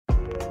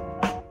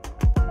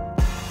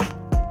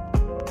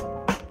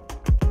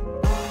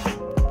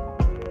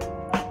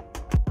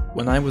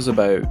When I was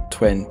about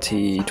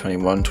 20,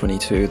 21,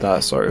 22,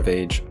 that sort of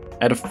age,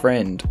 I had a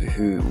friend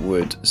who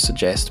would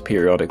suggest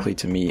periodically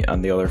to me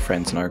and the other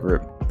friends in our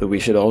group that we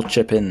should all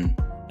chip in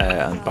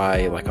and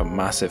buy like a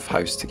massive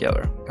house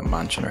together, a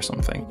mansion or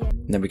something.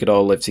 And then we could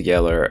all live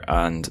together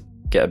and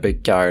get a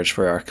big garage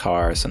for our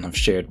cars and have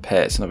shared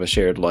pets and have a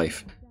shared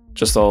life.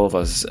 Just all of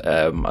us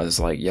as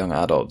like young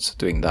adults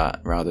doing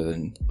that rather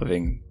than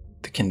living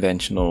the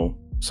conventional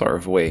sort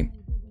of way.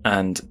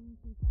 And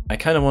I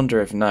kind of wonder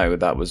if now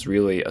that was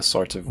really a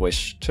sort of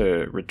wish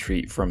to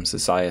retreat from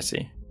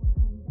society,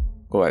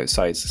 go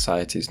outside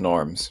society's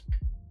norms,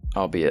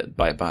 albeit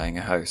by buying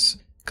a house.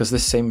 Because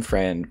this same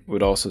friend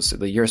would also,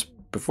 the years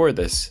before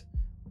this,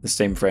 the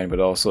same friend would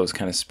also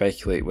kind of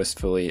speculate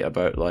wistfully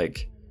about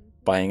like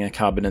buying a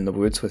cabin in the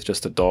woods with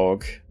just a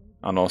dog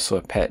and also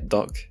a pet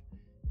duck.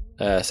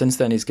 Since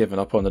then he's given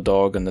up on the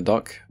dog and the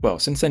duck. Well,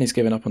 since then he's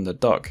given up on the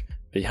duck,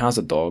 but he has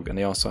a dog and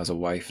he also has a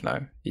wife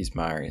now. He's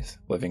married,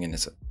 living in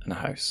a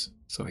house.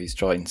 So he's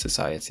joined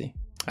society,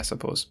 I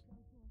suppose.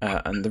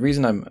 And the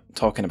reason I'm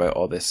talking about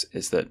all this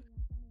is that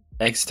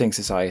exiting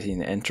society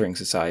and entering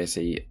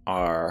society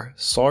are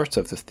sort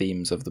of the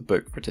themes of the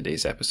book for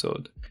today's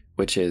episode,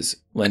 which is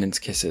Lenin's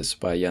Kisses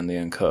by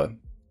Lianke.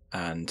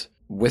 And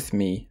with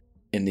me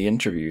in the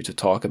interview to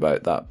talk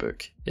about that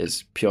book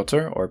is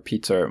Piotr or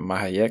Peter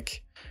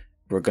Machajek.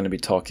 We're going to be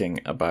talking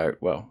about,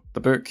 well,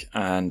 the book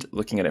and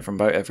looking at it from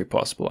about every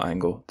possible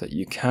angle that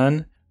you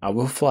can. I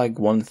will flag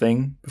one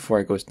thing before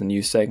I go to the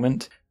news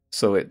segment.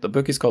 So the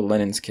book is called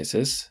Lenin's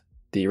Kisses.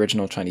 The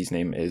original Chinese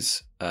name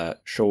is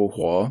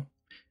Shouhua.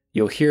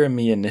 You'll hear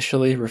me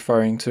initially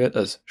referring to it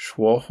as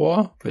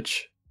Shuohua,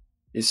 which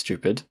is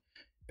stupid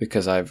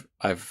because I've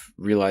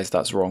realized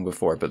that's wrong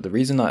before. But the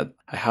reason that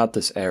I had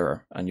this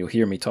error, and you'll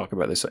hear me talk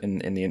about this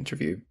in the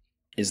interview,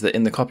 is that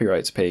in the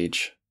copyrights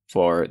page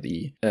for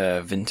the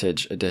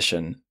vintage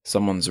edition,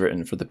 someone's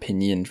written for the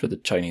pinyin for the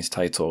Chinese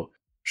title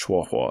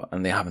Shuohua,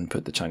 and they haven't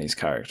put the Chinese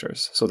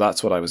characters. So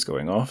that's what I was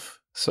going off.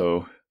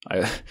 So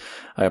I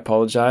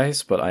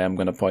apologize, but I am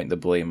going to point the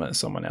blame at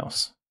someone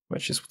else,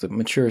 which is the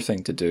mature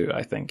thing to do,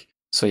 I think.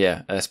 So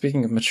yeah,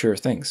 speaking of mature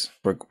things,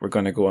 we're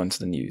going to go on to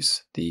the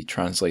news, the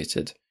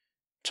translated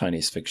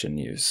Chinese fiction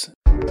news.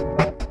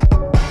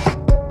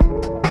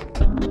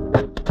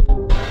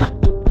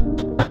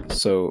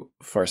 So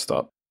first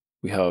up,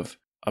 we have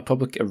a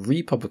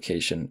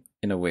republication,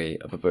 in a way,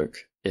 of a book.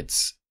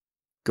 It's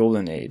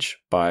Golden Age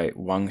by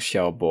Wang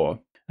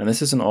Xiaobo. And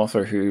this is an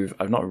author who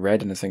I've not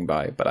read anything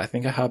by, but I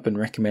think I have been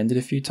recommended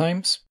a few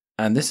times.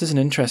 And this is an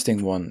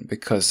interesting one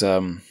because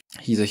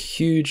he's a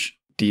huge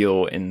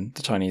deal in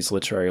the Chinese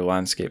literary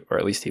landscape, or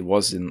at least he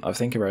was in, I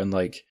think, around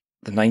like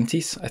the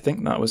 90s. I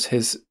think that was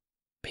his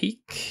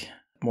peak,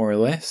 more or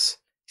less.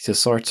 He's a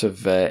sort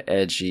of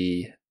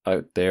edgy,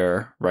 out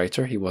there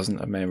writer. He wasn't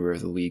a member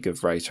of the League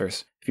of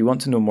Writers. If you want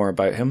to know more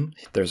about him,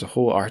 there's a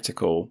whole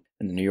article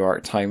in the New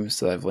York Times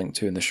that I've linked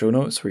to in the show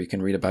notes where you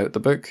can read about the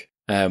book.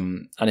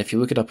 And if you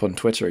look it up on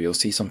Twitter, you'll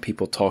see some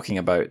people talking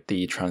about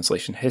the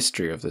translation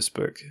history of this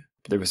book.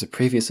 There was a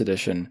previous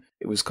edition.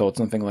 It was called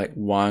something like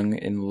Wang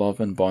in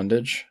Love and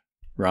Bondage,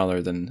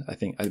 rather than,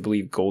 I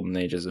believe Golden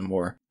Age is a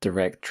more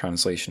direct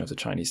translation of the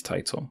Chinese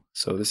title.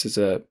 So this is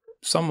a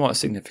somewhat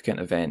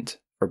significant event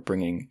for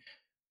bringing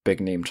big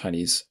name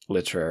Chinese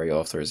literary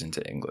authors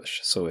into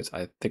English. So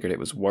I figured it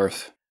was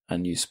worth a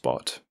new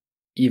spot.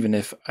 Even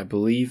if I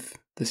believe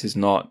this is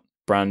not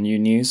brand new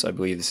news, I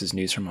believe this is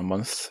news from a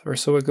month or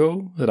so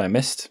ago that I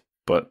missed,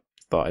 but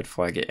thought I'd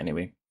flag it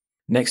anyway.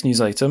 Next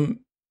news item,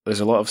 there's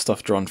a lot of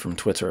stuff drawn from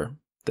Twitter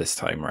this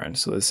time around.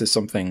 So this is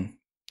something,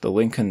 the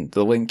link in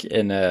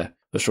the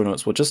show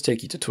notes will just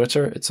take you to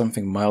Twitter. It's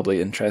something mildly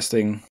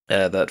interesting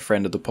that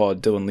friend of the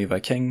pod, Dylan Levi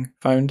King,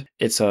 found.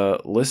 It's a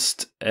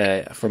list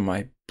from,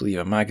 I believe,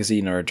 a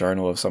magazine or a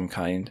journal of some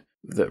kind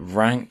that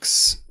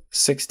ranks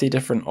 60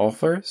 different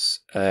authors,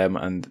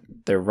 and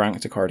they're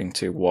ranked according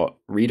to what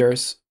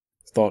readers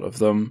thought of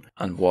them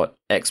and what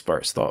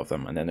experts thought of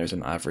them, and then there's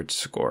an average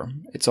score.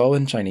 It's all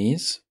in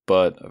Chinese,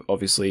 but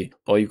obviously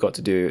all you've got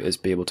to do is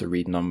be able to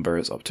read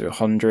numbers up to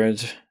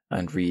 100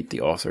 and read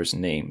the author's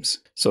names.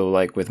 So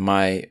like with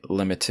my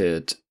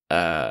limited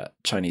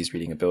Chinese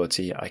reading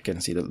ability, I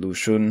can see that Lu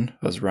Xun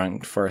was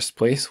ranked first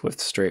place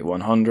with straight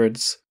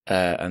 100s,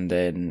 and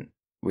then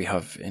we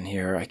have in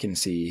here, I can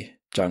see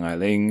Zhang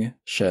Ailing,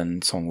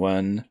 Shen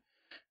Congwen,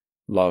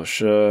 Lao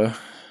Shi.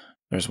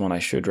 There's one I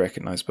should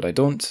recognize, but I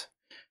don't.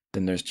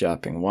 Then there's Jia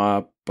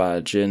Pinghua,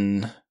 Ba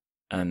Jin,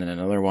 and then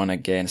another one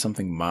again,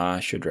 something Ma I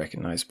should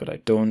recognize, but I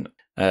don't.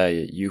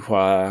 Yu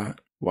Hua,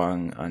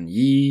 Wang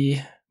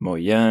Anyi, Mo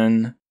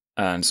Yan,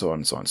 and so on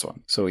and so on and so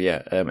on. So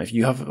yeah, if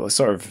you have a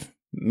sort of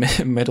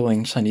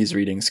middling Chinese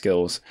reading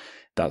skills,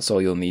 that's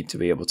all you'll need to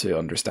be able to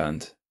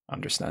understand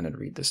and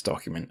read this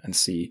document and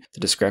see the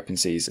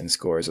discrepancies in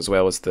scores as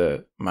well as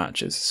the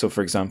matches. So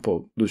for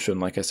example, Lu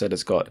Xun, like I said,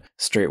 has got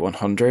straight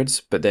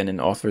 100s, but then in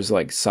authors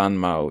like San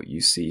Mao, you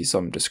see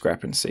some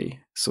discrepancy.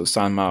 So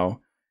San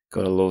Mao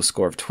got a low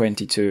score of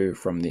 22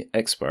 from the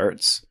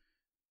experts,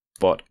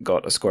 but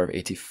got a score of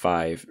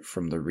 85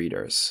 from the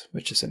readers,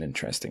 which is an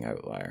interesting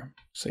outlier.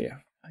 So yeah,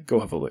 go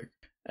have a look.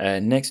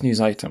 Next news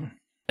item.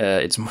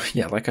 It's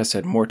like I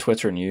said, more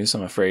Twitter news,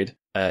 I'm afraid.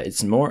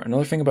 It's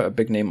another thing about a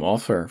big name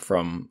author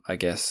from, I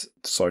guess,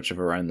 sort of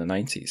around the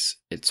 90s.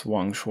 It's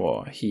Wang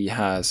Shuo. He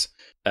has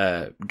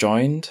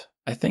joined,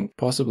 I think,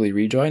 possibly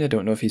rejoined. I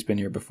don't know if he's been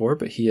here before,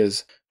 but he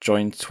has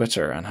joined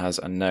Twitter and has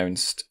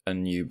announced a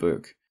new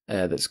book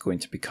that's going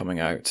to be coming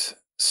out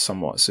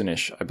somewhat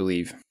soonish, I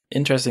believe.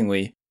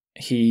 Interestingly,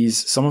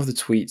 some of the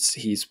tweets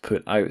he's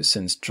put out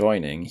since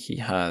joining, he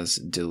has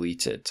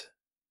deleted.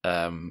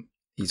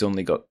 He's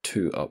only got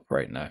 2 up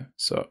right now.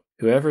 So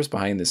whoever's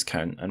behind this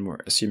count, and we're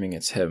assuming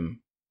it's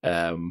him,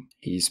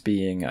 he's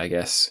being, I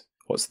guess,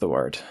 what's the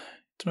word? I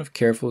don't know if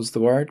careful is the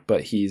word,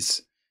 but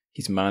he's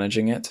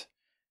managing it.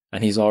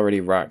 And he's already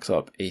racked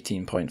up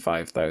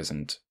 18.5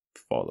 thousand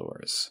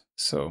followers.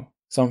 So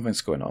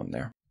something's going on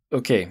there.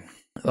 Okay,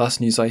 last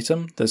news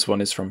item. This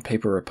one is from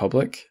Paper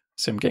Republic.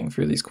 So I'm getting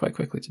through these quite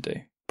quickly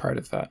today. Part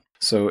of that.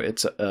 So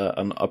it's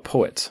a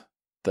poet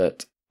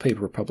that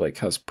Paper Republic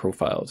has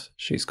profiled.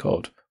 She's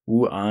called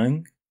Wu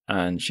Ang,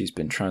 and she's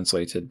been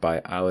translated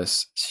by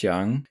Alice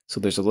Xiang. So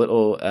there's a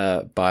little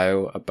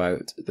bio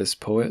about this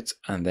poet,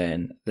 and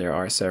then there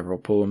are several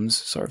poems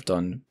sort of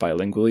done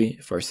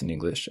bilingually, first in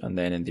English and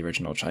then in the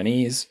original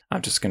Chinese.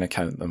 I'm just going to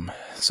count them.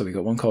 So we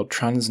got one called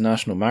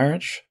Transnational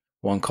Marriage,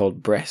 one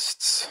called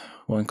Breasts,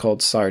 one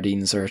called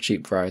Sardines Are a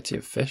Cheap Variety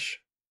of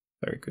Fish.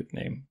 Very good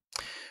name.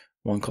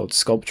 One called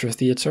Sculpture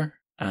Theatre,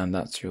 and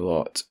that's your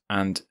lot.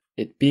 And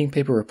it being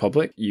Paper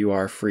Republic, you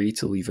are free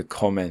to leave a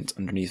comment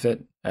underneath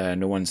it.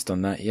 No one's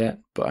done that yet,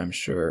 but I'm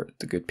sure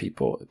the good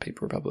people at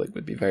Paper Republic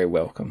would be very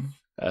welcome,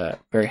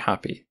 very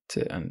happy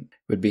and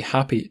would be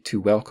happy to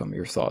welcome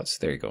your thoughts.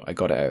 There you go. I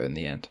got it out in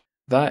the end.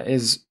 That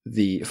is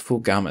the full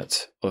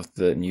gamut of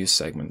the news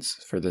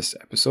segments for this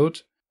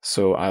episode.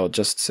 So I'll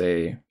just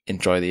say,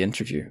 enjoy the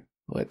interview.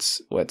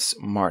 Let's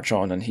march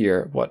on and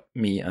hear what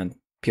me and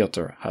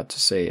Piotr had to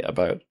say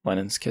about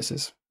Lenin's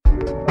Kisses.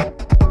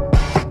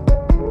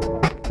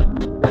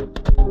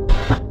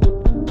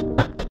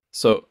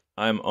 So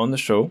I'm on the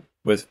show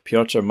with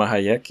Piotr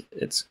Machajek.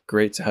 It's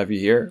great to have you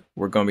here.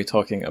 We're going to be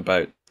talking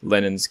about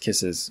Lenin's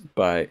Kisses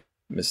by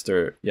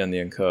Mr.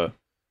 Lianke.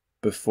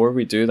 Before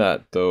we do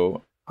that,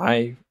 though,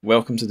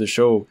 welcome to the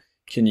show.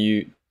 Can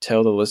you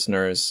tell the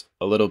listeners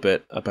a little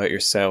bit about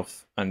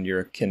yourself and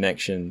your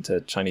connection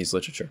to Chinese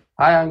literature?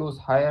 Hi, Angus.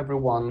 Hi,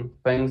 everyone.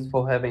 Thanks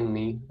for having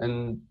me.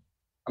 And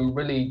I'm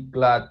really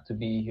glad to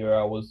be here.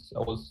 I was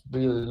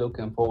really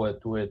looking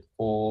forward to it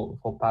for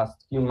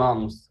past few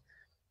months.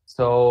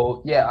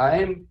 So yeah,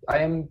 I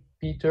am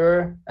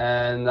Piotr,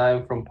 and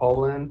I'm from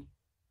Poland,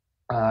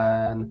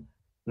 and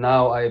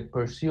now I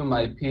pursue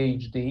my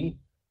PhD.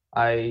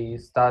 I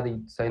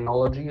studied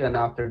sinology, and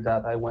after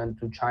that I went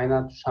to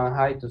China, to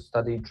Shanghai, to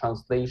study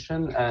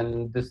translation,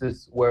 and this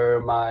is where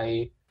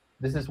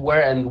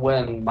and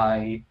when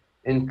my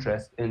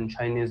interest in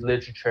Chinese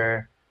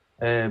literature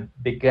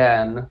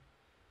began.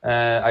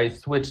 I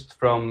switched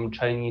from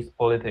Chinese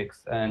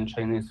politics and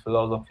Chinese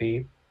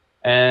philosophy.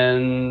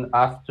 And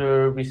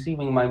after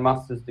receiving my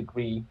master's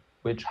degree,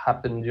 which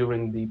happened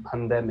during the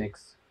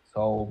pandemics,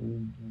 so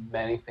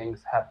many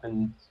things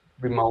happened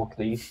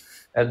remotely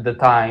at the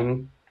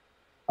time,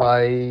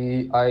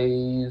 I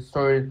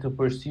started to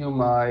pursue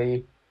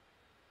my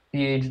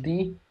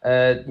PhD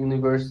at the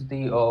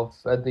University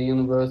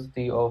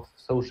of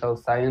Social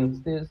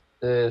Sciences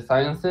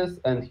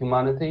and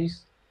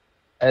Humanities,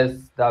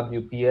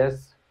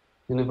 SWPS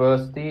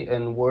University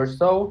in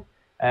Warsaw.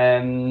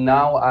 And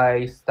now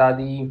I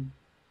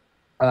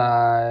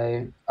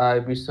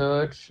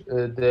research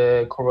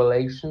the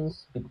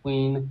correlations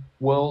between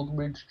world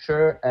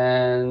literature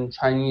and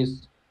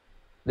Chinese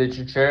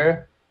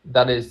literature,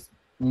 that is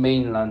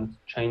mainland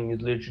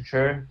Chinese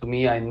literature. To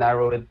me, I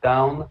narrow it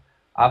down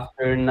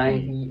after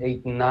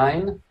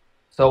 1989.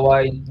 So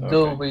I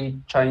do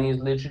read Chinese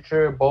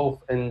literature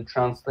both in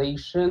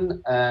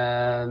translation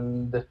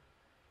and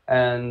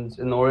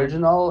in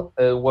original.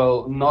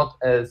 Well, not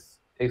as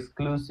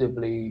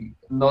inclusively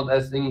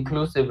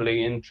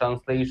in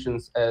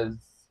translations as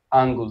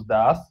Angus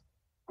does,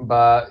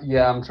 but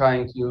yeah, I'm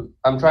trying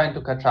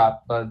to catch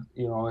up, but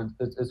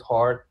it's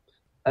hard.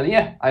 And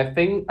yeah, I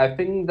think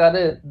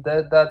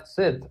that's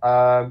it.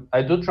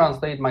 I do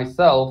translate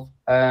myself,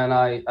 and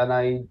I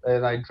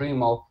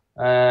dream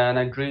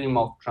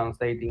of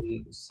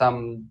translating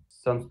some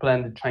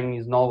splendid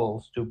Chinese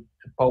novels to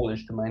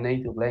Polish, to my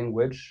native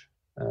language.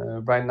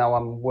 Right now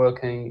I'm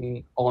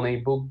working on a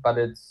book, but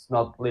it's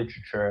not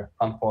literature,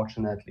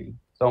 unfortunately.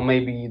 So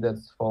maybe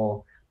that's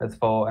for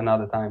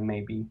another time,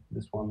 maybe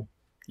this one.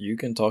 You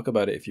can talk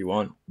about it if you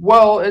want.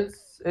 Well,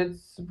 it's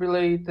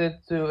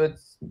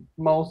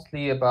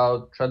mostly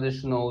about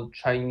traditional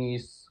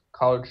Chinese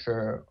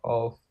culture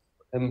of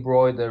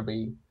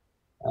embroidery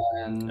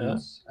and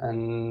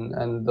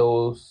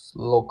those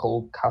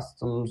local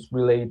customs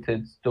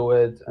related to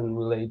it, and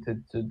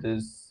related to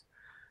this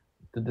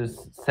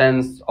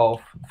sense of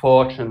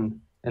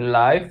fortune in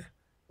life,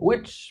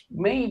 which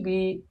may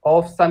be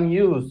of some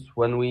use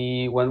when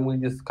we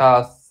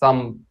discuss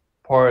some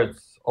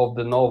parts of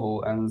the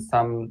novel and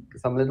some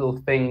little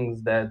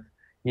things that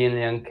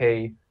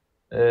Lianke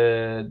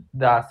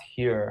does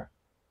here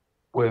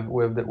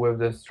with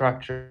the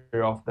structure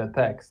of the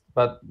text.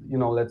 But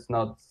let's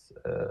not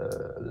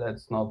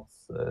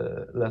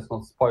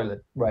spoil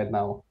it right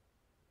now.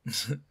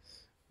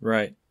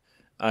 Right.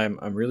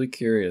 I'm really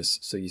curious.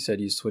 So you said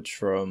you switched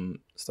from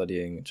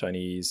studying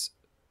Chinese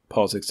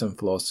politics and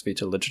philosophy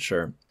to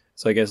literature.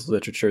 So I guess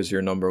literature is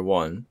your number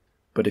one.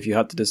 But if you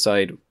had to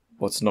decide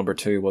what's number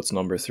two, what's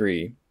number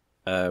three,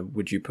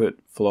 would you put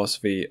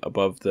philosophy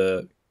above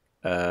the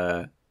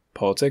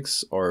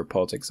politics, or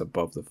politics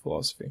above the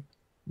philosophy?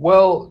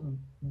 Well,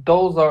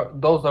 those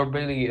are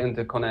really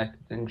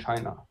interconnected in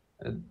China.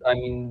 I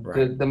mean,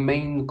 Right. the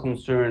main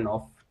concern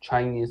of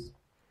Chinese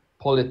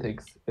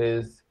politics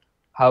is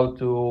how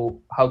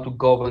to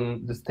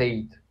govern the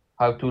state,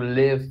 how to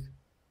live,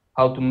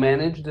 how to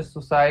manage the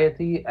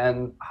society,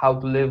 and how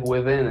to live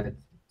within it.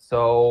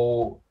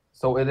 So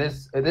it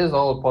is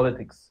all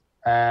politics.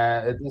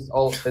 It is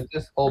all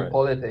Right.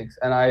 politics,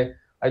 and I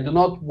do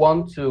not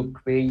want to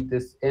create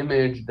this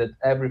image that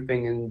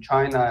everything in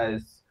China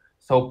is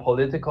so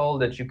political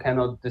that you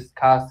cannot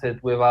discuss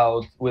it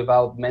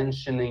without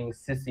mentioning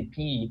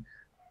CCP.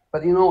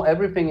 But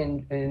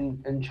everything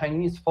in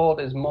Chinese thought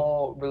is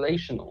more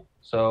relational.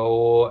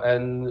 So,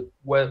 and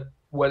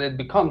when it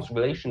becomes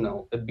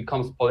relational, it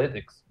becomes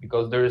politics,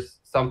 because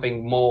there's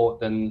something more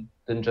than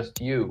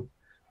just you,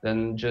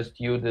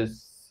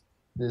 this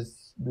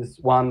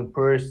one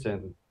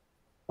person,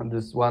 and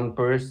this one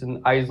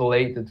person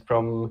isolated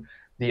from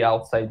the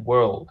outside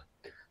world.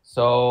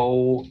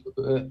 So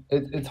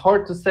it's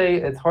hard to say.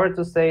 It's hard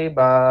to say,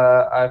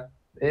 but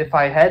if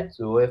I had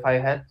to,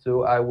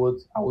 I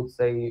would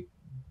say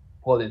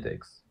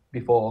politics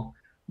before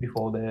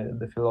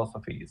the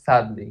philosophy.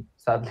 Sadly.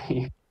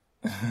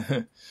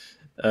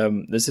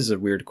 This is a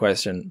weird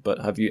question, but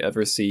have you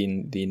ever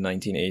seen the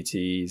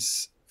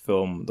 1980s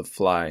film The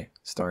Fly,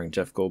 starring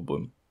Jeff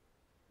Goldblum?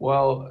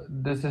 Well,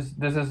 this is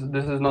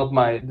not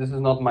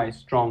my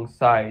strong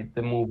side.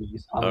 The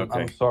movies. I'm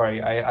Okay,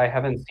 sorry. I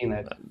haven't seen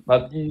it,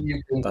 but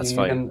that's you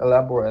fine. can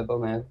elaborate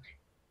on it.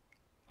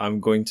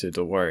 I'm going to,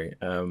 don't worry.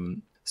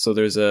 So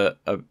there's a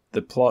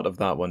the plot of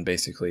that one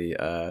basically.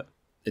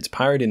 It's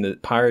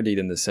parodied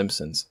in The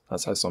Simpsons.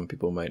 That's how some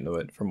people might know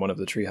it, from one of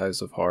the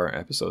Treehouse of Horror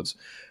episodes.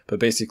 But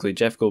basically,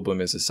 Jeff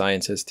Goldblum is a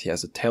scientist. He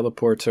has a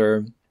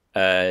teleporter.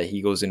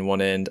 He goes in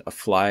one end, a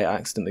fly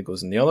accidentally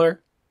goes in the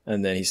other,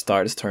 and then he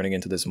starts turning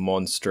into this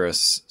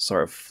monstrous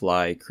sort of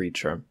fly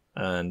creature.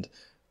 And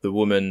the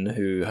woman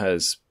who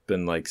has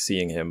been like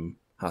seeing him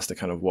has to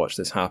kind of watch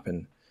this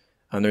happen.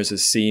 And there's a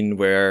scene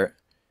where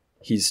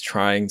he's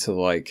trying to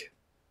like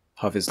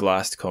have his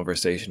last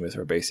conversation with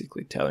her,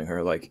 basically telling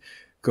her like,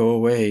 "Go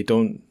away,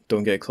 don't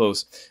get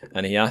close."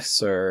 And he asks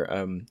her,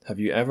 "Have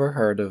you ever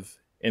heard of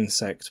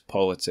insect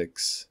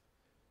politics?"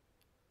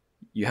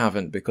 You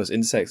haven't, because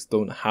insects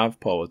don't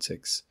have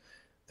politics.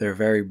 They're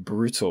very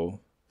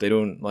brutal. They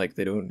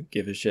don't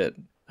give a shit.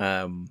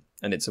 And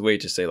it's a way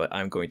to say like,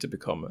 I'm going to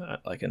become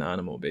like an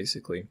animal,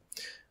 basically.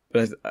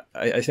 But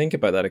I think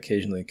about that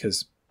occasionally,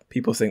 because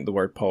people think the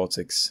word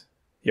politics.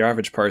 Your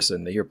average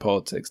person, they hear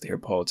politics, they hear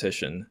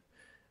politician,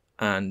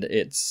 and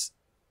it's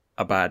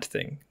a bad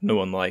thing. No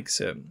one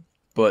likes it.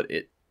 But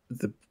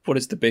what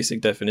is the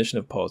basic definition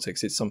of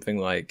politics? It's something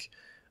like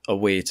a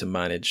way to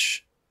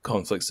manage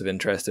conflicts of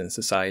interest in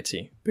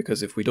society.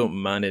 Because if we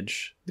don't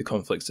manage the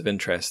conflicts of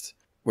interest,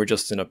 we're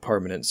just in a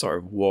permanent sort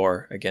of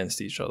war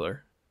against each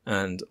other.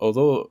 And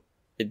although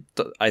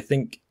I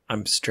think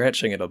I'm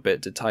stretching it a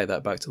bit to tie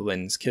that back to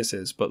Lynn's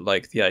Kisses, but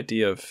like the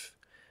idea of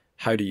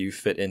how do you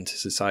fit into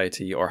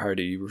society, or how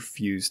do you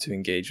refuse to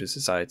engage with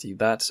society,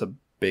 that's a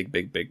big,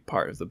 big, big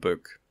part of the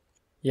book.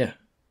 Yeah.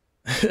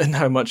 And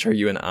how much are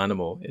you an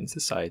animal in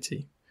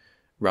society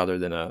rather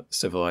than a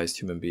civilized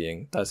human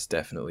being? That's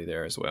definitely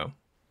there as well.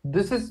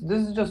 This is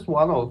just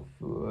one of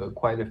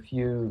quite a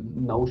few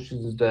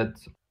notions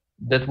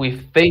that we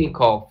think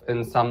of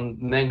in some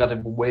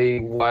negative way,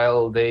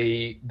 while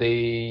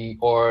they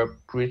are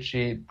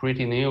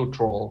pretty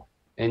neutral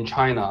in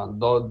China.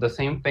 Though the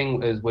same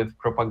thing is with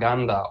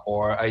propaganda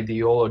or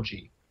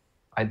ideology.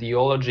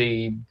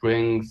 Ideology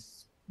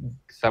brings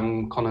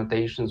some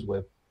connotations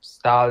with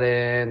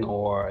Stalin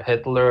or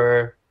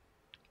Hitler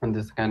and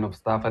this kind of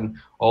stuff, and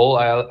all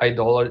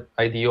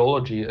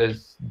ideology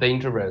is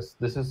dangerous.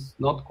 This is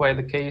not quite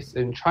the case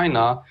in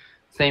China.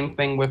 Same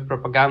thing with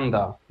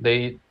propaganda.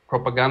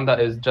 Propaganda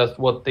is just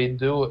what they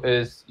do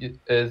is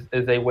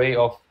a way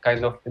of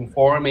kind of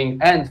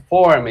informing and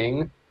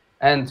forming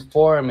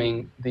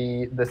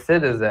the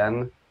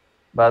citizen,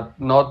 but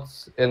not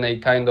in a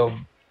kind of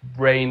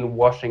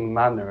brainwashing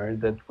manner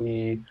that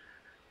we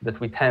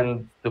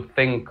tend to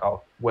think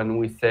of when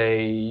we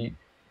say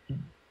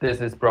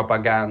this is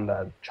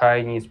propaganda,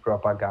 Chinese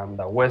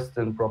propaganda,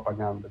 Western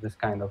propaganda, this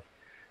kind of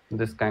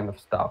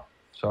stuff.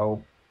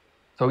 So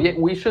yeah,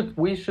 we should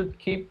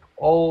keep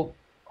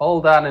all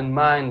that in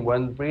mind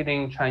when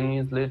reading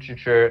Chinese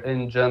literature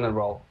in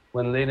general,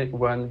 when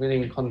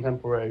reading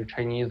contemporary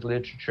Chinese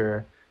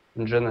literature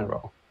in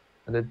general.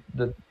 That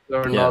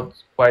they're not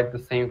quite the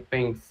same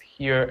things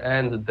here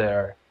and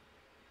there.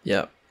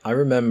 Yeah, I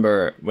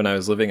remember when I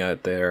was living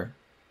out there,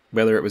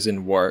 whether it was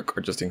in work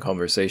or just in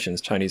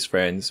conversations, Chinese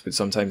friends would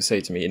sometimes say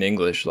to me in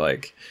English,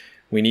 like,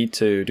 we need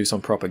to do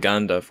some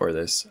propaganda for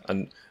this.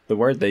 And the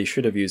word they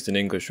should have used in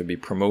English would be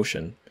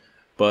promotion.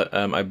 But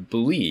I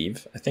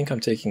think I'm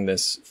taking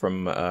this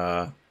from,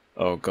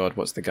 oh God,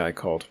 what's the guy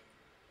called?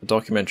 A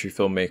documentary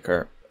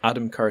filmmaker,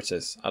 Adam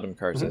Curtis.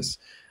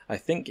 I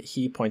think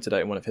he pointed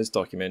out in one of his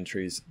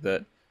documentaries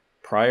that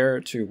prior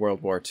to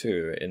World War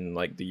II in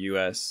like the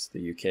US,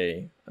 the UK,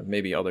 and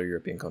maybe other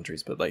European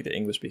countries, but like the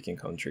English-speaking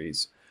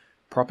countries,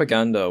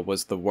 propaganda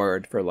was the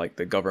word for like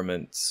the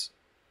government's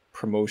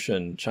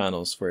promotion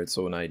channels for its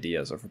own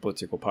ideas or for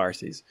political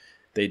parties.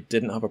 They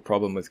didn't have a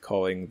problem with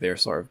calling their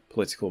sort of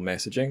political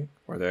messaging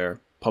or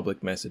their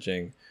public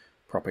messaging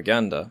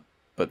propaganda,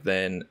 but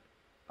then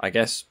I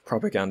guess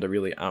propaganda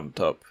really amped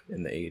up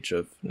in the age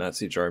of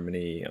Nazi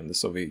Germany and the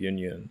Soviet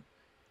Union.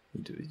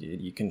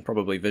 You can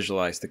probably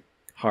visualize the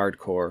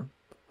hardcore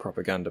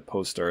propaganda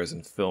posters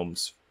and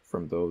films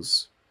from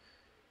those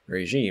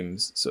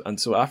regimes. So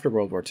after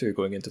World War II,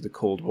 going into the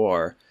Cold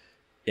War,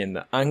 in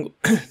the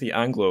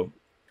Anglo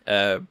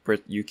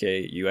Brit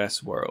UK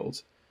US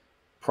world,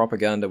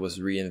 propaganda was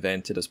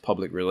reinvented as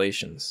public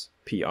relations,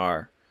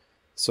 PR.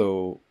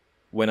 So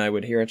when I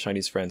would hear a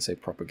Chinese friend say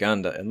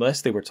propaganda,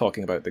 unless they were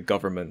talking about the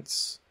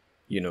government's,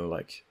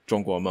 like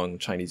中国梦,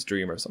 Chinese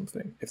dream or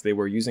something, if they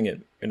were using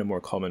it in a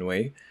more common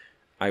way,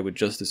 I would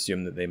just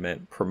assume that they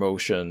meant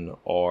promotion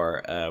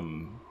or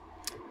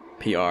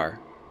PR.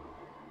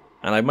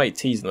 And I might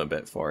tease them a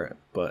bit for it,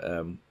 but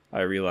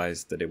I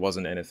realized that it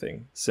wasn't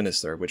anything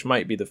sinister, which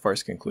might be the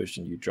first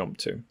conclusion you jump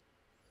to.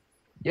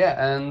 Yeah,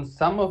 and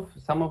some of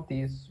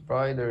these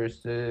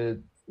writers,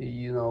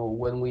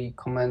 when we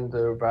comment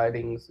the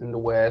writings in the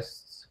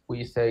West,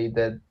 we say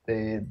that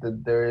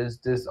there is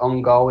this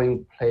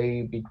ongoing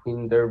play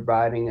between their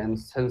writing and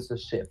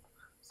censorship.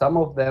 Some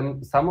of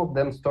them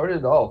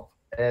started off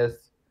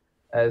as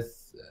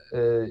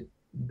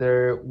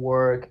their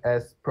work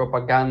as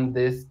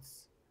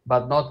propagandists,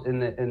 but not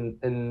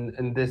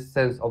in this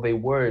sense of a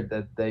word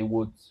that they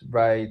would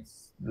write.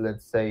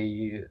 Let's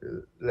say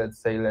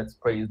let's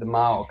praise the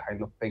Mao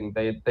kind of thing.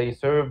 They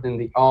served in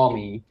the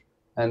army,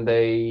 and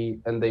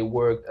they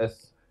worked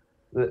as,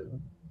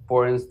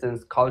 for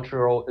instance,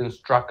 cultural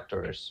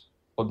instructors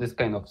or this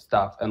kind of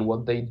stuff. And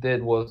what they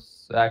did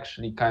was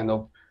actually kind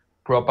of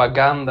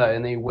propaganda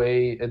in a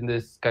way, in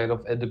this kind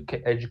of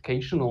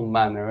educational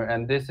manner.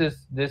 And this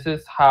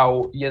is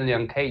how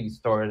Lianke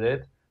started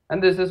it,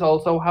 and this is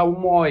also how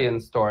Moyen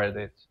started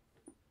it.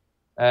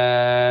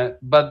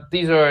 But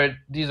these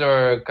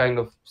are kind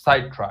of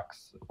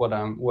sidetracks. What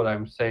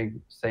I'm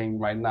saying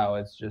right now,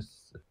 it's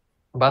just.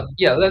 But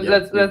yeah,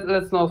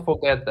 let's not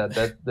forget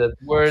that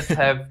words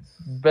have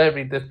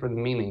very different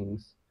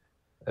meanings,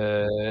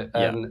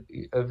 and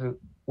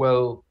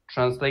well,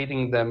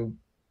 translating them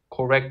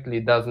correctly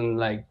doesn't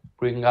like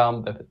bring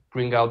out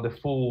the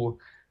full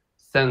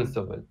sense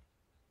of it.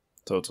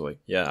 Totally.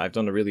 Yeah, I've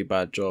done a really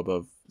bad job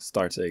of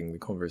starting the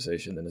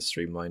conversation in a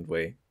streamlined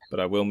way, but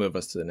I will move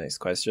us to the next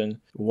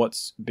question.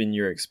 What's been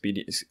your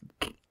experience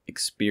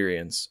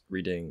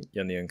reading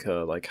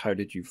Lianke? Like, how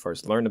did you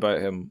first learn about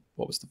him?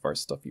 What was the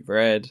first stuff you've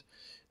read?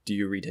 Do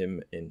you read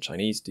him in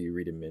Chinese? Do you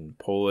read him in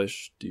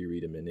Polish? Do you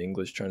read him in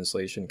English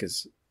translation?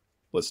 Because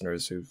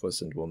listeners who've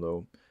listened will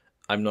know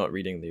I'm not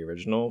reading the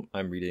original.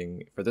 I'm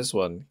reading, for this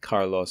one,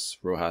 Carlos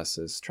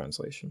Rojas's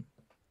translation.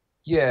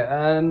 Yeah,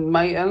 and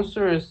my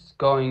answer is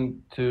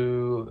going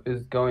to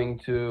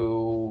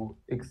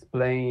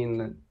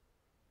explain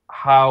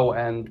how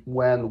and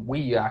when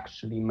we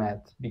actually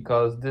met,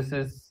 because this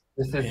is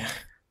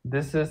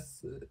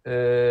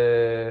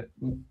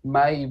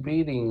my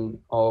reading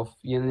of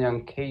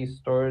Lianke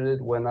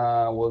started when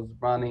I was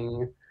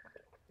running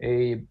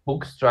a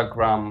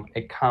Bookstagram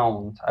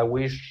account. I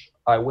wish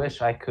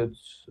I could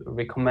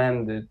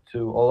recommend it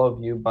to all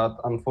of you, but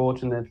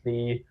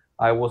unfortunately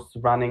I was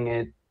running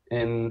it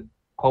in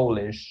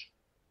Polish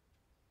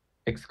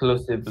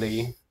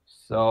exclusively.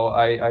 So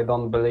I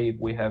don't believe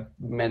we have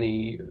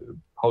many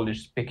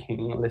Polish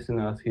speaking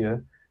listeners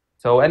here.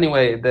 So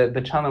anyway,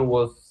 the channel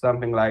was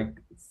something like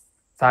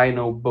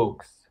Sino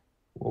Books,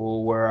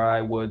 where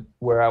I would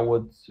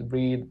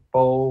read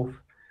both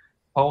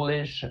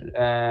Polish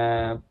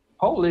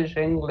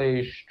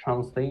English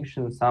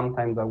translation.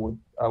 Sometimes I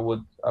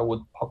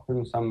would pop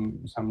in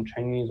some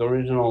Chinese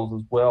originals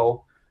as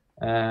well,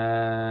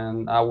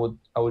 and I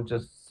would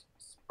just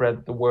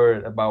spread the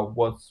word about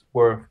what's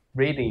worth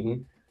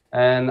reading.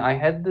 And I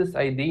had this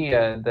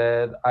idea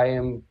that I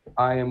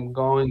am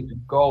going to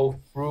go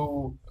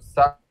through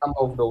some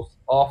of those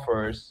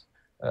offers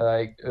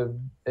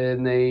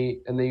in a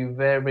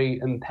very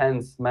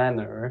intense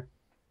manner,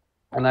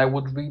 and I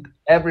would read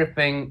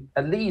everything,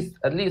 at least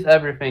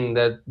everything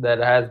that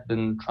has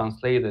been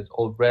translated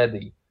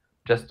already,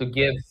 just to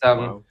give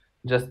some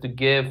just to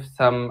give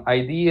some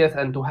ideas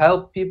and to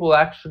help people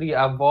actually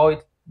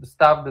avoid the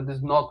stuff that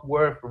is not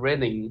worth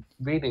reading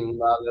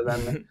rather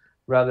than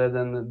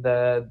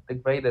the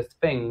greatest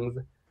things.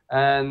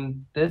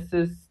 And this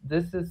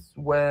is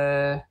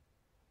where,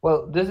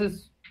 well, this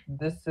is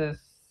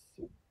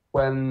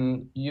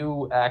when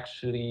you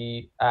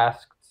actually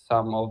asked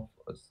some of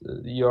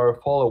your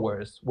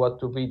followers what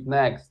to read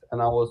next,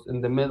 and I was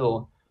in the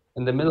middle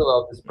of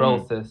this Mm.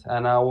 process,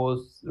 and I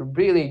was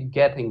really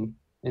getting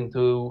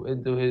into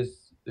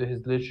his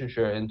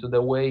literature, into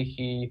the way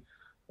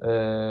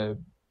uh,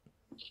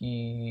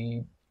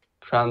 he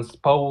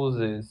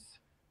transposes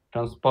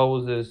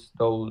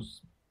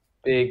those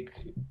big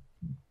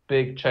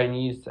big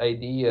Chinese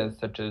ideas,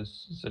 such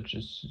as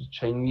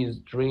Chinese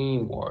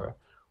dream, or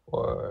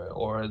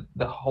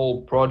the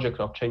whole project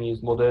of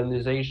Chinese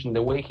modernization,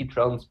 the way he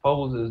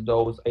transposes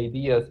those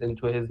ideas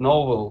into his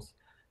novels.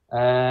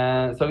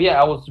 So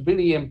yeah, I was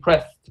really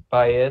impressed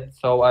by it.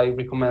 So I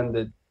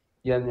recommended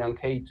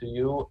Lianke to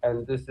you,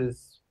 and this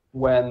is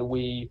when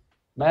we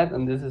met,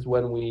 and this is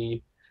when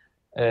we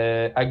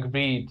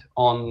agreed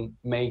on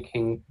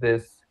making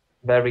this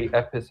very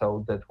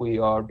episode that we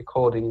are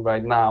recording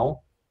right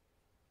now.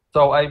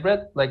 So I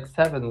read like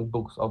 7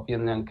 books of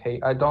Lianke.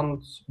 I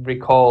don't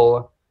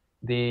recall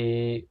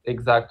the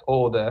exact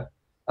order,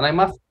 and I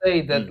must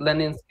say that Mm.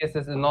 Lenin's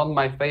Kisses is not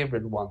my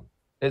favorite one.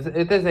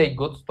 It is a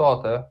good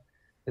starter.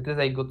 It is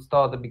a good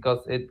starter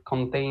because it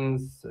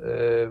contains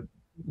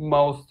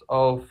most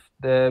of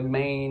the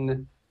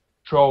main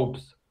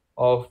tropes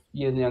of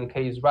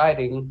Lianke's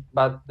writing,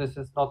 but this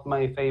is not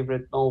my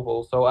favorite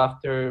novel. So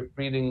after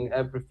reading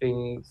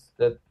everything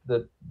that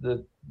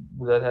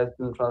has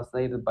been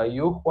translated by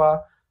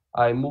Yuhua,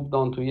 I moved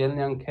on to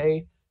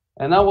Lianke,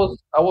 and I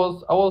was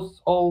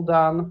all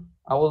done.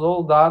 I was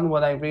all done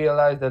when I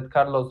realized that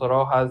Carlos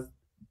Rojas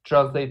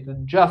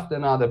translated just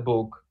another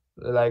book,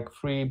 like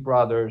Three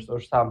Brothers or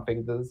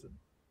something. This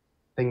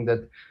thing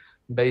that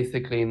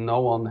basically no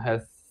one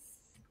has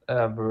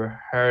ever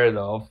heard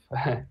of.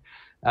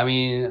 I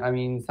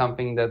mean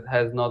something that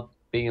has not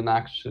been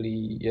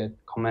actually yet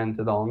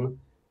commented on.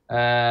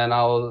 And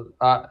I was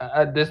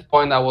at this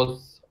point I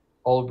was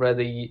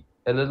already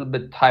a little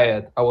bit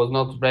tired. I was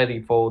not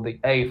ready for the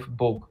 8th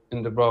book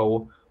in the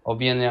row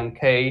of Yin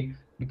K,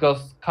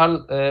 because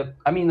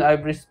I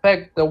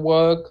respect the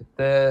work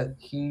that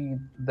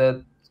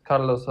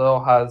Carlos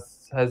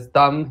has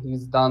done.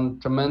 He's done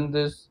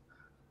tremendous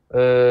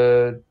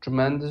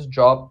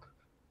job.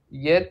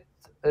 Yet,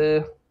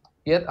 uh,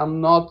 yet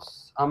I'm not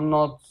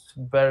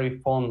very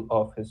fond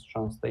of his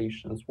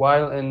translations.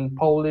 While in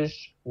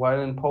Polish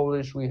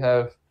we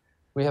have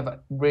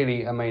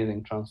really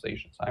amazing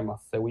translations. I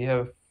must say we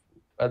have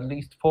at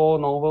least four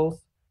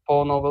novels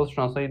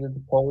translated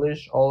to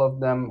Polish. All of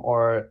them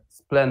are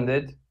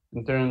splendid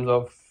in terms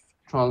of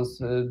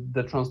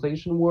the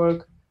translation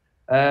work.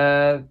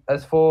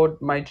 As for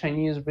my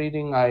Chinese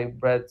reading, I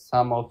read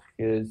some of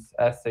his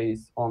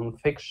essays on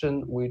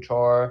fiction, which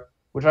are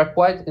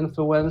quite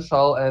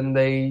influential, and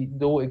they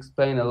do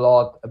explain a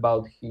lot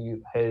about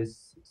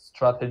his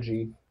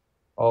strategy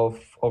of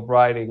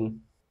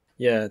writing.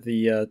 Yeah,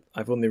 the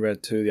I've only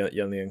read two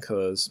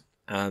Lianke's,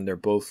 and they're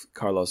both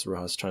Carlos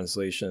Rojas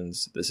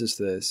translations. This is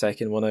the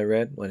second one I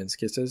read, Lenin's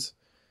Kisses.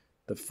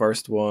 The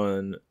first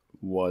one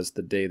was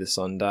The Day the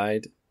Sun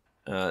Died,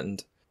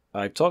 and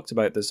I've talked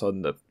about this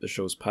on the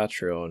show's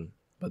Patreon.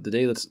 But the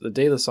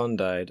day the sun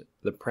died,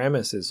 the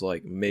premise is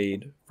like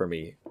made for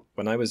me.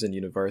 When I was in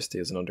university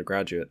as an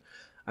undergraduate,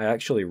 I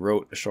actually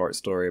wrote a short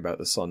story about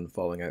the sun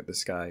falling out the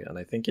sky, and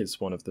I think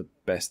it's one of the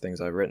best things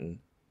I've written.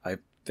 I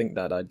think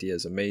that idea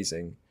is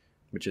amazing,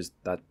 which is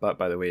that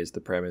by the way is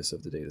the premise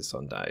of The Day the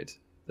Sun Died.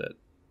 That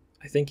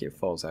I think it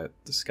falls out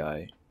the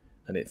sky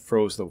and it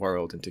throws the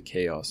world into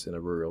chaos in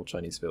a rural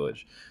Chinese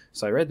village.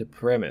 So I read the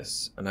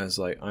premise and I was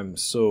like, I'm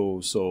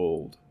so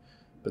sold.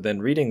 But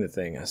then reading the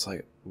thing, I was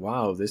like,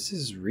 wow, this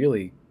is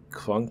really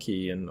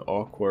clunky and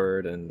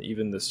awkward, and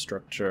even the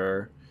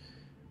structure,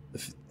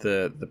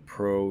 the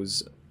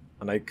prose,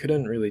 and I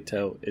couldn't really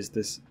tell, is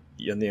this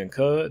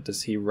Lianke?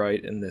 Does he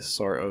write in this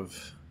sort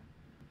of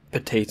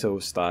potato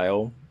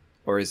style,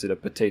 or is it a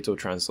potato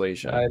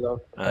translation? I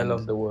love And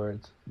the word.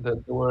 The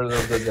word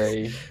of the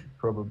day,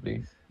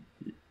 probably.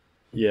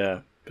 yeah,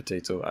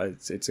 potato.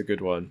 It's a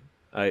good one.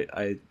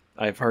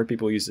 I've heard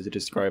people use it to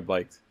describe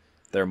like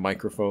their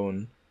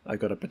microphone. I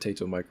got a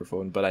potato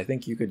microphone, but I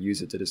think you could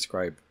use it to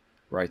describe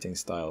writing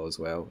style as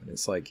well. And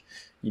it's like,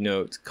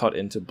 it's cut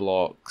into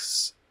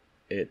blocks.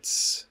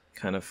 It's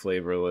kind of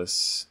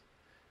flavorless,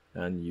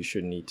 and you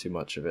shouldn't eat too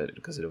much of it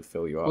because it'll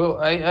fill you up. Well,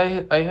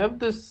 I have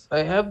this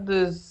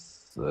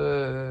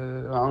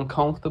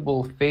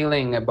uncomfortable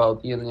feeling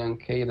about Yin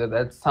K, that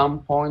at some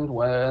point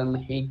when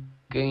he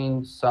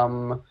gained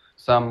some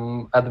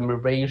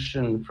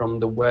admiration from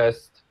the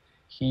West,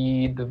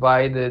 he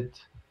divided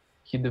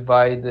he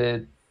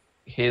divided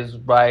his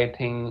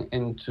writing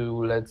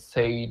into, let's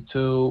say,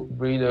 two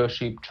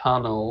readership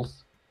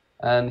channels,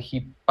 and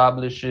he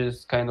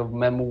publishes kind of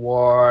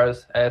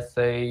memoirs,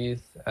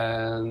 essays,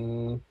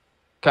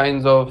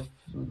 kinds of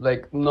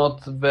like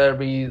not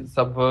very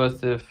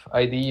subversive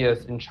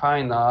ideas in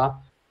China,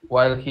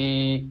 while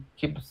he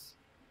keeps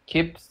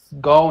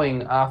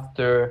going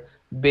after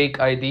big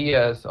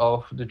ideas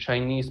of the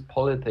Chinese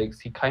politics.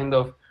 He kind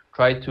of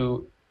tried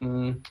to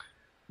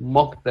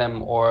mock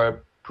them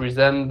or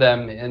present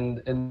them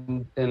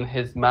in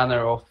his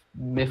manner of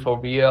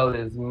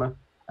mythorealism,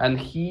 and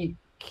he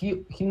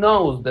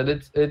knows that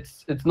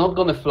it's not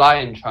going to fly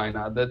in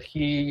China, that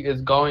he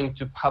is going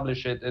to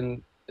publish it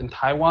in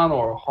Taiwan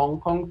or Hong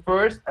Kong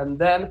first, and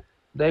then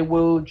they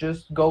will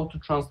just go to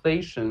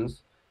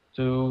translations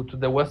to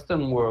the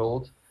Western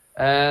world,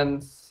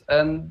 and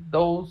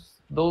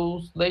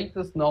those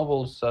latest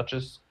novels such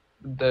as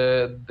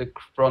the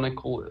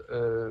Chronicle,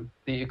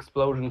 the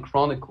Explosion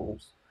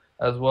Chronicles,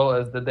 as well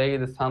as The Day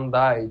the Sun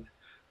Died.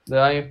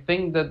 I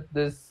think that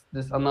this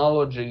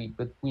analogy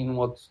between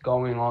what's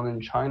going on in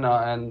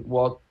China and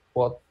what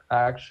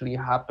actually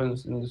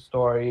happens in the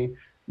story,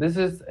 this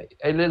is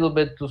a little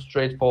bit too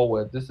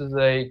straightforward. This is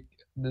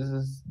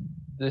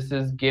this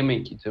is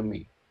gimmicky to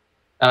me,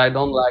 and I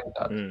don't like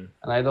that. And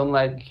I don't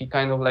like he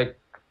kind of like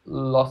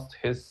lost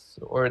his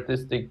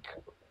artistic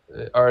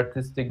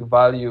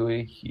value.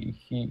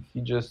 He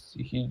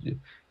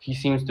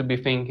seems to be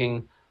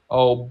thinking,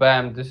 oh,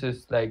 bam, this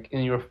is like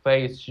in your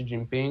face, Xi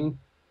Jinping,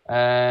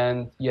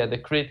 and yeah, the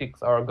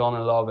critics are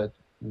gonna love it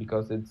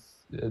because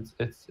it's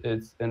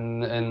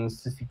in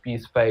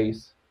CCP's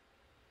face,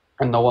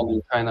 and no one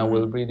in China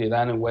will read it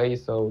anyway.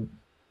 So,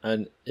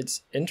 and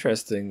it's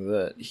interesting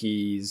that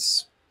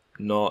he's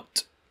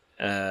not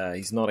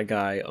a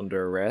guy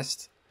under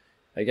arrest.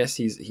 I guess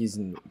he's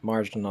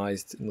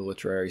marginalized in the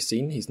literary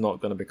scene. He's not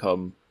going to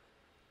become,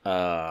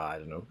 I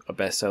don't know, a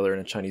bestseller in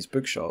a Chinese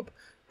bookshop.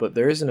 But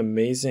there is an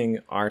amazing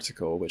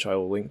article, which I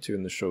will link to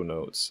in the show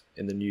notes,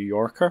 in the New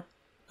Yorker.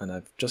 And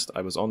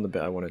I was on the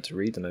bit I wanted to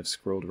read, and I've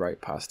scrolled right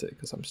past it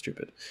because I'm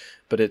stupid.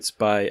 But it's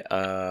by,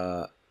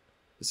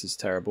 this is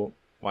terrible.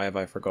 Why have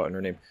I forgotten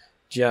her name?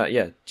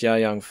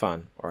 Jiayang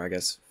Fan, or I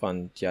guess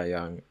Fan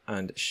Jiayang.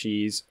 And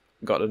she's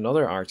got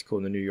another article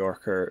in the New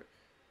Yorker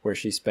where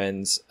she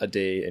spends a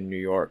day in New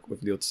York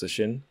with Liu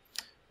Cixin.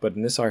 But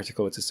in this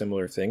article, it's a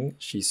similar thing.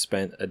 She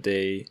spent a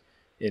day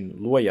in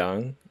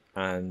Luoyang,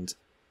 and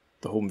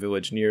the home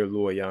village near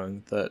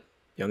Luoyang that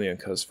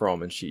Lianke is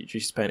from, and she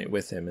spent it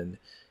with him, and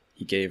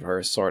he gave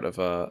her sort of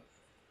a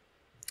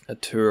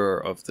tour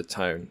of the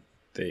town.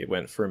 They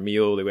went for a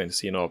meal, they went to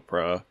see an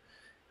opera.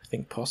 I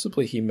think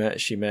possibly she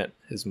met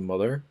his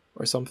mother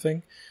or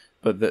something.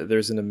 But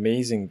there's an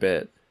amazing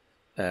bit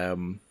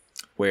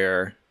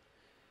where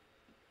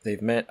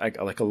they've met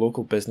like a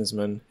local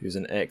businessman who's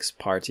an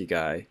ex-party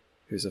guy,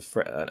 who's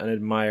an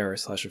admirer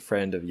 / a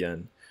friend of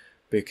Yan,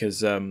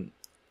 because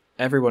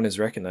everyone is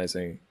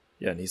recognizing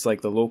Yan. He's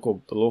like the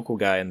local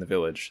guy in the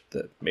village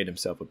that made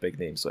himself a big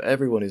name. So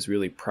everyone is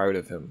really proud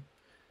of him,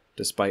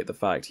 despite the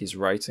fact he's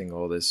writing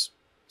all this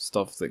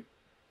stuff that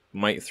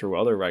might throw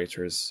other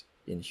writers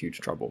in huge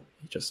trouble.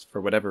 He just, for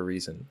whatever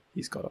reason,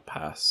 he's got a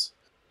pass,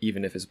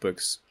 even if his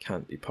books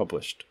can't be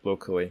published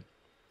locally.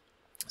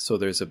 So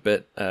there's a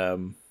bit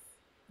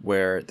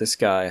where this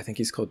guy, I think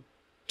he's called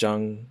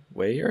Zhang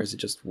Wei, or is it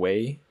just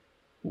Wei?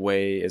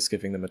 Wei is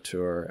giving them a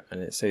tour,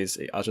 and it says,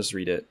 I'll just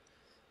read it.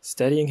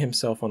 Steadying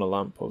himself on a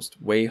lamppost,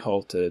 Wei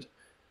halted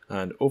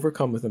and,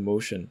 overcome with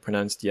emotion,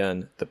 pronounced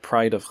Yan the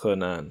pride of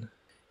Henan.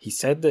 He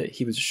said that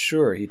he was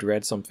sure he'd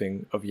read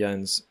something of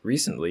Yan's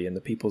recently in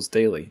the People's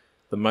Daily,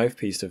 the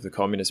mouthpiece of the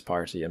Communist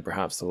Party, and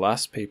perhaps the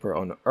last paper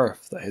on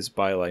earth that his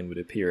byline would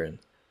appear in.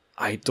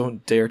 I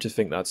don't dare to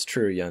think that's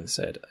true, Yan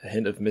said, a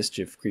hint of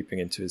mischief creeping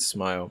into his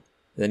smile.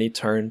 Then he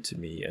turned to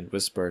me and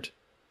whispered,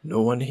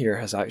 No one here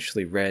has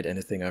actually read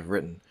anything I've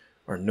written,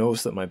 or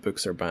knows that my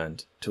books are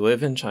banned. To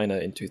live in China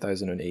in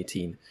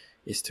 2018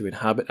 is to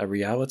inhabit a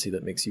reality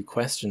that makes you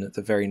question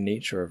the very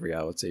nature of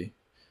reality.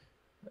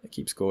 It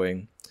keeps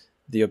going.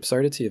 The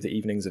absurdity of the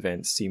evening's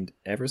events seemed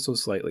ever so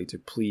slightly to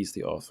please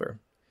the author.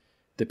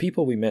 The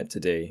people we met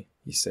today,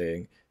 he's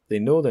saying, they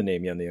know the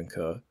name Yan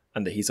Lianke,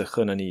 and that he's a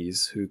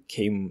Henanese who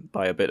came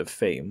by a bit of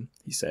fame,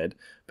 he said,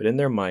 but in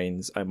their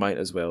minds I might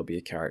as well be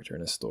a character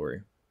in a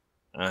story.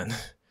 And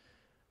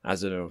I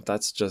don't know,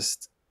 that's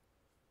just,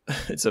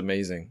 it's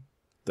amazing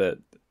that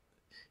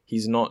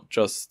he's not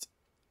just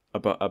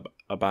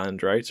a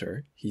banned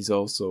writer, he's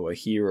also a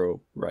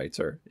hero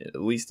writer, at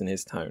least in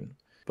his town,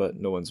 but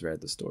no one's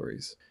read the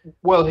stories.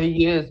 Well,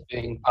 he is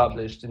being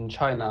published in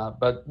China,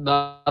 but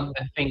not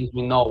the things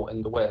we know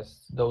in the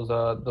West. Those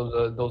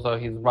are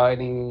his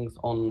writings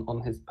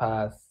on his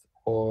past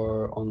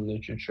or on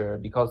literature,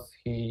 because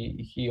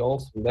he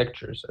also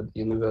lectures at the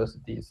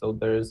university. So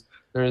there is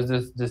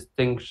this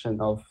distinction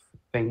of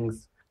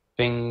things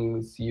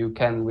you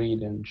can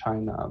read in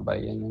China by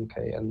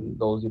Lianke and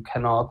those you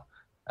cannot.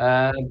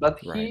 But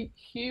Right.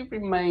 he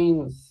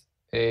remains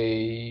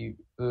a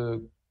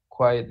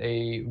quite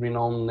a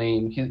renowned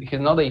name. He's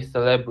not a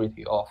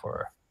celebrity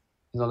author.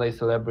 He's not a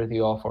celebrity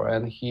author,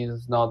 and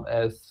he's not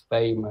as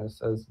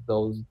famous as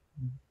those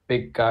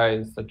big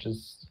guys such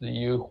as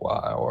Yu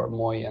Hua or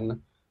Moyan,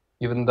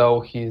 even though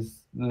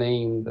he's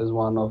named as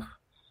one of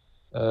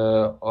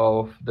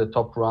of the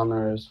top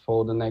runners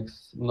for the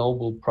next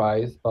Nobel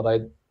Prize, but I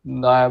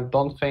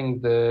don't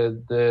think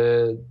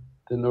the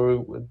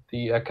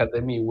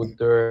Academy would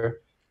dare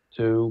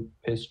to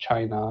piss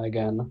China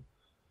again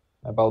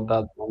about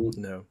that one.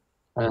 No,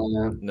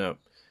 Uh, no.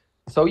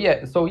 so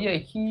yeah,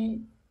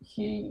 he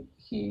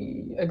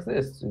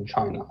exists in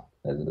China.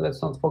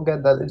 Let's not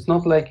forget that it's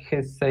not like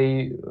he's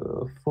a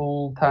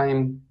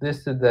full-time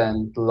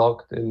dissident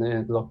locked in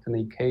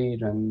a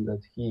cage, and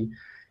that he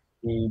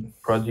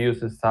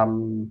produces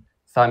some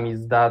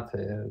samizdaty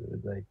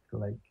in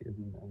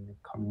the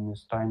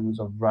communist times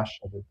of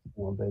Russia, that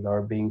that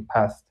are being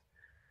passed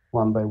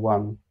one by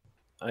one.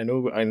 I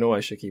know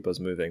I should keep us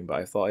moving, but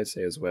I thought I'd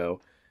say as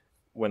well,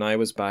 when I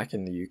was back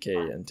in the UK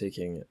and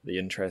taking the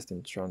interest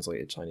in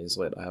translated Chinese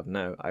lit I have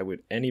now, I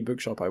would any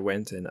bookshop I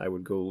went in, I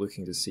would go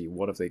looking to see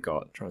what have they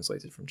got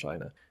translated from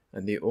China.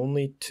 And the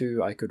only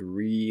two I could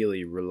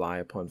really rely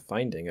upon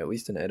finding, at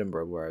least in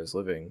Edinburgh where I was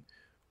living,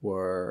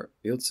 were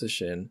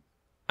Ilzhishin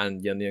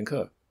and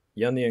Lianke.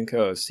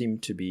 Lianke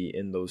seemed to be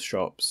in those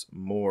shops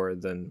more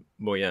than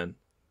Mo Yan,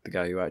 the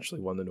guy who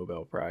actually won the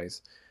Nobel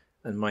Prize.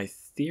 And my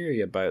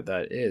theory about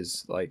that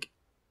is, like,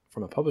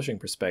 from a publishing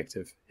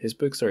perspective, his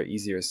books are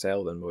easier to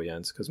sell than Mo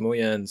Yan's, because Mo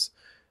Yan's,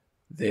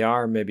 they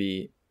are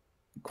maybe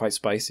quite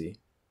spicy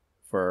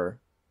for,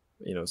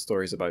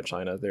 stories about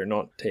China. They're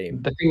not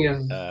tame. The thing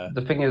is, Uh,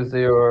 the thing is,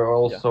 they are yeah,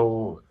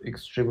 also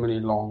extremely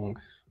long.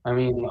 I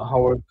mean,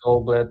 Howard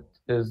Goldblatt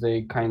is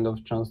a kind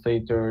of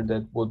translator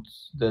that would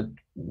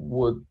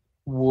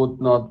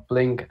not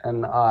blink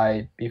an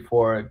eye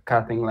before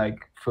cutting like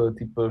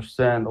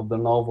 30% of the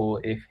novel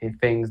if he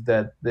thinks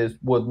that this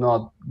would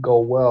not go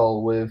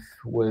well with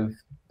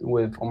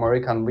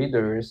American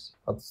readers.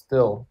 But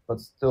still, but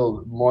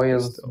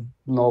Moyen's still,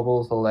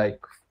 novels are like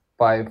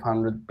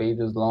 500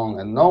 pages long,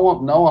 and no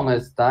one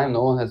has time,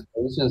 no one has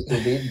patience to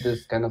read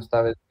this kind of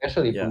stuff,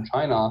 especially yeah, from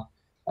China.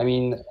 I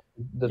mean,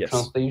 the yes,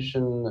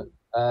 translation,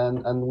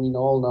 and we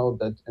all know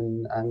that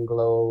in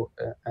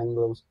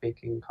Anglo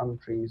speaking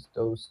countries,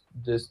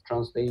 this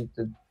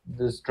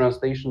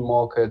translation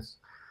markets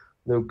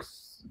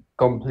looks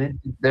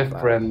completely bad.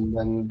 different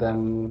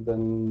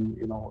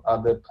than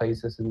other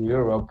places in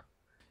Europe.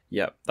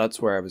 Yeah, that's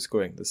where I was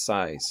going, the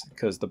size.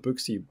 Because the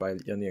books you by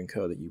Yan and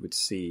Co. that you would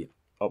see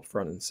up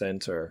front and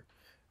center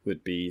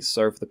would be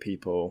Serve the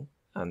People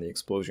and the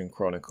Explosion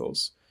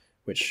Chronicles,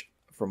 which,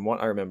 from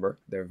what I remember,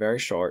 they're very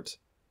short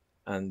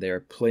and they're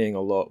playing a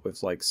lot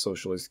with like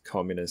socialist,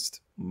 communist,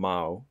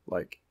 Mao,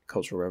 like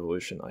Cultural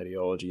Revolution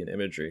ideology and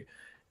imagery.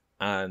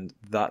 And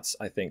that's,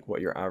 I think,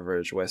 what your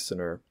average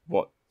Westerner,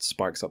 what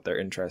sparks up their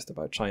interest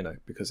about China,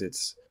 because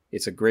it's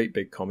a great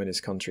big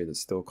communist country that's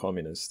still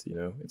communist.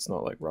 It's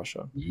not like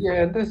Russia.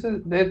 Yeah, this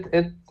is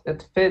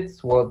it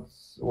fits what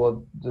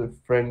the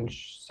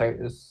French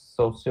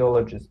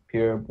sociologist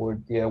Pierre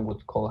Bourdieu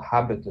would call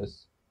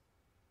habitus,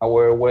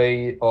 our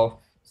way of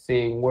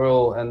seeing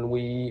world,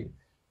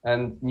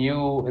 and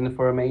new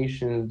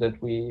information that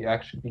we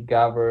actually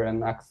gather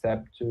and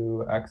accept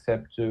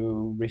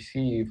to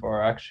receive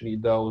are actually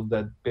those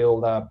that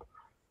build up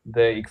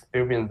the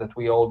experience that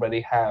we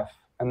already have.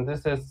 And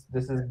this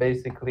is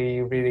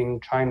basically reading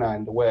China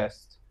in the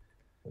West.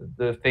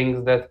 The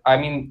things that, I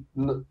mean,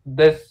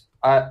 this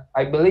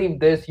I believe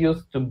this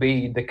used to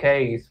be the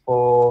case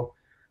for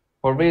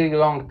a really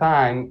long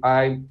time.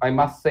 I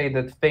must say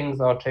that things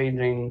are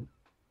changing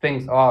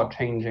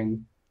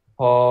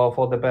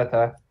for the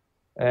better.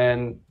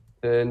 And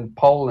in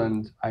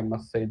Poland, I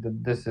must say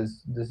that this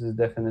is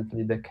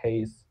definitely the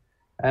case.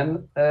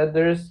 And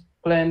there's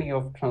plenty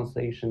of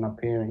translation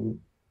appearing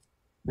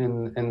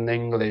in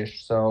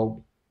English,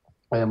 so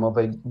I am of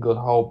a good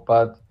hope.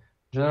 But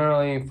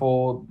generally,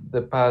 for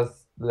the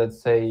past,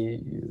 let's say,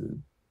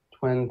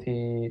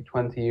 20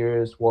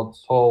 years, what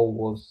Seoul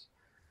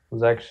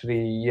was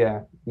actually,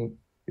 yeah,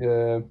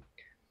 uh,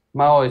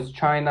 Maoist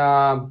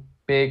China,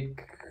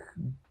 big,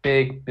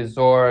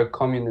 bizarre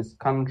communist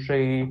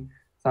country,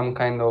 some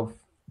kind of,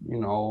 you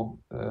know,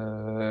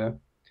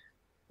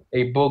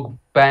 a book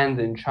banned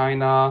in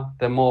China.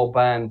 The more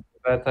banned, the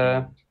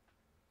better.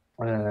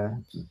 Uh,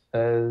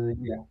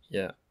 yeah.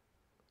 Yeah.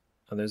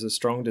 And there's a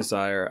strong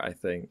desire, I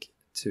think,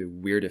 to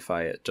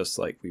weirdify it, just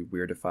like we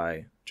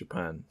weirdify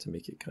Japan to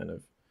make it kind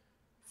of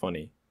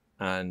funny.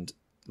 And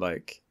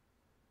like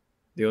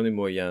the only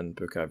Mo Yan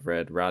book I've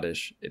read,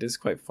 Radish, it is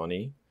quite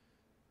funny,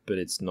 but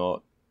it's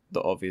not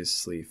the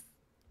obvious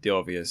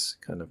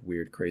kind of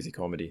weird, crazy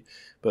comedy.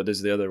 But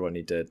there's the other one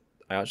he did.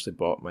 I actually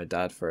bought my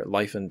dad for it.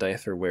 Life and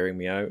Death Are Wearing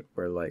Me Out,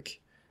 where like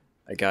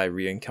a guy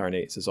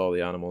reincarnates as all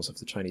the animals of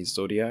the Chinese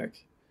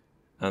zodiac.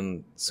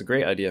 And it's a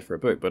great idea for a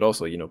book, but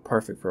also,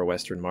 perfect for a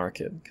Western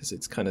market because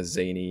it's kind of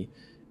zany,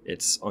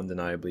 it's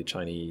undeniably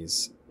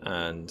Chinese,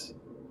 and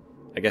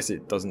I guess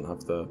it doesn't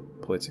have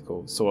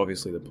so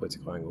obviously the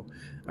political angle.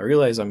 I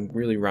realize I'm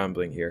really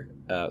rambling here,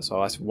 so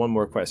I'll ask one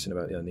more question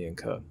about Yan and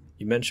Ke.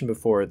 You mentioned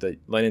before that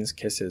Lenin's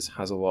Kisses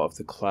has a lot of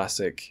the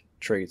classic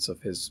traits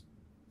of his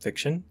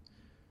fiction.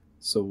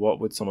 So what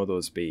would some of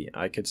those be?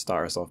 I could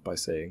start us off by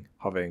saying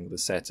having the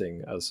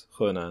setting as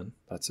Henan,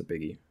 that's a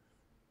biggie.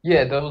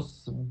 Yeah,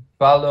 those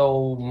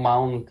Balo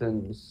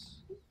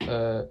Mountains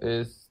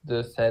is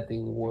the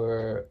setting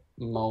where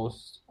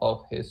most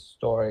of his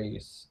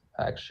stories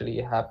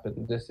actually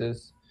happen. This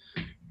is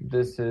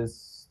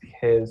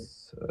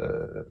his.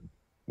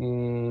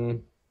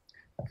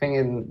 I think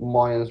in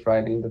Moyen's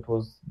writing that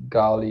was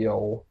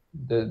Galio,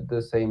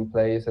 the same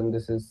place, and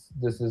this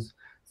is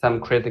some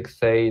critics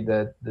say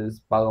that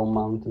this Balo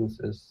Mountains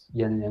is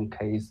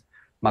Lianke's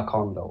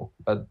Macondo,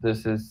 but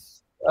this is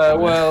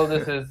well,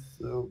 this is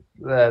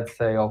let's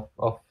say of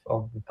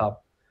the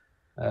top.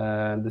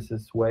 This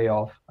is way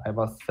off, I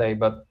must say,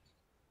 but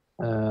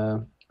uh,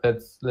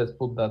 let's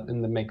put that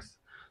in the mix.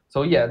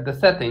 So yeah, the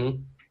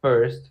setting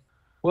first.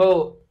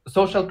 Well,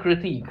 social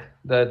critique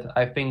that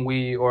I think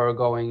we are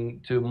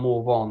going to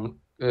move on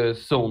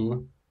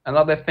soon.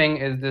 Another thing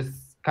is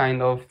this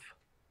kind of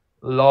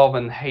love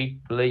and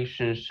hate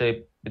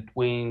relationship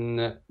between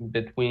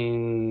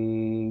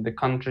the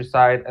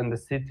countryside and the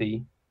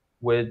city,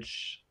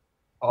 which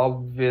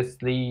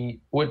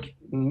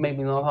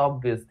maybe not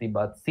obviously,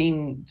 but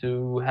seem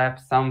to have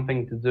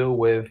something to do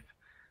with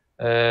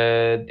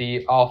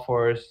the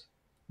author's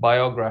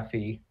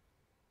biography.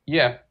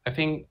 Yeah, I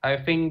think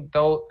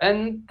though,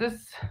 and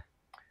this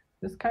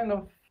kind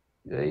of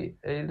a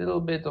little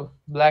bit of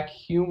black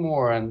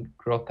humor and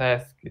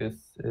grotesque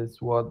is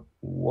what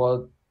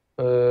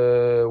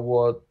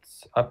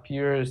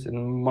appears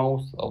in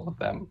most of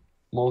them.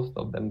 Most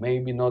of them,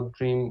 maybe not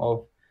Dream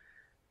of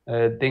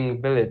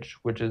Ding Village,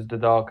 which is the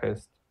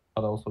darkest,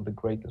 but also the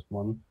greatest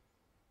one.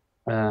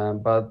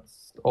 But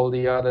all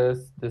the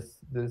others, this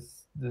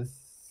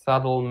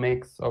subtle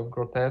mix of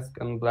grotesque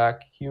and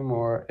black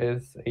humor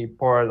is a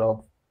part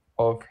of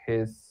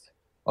his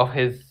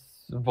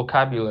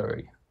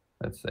vocabulary,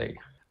 let's say.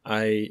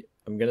 I'm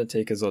gonna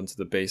take us on to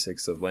the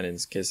basics of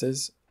Lenin's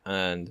Kisses,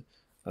 and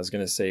I was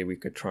gonna say we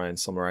could try and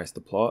summarize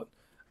the plot.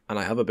 And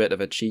I have a bit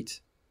of a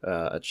cheat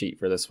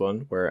for this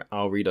one, where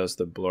I'll read us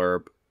the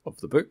blurb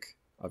of the book.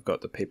 I've got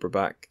the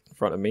paperback in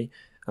front of me,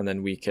 and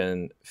then we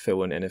can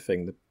fill in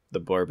anything the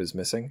blurb is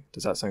missing.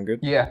 Does that sound good?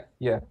 Yeah,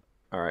 yeah.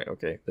 All right,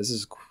 okay. This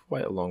is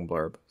quite a long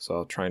blurb, so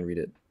I'll try and read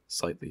it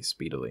slightly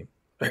speedily.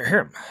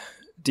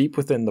 Deep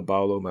within the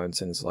Baolo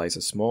Mountains lies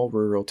a small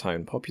rural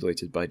town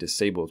populated by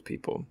disabled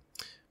people.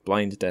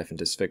 Blind, deaf, and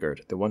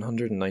disfigured, the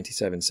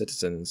 197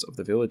 citizens of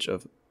the village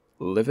of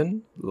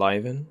Livin?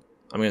 I'm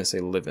going to say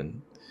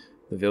Livin.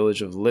 The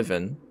village of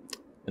Livin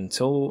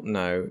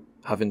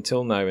have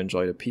until now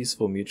enjoyed a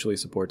peaceful, mutually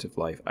supportive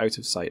life out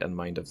of sight and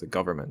mind of the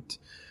government.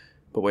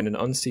 But when an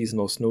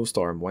unseasonal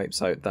snowstorm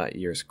wipes out that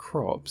year's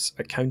crops,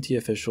 a county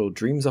official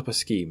dreams up a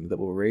scheme that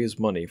will raise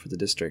money for the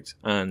district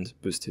and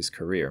boost his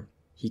career.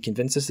 He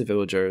convinces the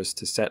villagers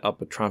to set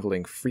up a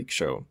travelling freak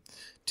show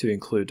to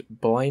include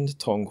Blind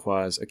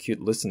Tonghua's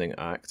Acute Listening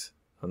Act,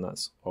 and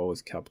that's all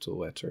with capital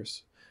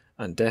letters,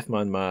 and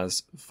Deafman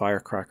Ma's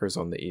Firecrackers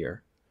on the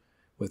Ear.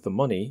 With the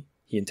money,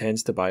 he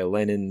intends to buy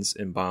Lenin's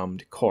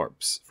embalmed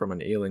corpse from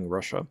an ailing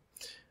Russia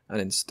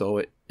and install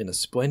it in a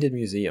splendid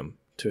museum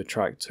to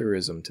attract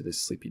tourism to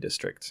this sleepy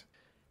district.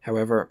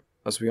 However,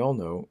 as we all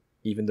know,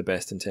 even the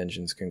best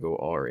intentions can go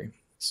awry.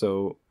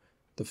 So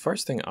the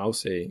first thing I'll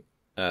say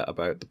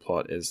about the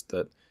plot is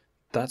that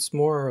that's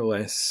more or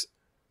less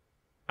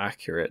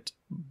accurate,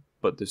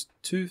 but there's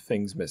two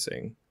things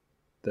missing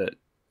that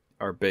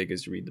are big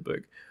as you read the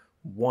book.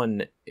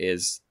 One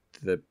is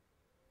the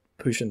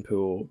push and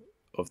pull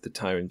of the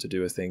town to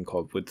do a thing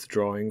called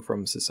withdrawing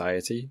from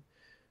society,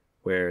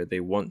 where they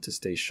want to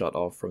stay shut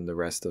off from the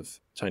rest of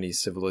Chinese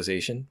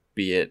civilization,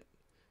 be it,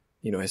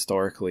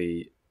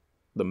 historically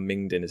the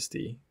Ming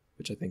Dynasty,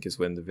 which I think is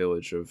when the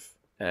village of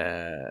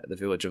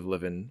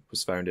Livin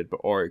was founded,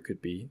 or it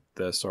could be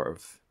the sort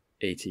of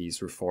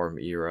 80s reform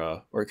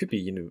era, or it could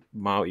be,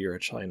 Mao era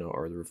China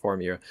or the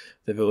reform era.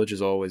 The village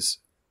is always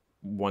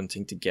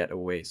wanting to get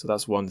away. So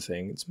that's one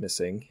thing it's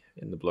missing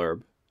in the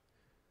blurb.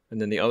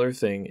 And then the other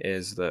thing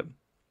is that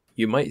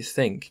you might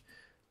think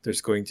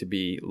there's going to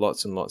be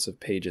lots and lots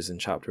of pages and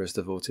chapters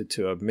devoted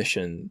to a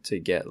mission to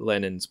get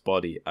Lenin's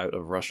body out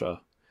of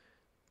Russia,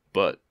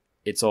 but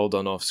it's all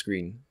done off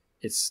screen.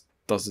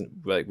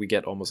 We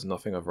get almost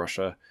nothing of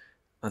Russia,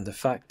 and the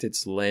fact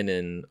it's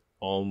Lenin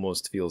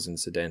almost feels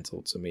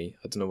incidental to me.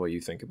 I don't know what you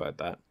think about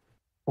that.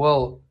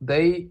 Well,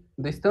 they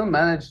still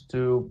managed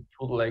to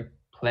put like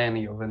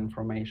plenty of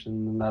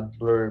information in that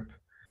blurb.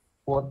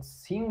 What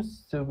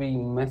seems to be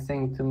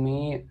missing to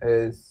me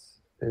is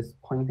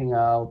pointing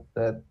out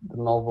that the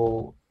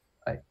novel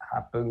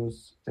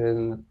happens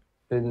in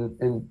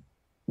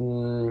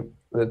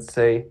let's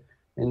say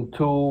in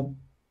two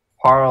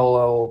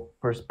parallel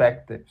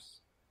perspectives,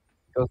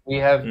 because we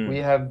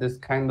have this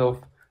kind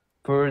of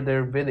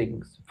further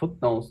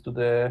footnotes to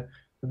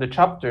the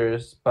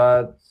chapters,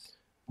 but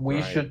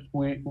we should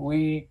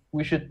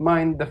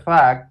mind the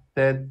fact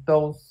that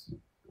those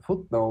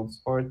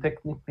footnotes are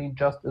technically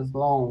just as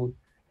long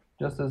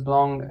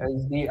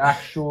as the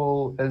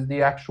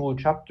actual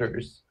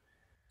chapters.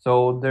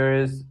 So there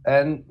is,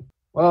 and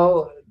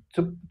well,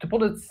 to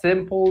put it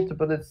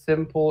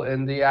simple,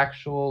 in the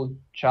actual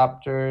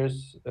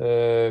chapters,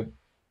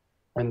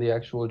 and the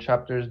actual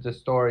chapters, the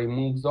story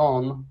moves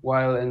on,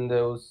 while in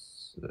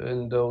those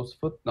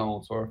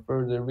footnotes or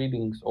further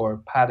readings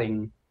or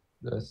padding,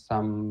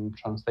 some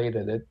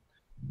translated it,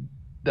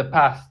 the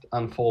past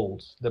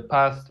unfolds, the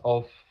past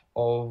of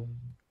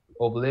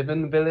of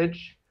Living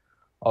Village,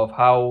 of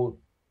how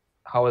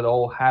it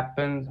all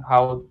happened,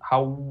 how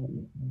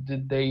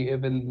did they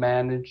even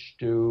manage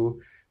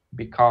to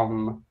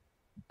become,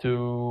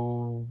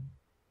 to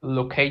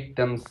locate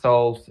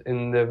themselves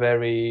in the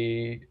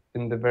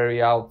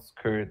very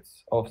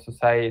outskirts of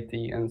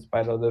society, in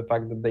spite of the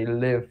fact that they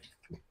live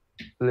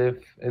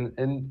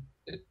in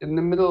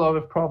the middle of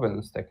a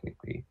province,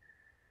 technically,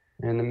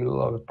 in the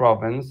middle of a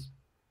province.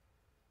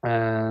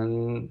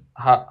 And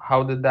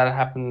how did that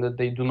happen that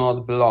they do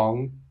not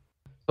belong?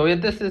 So yeah,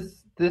 this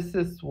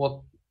is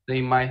what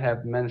they might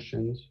have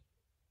mentioned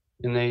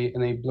in a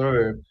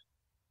blurb.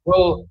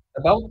 Well,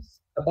 about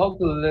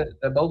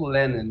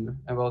Lenin,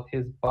 about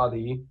his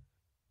body,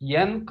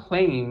 Yen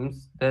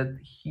claims that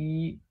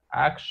he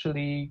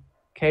actually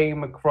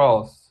came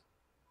across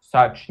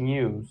such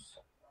news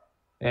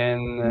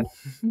in,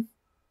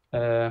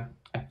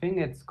 I think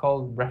it's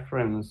called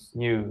reference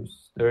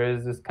news. There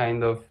is this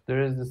kind of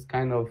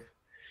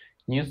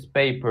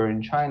newspaper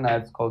in China.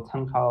 It's called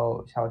参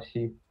考消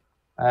息,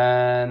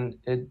 and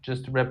it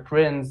just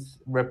reprints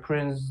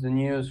the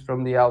news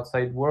from the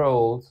outside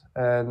world,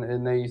 and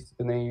in a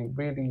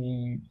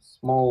really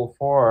small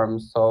form.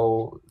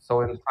 So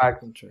in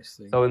fact,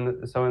 Interesting.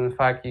 in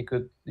fact, you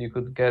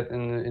could get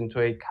into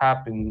a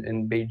cab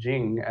in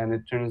Beijing, and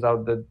it turns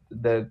out that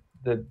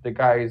the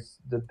guys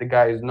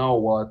know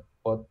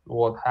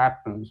what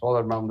happens all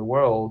around the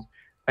world,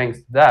 thanks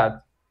to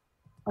that.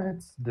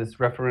 It's this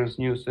reference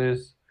news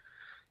is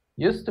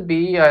used to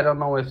be, I don't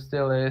know if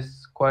still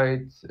is,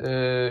 quite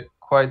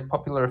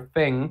popular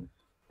thing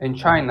in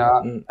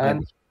China.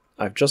 And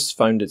I've just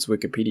found its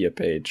Wikipedia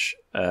page.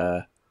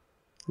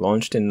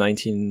 Launched in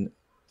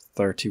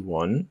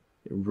 1931,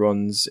 it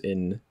runs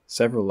in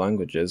several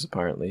languages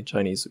apparently: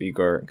 Chinese,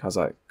 Uyghur,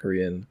 Kazakh,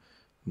 Korean,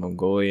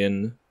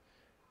 Mongolian,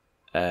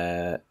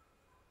 and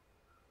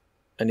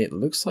it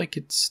looks like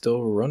it's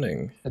still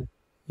running.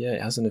 Yeah,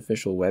 it has an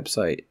official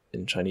website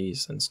in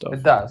Chinese and stuff.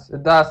 It does.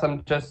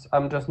 I'm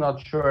just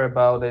not sure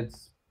about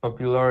its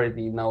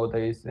popularity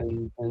nowadays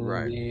in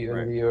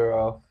the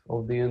era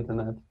of the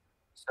internet.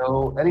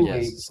 So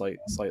anyway, yes,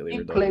 slightly he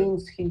redundant.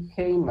 claims he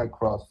came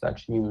across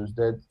such news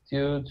that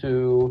due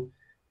to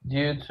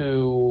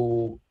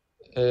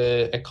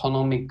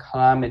economic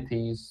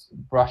calamities,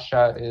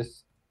 Russia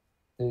is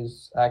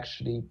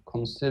actually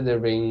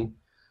considering,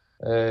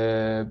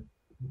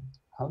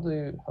 how do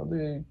you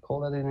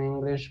call that in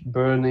English?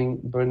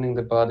 Burning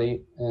the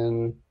body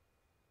and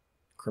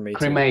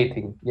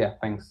cremating. Yeah,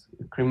 thanks.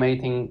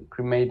 Cremating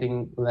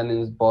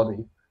Lenin's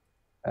body.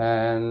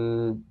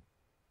 And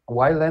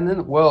why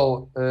Lenin?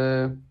 Well,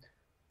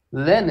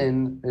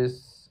 Lenin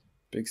is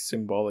big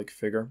symbolic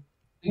figure.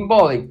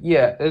 Symbolic,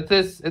 yeah. It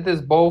is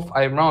both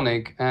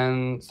ironic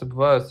and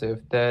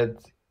subversive that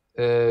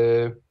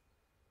the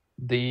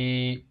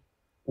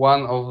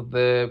one of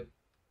the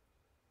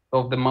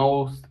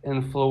most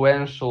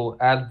influential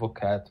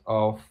advocate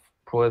of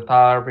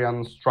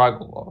proletarian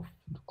struggle, of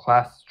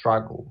class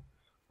struggle,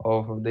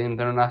 of the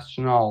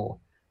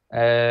international,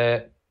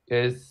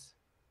 is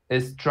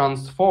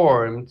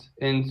transformed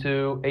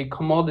into a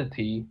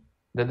commodity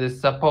that is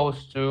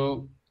supposed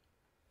to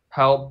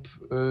help,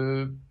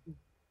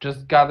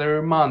 just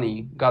gather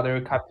money,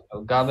 gather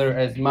capital, gather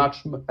as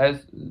much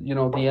as,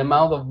 the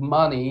amount of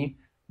money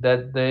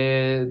that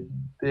the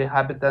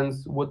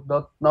inhabitants would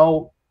not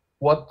know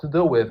what to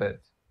do with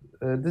it.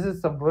 This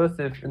is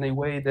subversive in a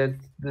way that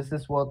this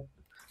is what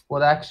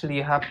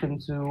actually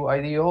happened to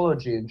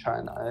ideology in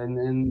China, and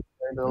in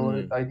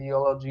the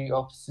ideology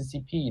of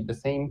CCP. The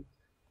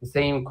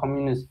same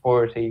Communist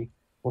Party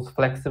was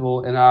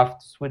flexible enough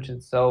to switch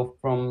itself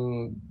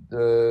from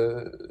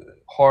the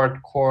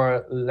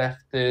hardcore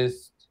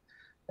leftist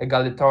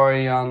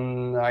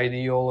egalitarian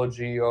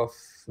ideology of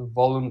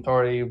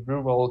voluntary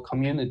rural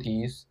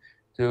communities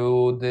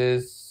to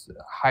this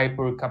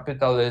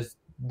hyper-capitalist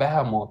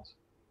behemoth.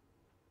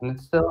 And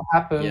it still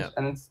happens, Yeah.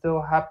 and it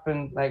still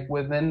happened like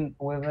within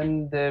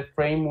the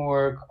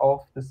framework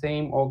of the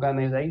same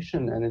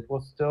organization, and it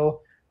was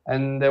still,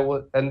 and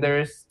there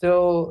is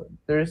still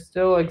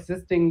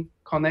existing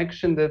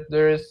connection, that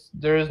there is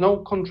no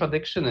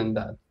contradiction in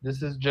that.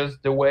 This is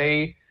just the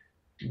way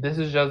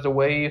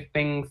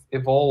things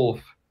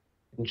evolve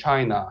in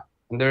China,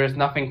 and there is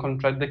nothing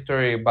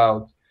contradictory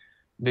about,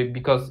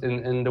 because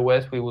in the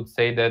West we would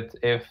say that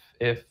if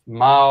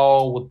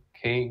Mao would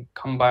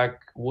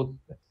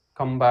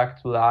come back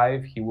to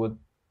life, he would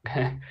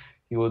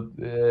he would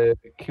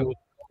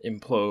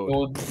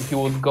implode. he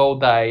would go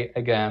die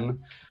again.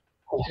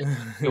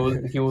 He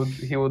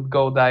would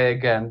go die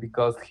again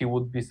because he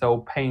would be so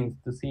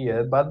pained to see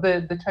it. But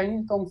the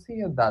Chinese don't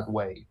see it that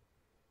way,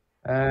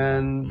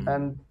 and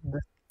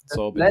it's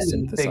all been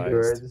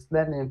synthesized. This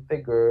Lenin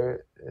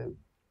figure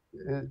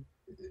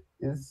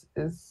is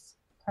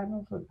kind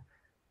of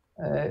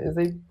is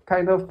a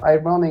kind of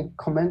ironic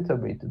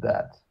commentary to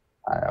that.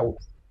 I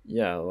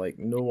Yeah, like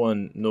no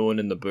one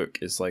in the book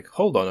is like,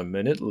 hold on a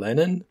minute,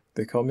 Lenin,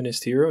 the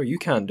communist hero, you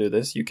can't do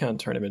this. You can't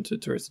turn him into a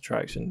tourist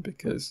attraction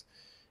because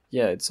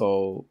yeah, it's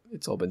all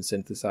been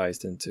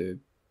synthesized into,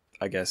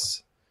 I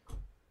guess,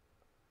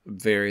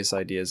 various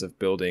ideas of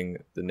building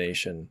the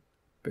nation,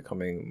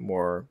 becoming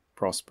more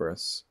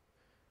prosperous.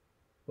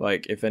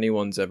 Like if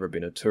anyone's ever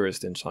been a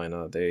tourist in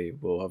China, they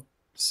will have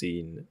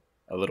seen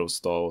a little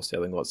stall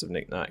selling lots of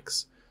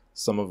knickknacks,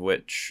 some of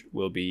which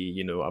will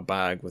be, a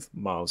bag with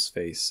Mao's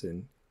face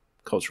in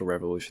Cultural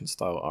Revolution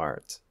style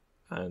art.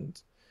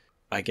 And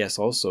I guess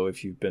also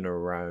if you've been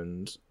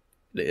around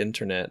the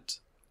internet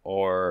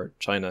or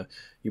China,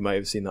 you might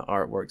have seen that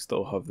artworks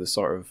that'll have the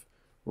sort of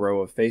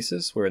row of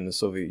faces, where in the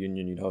Soviet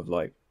Union you'd have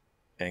like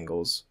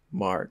Engels,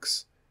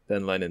 Marx,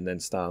 then Lenin, then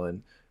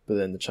Stalin. But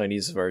then the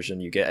Chinese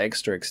version, you get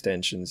extra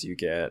extensions, you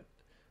get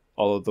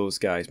all of those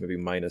guys, maybe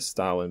minus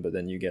Stalin, but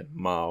then you get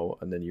Mao,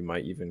 and then you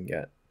might even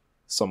get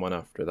someone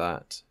after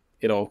that.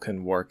 It all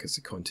can work as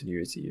a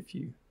continuity if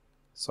you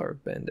sort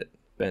of bend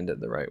it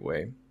the right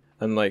way.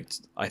 And like,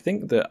 I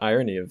think the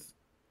irony of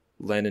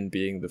Lenin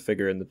being the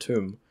figure in the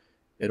tomb,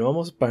 it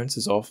almost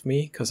bounces off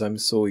me because I'm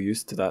so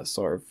used to that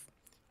sort of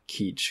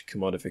kitsch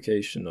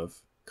commodification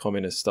of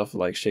communist stuff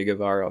like Che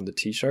Guevara on the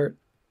t-shirt.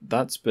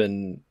 That's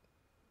been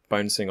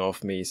bouncing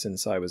off me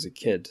since I was a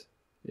kid.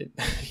 It,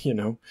 you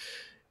know,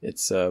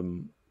 it's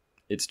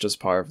just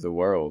part of the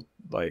world.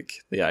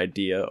 Like the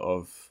idea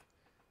of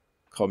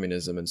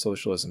communism and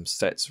socialism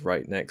sits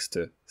right next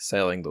to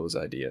selling those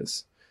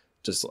ideas.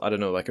 Just, I don't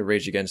know, like a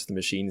Rage Against the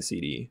Machine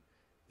CD.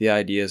 The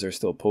ideas are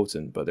still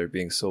potent, but they're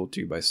being sold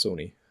to you by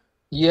Sony.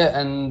 Yeah,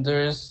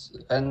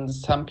 and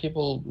some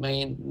people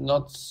may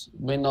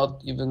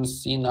not even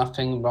see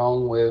nothing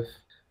wrong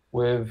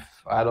with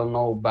I don't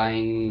know,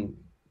 buying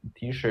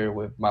t-shirt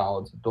with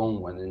Mao Zedong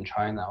when in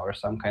China, or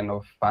some kind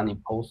of funny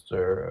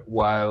poster,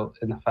 while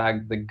in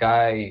fact the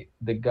guy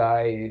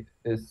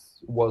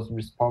was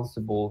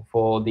responsible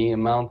for the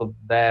amount of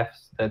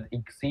deaths that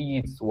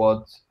exceeds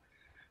what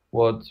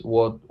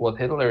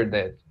Hitler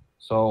did.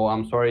 So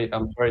I'm sorry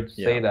to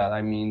say Yeah. that.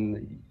 I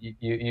mean,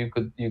 you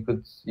could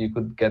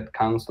get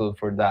canceled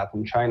for that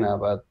in China,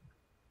 but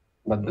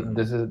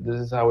this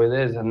is how it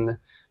is. And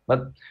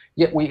but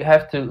yeah, we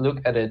have to look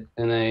at it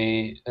in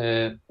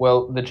a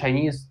well, the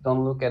Chinese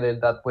don't look at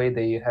it that way.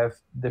 They have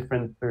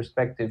different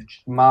perspective.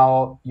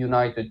 Mao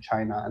united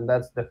China, and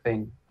that's the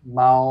thing.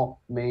 Mao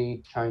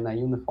made China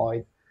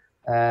unified,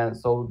 and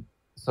so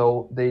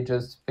they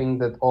just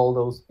think that all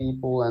those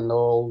people and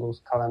all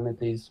those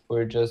calamities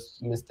were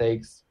just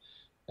mistakes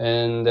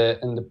in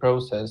the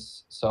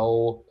process.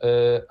 So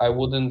I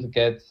wouldn't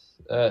get.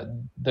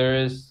 There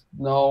is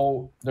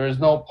no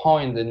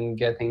point in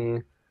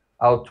getting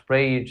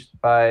outraged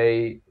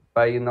by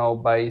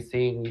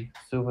seeing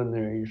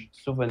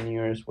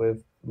souvenirs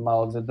with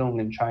Mao Zedong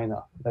in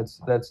China.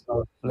 Let's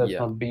Yeah.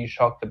 not be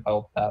shocked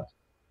about that.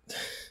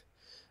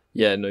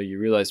 Yeah, no, you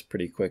realize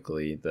pretty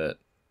quickly that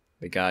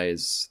the guy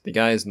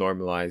is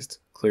normalized.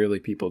 Clearly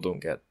people don't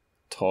get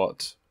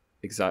taught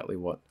exactly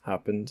what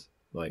happened.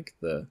 Like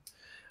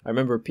I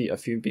remember a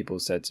few people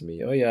said to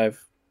me, "Oh yeah,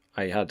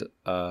 I had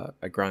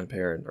a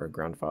grandparent or a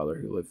grandfather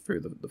who lived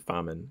through the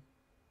famine,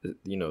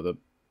 the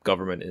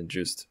government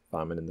induced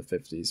famine in the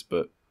 50s,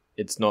 but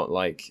it's not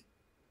like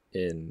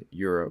in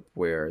Europe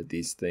where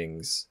these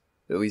things,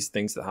 at least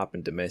things that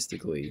happen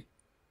domestically,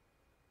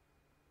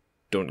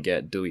 don't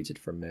get deleted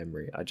from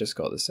memory." I just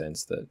got the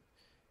sense that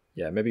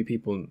yeah, maybe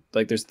people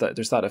like there's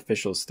that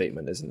official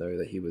statement, isn't there,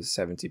 that he was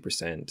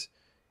 70%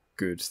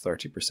 good,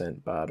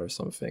 30% bad or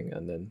something,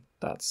 and then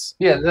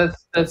Yeah,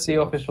 that's that's the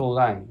enough. official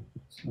line.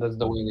 That's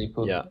the way they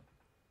put it. Yeah.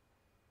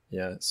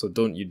 Yeah, so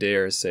don't you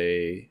dare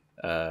say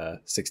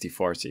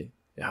 60-40.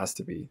 It has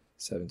to be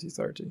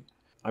 70-30.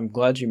 I'm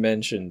glad you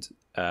mentioned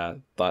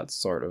that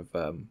sort of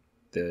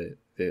the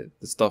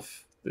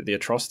stuff, the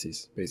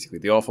atrocities, basically,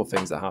 the awful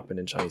things that happen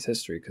in Chinese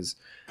history, because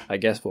I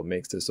guess what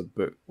makes this a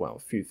book, well, a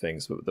few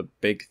things, but the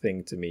big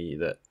thing to me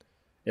that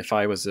if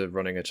I was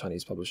running a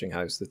Chinese publishing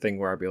house, the thing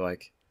where I'd be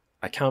like,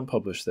 I can't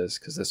publish this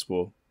because this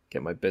will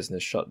get my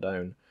business shut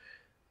down,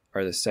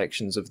 are the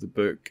sections of the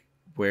book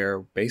where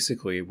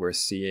basically we're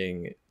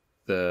seeing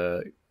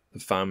the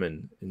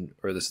famine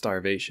or the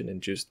starvation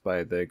induced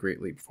by the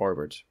Great Leap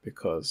Forward,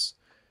 because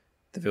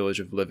the village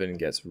of Livin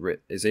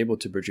is able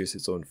to produce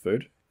its own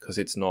food because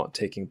it's not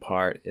taking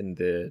part in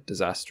the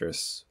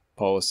disastrous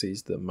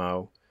policies that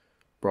Mao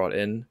brought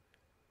in,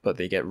 but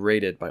they get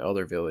raided by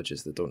other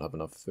villages that don't have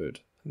enough food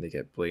and they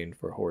get blamed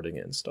for hoarding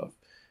it and stuff.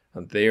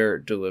 And they're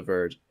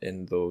delivered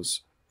in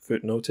those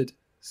footnoted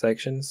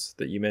sections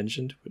that you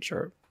mentioned, which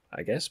are,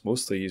 I guess,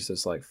 mostly used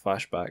as like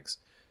flashbacks.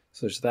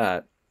 So there's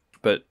that.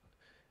 But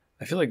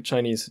I feel like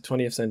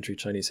 20th century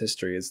Chinese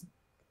history is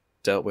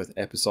dealt with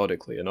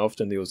episodically, and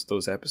often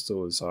those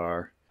episodes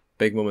are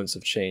big moments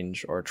of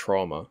change or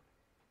trauma,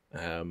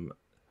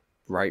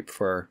 ripe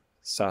for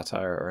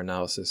satire or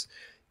analysis.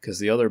 Because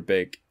the other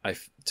big,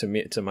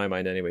 to my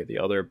mind anyway, the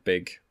other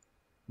big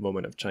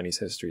moment of Chinese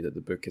history that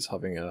the book is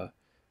having a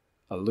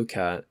I look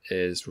at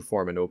is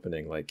reform and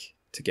opening, like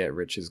to get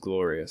rich is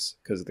glorious.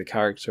 Because the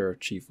character of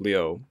Chief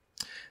Leo,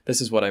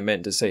 this is what I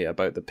meant to say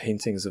about the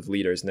paintings of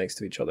leaders next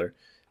to each other.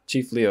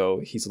 Chief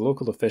Leo, he's a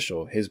local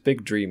official. His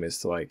big dream is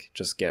to like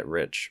just get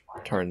rich,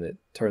 turn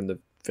the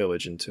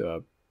village into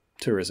a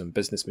tourism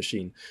business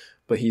machine.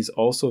 But he's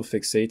also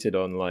fixated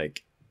on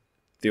like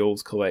the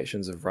old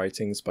collections of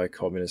writings by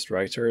communist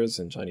writers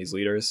and Chinese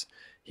leaders.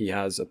 He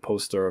has a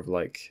poster of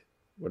like,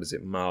 what is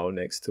it, Mao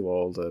next to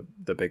all the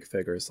big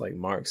figures like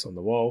Marx on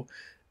the wall.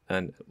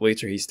 And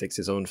later he sticks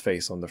his own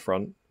face on the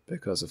front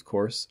because of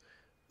course.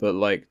 But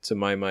like, to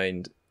my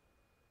mind,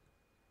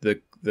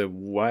 the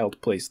wild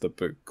place the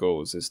book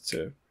goes is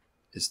to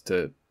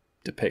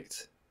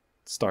depict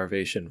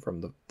starvation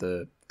from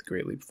the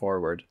Great Leap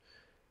Forward.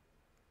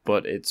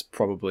 But it's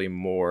probably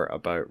more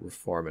about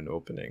reform and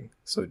opening.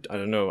 So I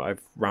don't know,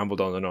 I've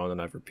rambled on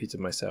and I've repeated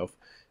myself.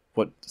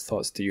 What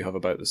thoughts do you have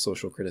about the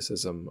social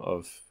criticism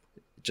of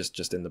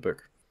just in the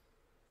book?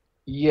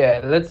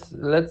 Yeah, let's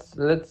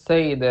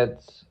say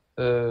that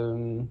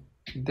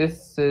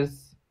this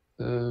is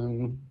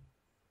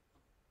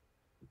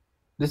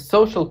this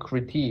social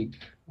critique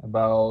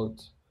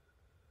about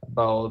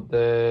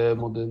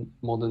the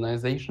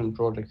modernization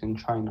project in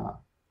China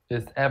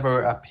is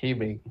ever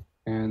appearing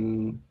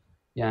in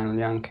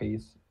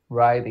Lianke's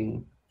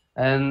writing,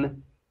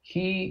 and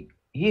he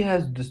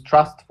has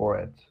distrust for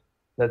it.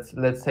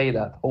 Let's say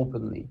that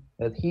openly,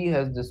 that he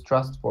has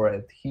distrust for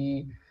it.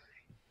 He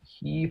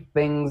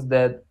thinks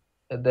that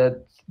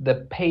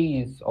the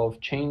pace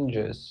of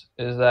changes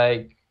is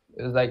like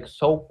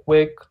so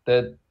quick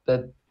that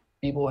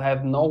people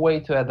have no way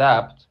to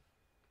adapt,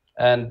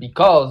 and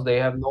because they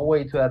have no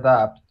way to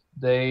adapt,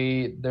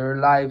 their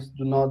lives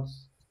do not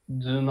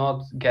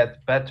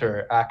get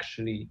better.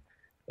 Actually,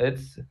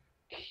 it's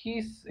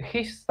his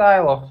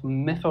style of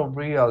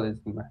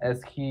mythorealism,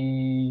 as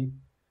he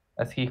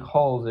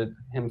calls it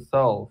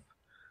himself,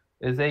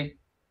 is a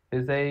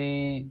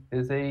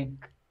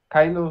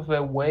kind of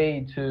a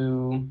way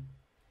to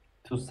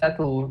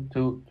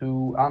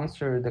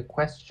answer the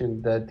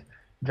question that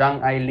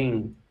Zhang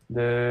Ailing,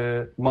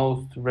 the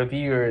most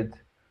revered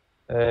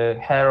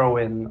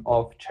heroine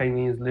of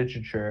Chinese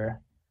literature,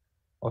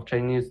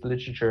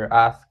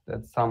 asked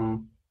at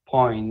some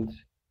point.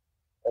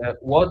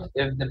 What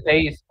if the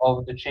pace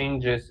of the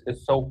changes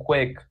is so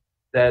quick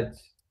that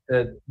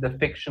the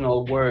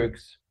fictional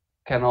works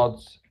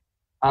cannot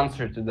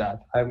answer to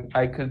that?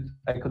 I could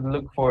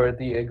look for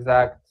the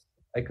exact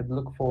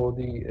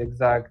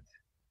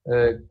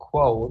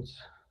quote.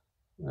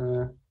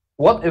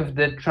 What if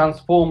the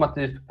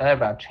transformative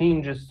era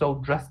changes so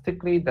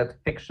drastically that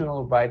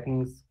fictional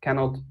writings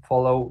cannot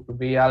follow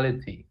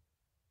reality?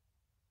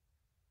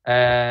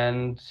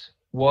 And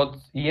what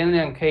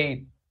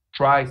Lianke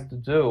tries to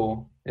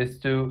do is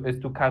to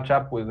catch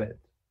up with it,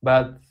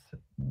 but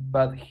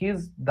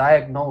his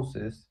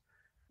diagnosis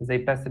is a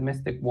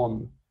pessimistic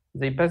one.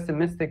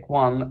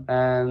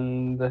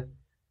 And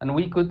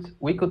we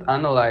could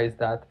analyze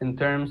that in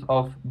terms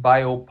of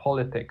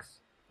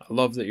biopolitics. I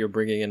love that you're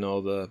bringing in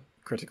all the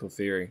critical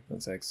theory.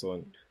 That's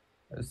excellent.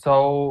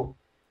 So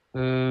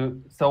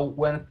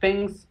when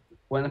things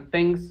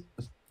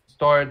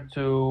start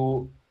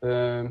to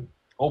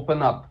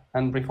open up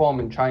and reform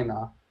in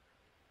China,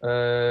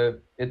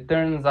 it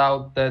turns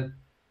out that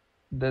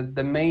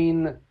the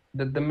main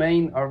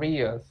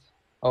areas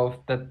of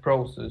that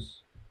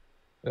process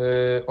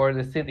are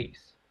the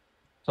cities.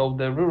 So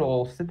the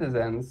rural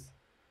citizens,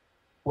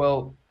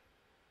 well,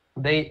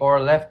 they are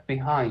left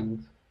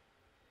behind.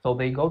 So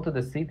they go to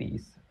the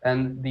cities,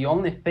 and the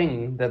only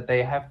thing that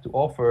they have to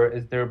offer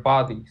is their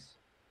bodies.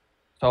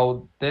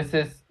 So this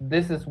is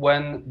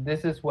when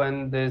this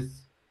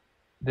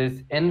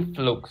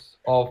influx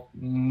of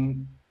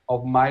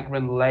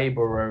migrant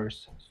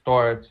laborers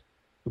start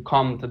to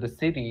come to the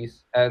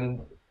cities. And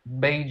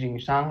Beijing,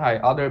 Shanghai,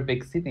 other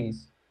big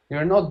cities,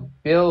 they're not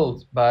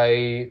built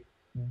by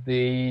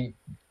the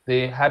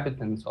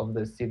inhabitants of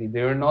the city.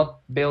 They are not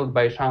built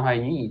by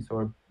Shanghainese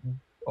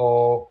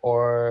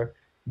or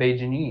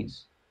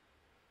Beijingese.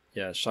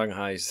 Yeah,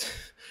 Shanghai's.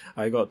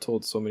 I got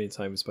told so many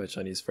times by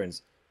Chinese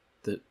friends,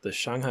 the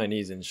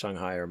Shanghainese in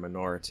Shanghai are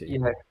minority,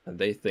 Yeah. and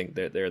they think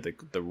that they're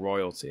the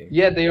royalty.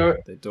 Yeah, they are.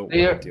 They don't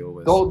They want are. to deal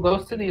with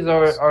Those cities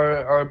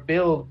are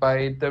built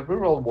by the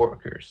rural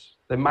workers,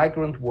 the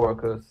migrant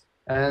workers,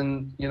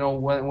 and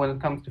when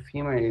it comes to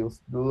females,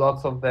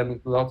 lots of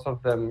them,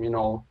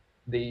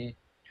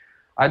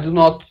 I do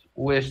not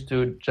wish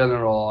to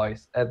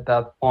generalize at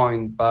that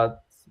point,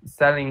 but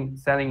selling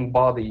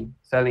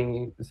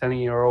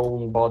your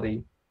own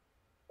body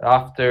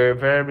after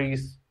very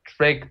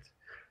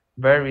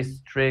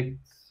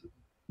strict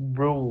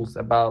rules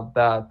about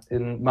that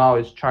in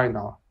Maoist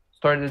China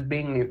started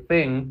being a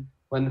thing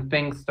when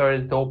things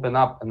started to open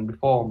up and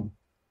reform.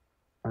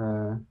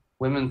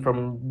 Women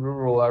from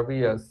rural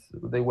areas,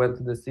 they went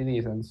to the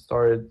cities and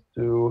started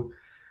to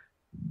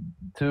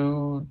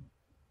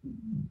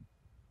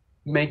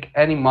make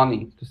any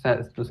money to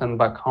send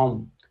back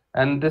home.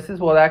 And this is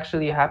what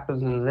actually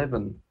happens in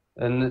Lenin,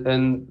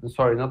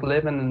 sorry, not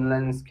Lenin, in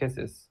Lenin's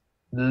Kisses.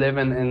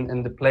 living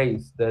in the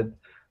place, that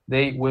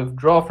they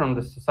withdraw from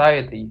the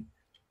society,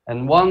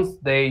 and once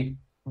they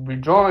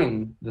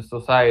rejoin the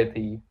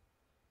society,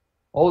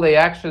 all they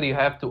actually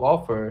have to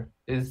offer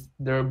is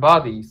their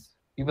bodies,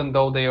 even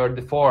though they are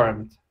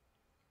deformed.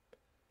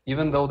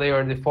 Even though they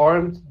are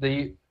deformed,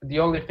 the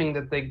only thing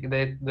that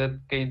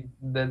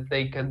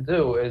they can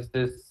do is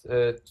this,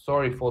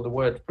 sorry for the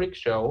word, freak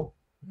show.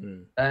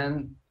 Mm.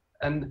 and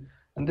and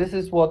and this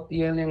is what the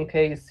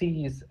Lianke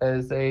sees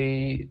as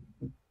the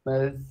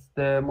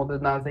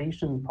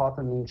modernization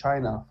pattern in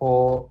China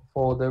for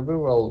the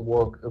rural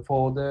work,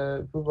 for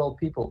the rural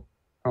people,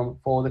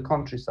 for the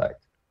countryside.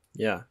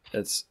 Yeah,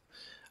 it's.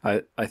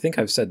 I think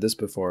I've said this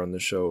before on the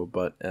show,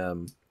 but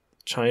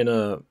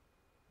China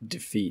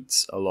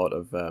defeats a lot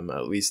of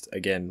at least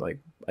again, like,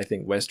 I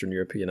think Western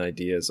European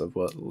ideas of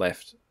what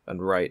left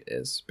and right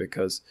is,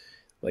 because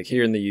like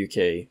here in the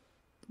UK,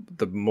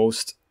 the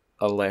most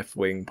a left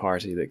wing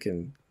party that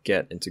can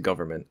get into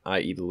government,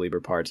 i.e. the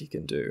Labour Party,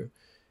 can do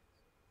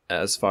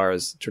as far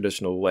as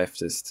traditional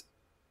leftist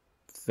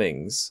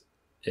things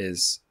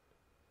is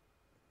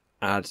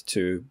add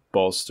to,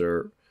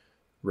 bolster,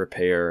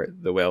 repair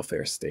the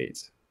welfare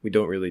state. We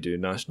don't really do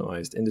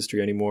nationalized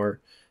industry anymore.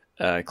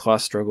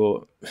 Class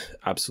struggle,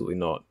 absolutely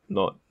not.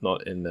 Not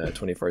in the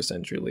 21st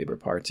century Labour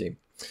Party.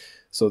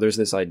 So there's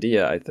this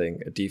idea, I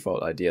think, a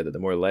default idea that the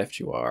more left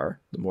you are,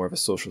 the more of a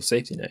social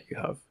safety net you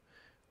have.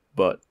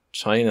 But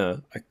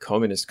China, a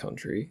communist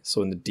country,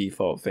 so in the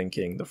default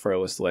thinking, the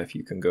furthest left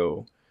you can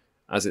go,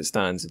 as it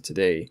stands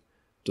today,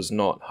 does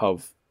not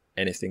have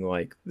anything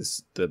like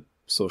this, the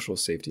social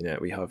safety net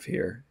we have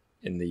here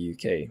in the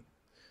UK.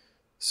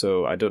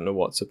 So I don't know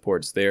what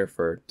support's there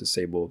for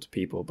disabled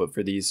people, but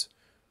for these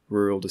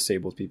rural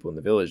disabled people in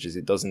the villages,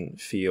 it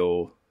doesn't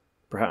feel,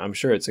 perhaps, I'm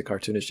sure it's a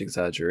cartoonish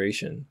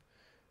exaggeration,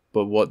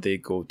 but what they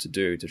go to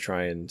do to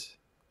try and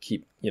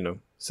keep,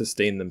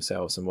 sustain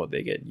themselves and what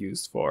they get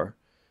used for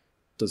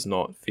does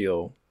not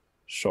feel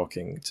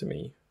shocking to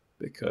me,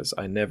 because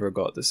I never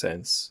got the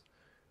sense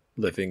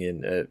living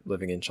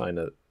in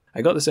China.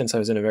 I got the sense I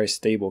was in a very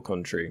stable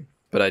country,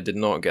 but I did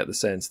not get the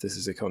sense this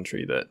is a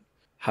country that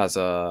has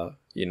a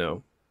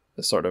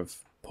sort of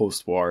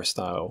post-war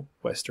style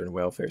Western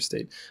welfare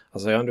state.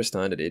 As I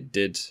understand it, it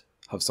did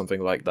have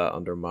something like that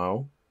under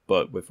Mao,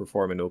 but with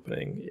reform and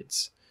opening,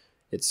 it's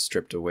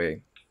stripped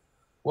away.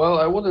 Well,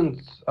 I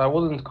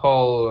wouldn't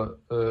call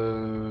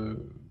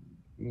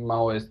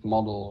Maoist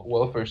model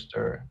welfare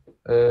state.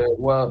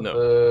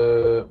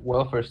 No.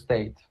 Welfare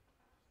state.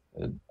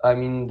 I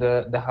mean,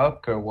 the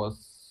healthcare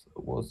was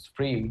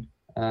free,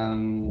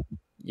 and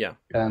Yeah.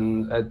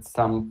 at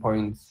some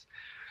points,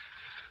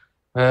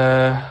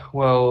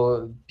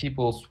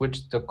 people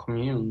switched to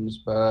communes,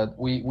 but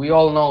we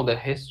all know the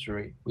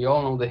history. We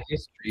all know the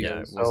history, Yeah,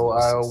 and it so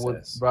wasn't a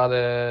success.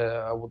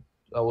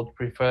 I would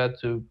prefer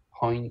to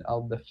point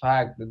out the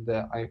fact that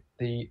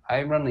the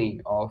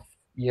irony of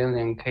Yan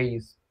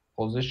Liangke's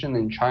position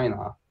in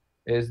China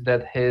is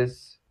that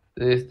his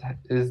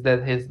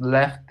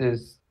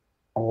leftist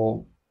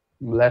or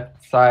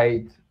left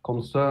side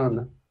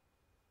concern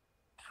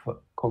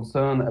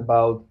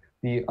about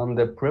the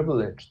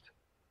underprivileged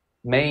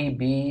may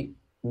be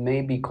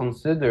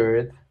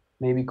considered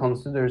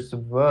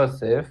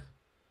subversive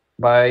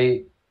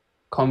by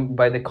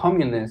by the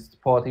Communist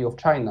Party of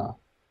China.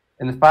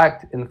 In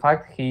fact,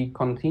 he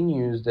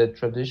continues the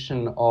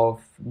tradition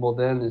of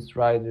modernist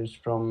writers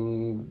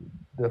from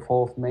the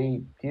Fourth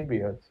May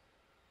period,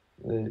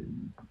 uh,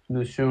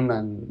 Lu Xun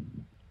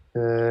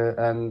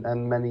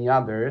and many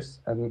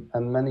others,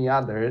 and many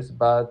others.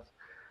 But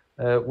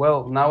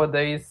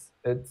nowadays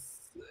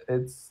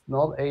it's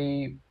not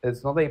a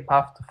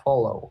path to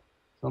follow.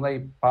 It's not a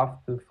path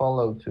to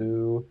follow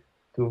to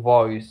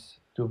voice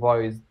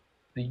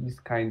these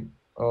kind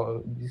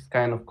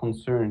of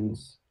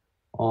concerns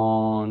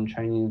on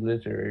Chinese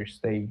literary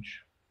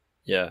stage.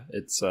 Yeah,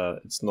 it's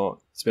not.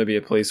 It's maybe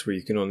a place where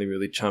you can only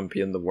really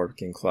champion the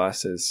working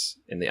classes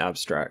in the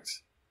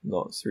abstract,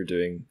 not through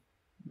doing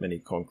many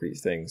concrete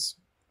things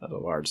at a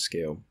large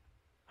scale.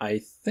 I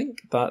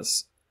think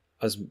that's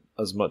as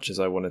much as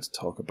I wanted to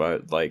talk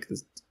about, like,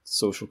 the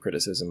social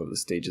criticism of the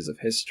stages of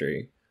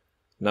history.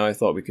 Now I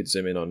thought we could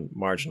zoom in on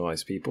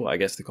marginalized people. I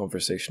guess the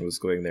conversation was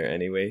going there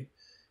anyway.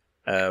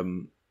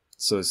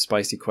 So,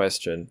 spicy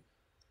question.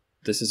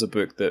 This is a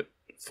book that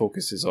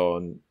focuses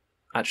on,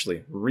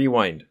 actually,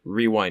 rewind.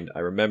 I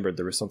remembered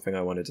there was something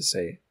I wanted to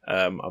say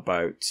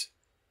about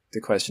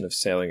the question of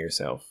selling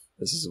yourself.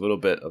 This is a little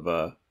bit of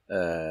a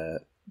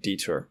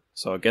detour,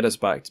 so I'll get us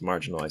back to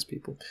marginalized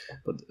people.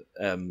 But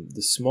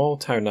the small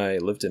town I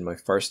lived in my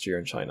first year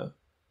in China,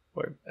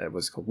 where it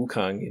was called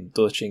Wukang in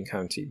Deqing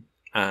County,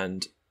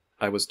 and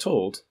I was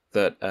told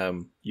that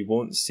you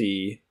won't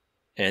see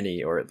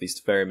any, or at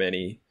least very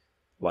many,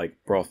 like,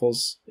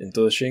 brothels in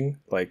Deqing,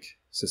 like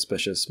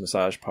suspicious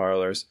massage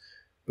parlors,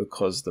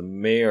 because the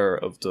mayor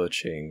of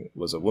Deqing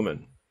was a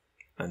woman,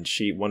 and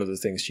one of the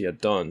things she had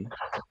done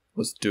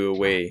was do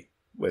away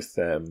with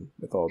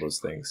all those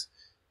things.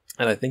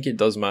 And I think it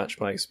does match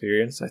my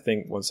experience. I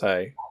think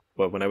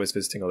when I was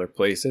visiting other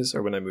places,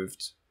 or when I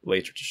moved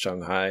later to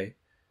Shanghai,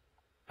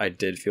 I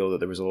did feel that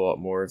there was a lot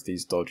more of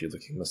these dodgy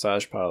looking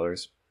massage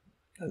parlors.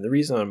 And the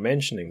reason I'm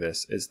mentioning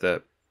this is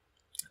that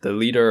the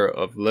leader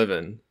of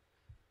Livin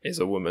is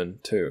a woman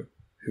too,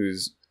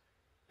 who's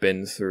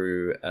been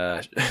through,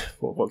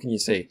 what can you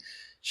say?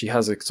 She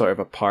has a sort of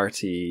a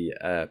party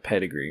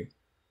pedigree.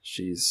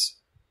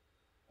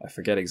 I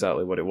forget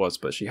exactly what it was,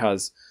 but she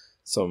has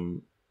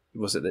some,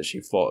 was it that she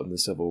fought in the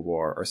Civil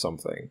War or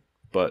something?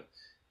 But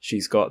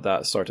she's got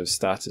that sort of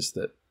status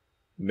that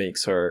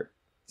makes her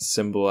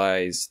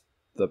symbolize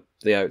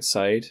the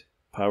outside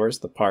powers,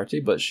 the party,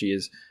 but she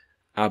is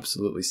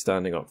absolutely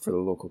standing up for the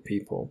local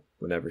people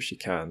whenever she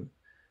can.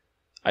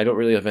 I don't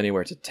really have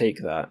anywhere to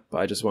take that, but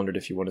I just wondered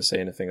if you want to say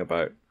anything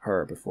about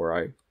her before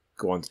I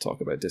go on to talk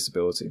about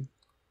disability.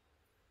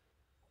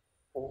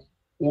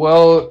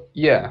 Well,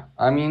 yeah.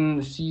 I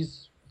mean,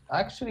 she's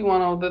actually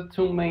one of the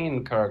two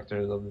main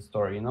characters of the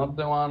story, not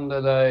the one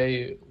that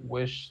I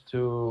wish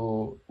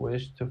to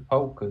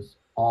focus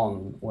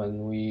on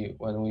when we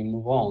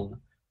move on.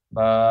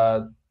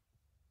 But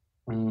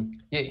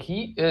yeah,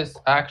 he is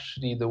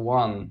actually the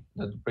one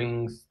that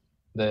brings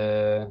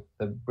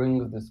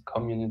this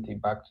community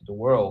back to the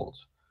world.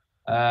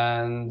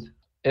 And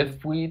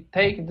if we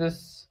take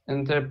this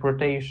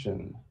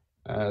interpretation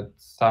at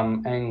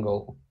some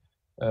angle,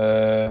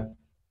 uh,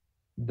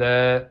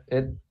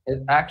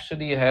 it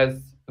actually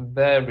has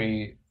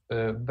very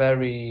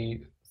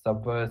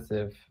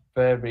subversive,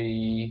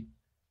 very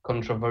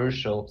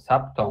controversial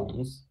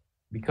subtones,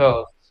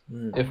 because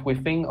if we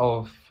think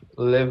of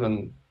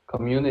living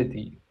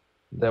community,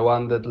 the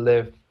one that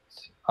lived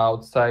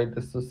outside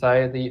the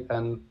society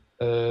and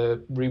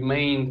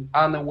remained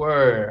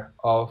unaware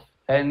of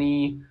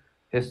any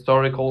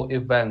historical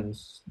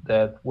events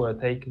that were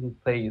taking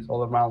place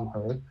all around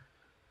her,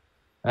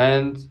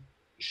 and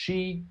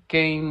she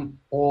came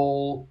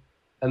all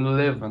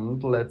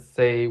enlivened, let's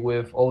say,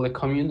 with all the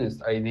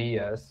communist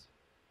ideas,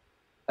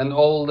 and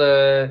all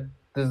the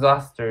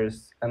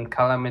disasters and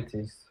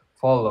calamities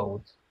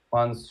followed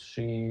once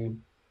she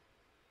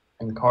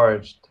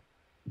encouraged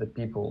the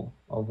people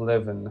of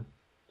Levin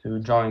to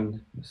join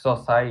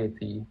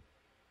society.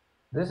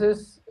 This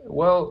is,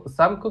 well,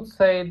 some could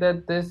say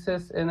that this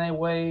is in a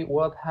way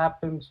what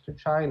happened to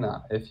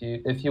China. If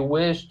you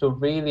wish to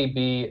really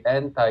be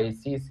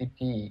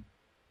anti-CCP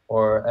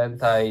or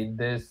anti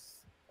this,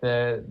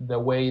 the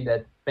way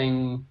that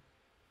thing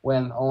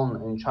went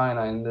on in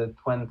China in the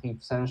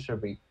 20th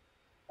century.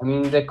 I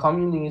mean, the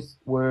communists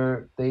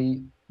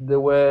there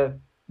were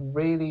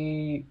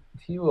really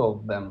few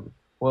of them.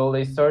 Well,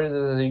 they started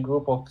as a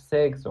group of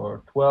 6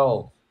 or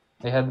 12.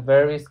 They had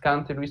very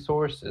scanty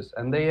resources,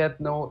 and they had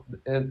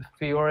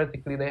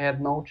theoretically, they had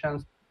no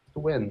chance to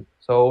win.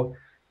 So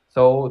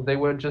they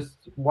were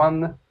just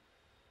one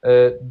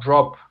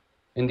drop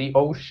in the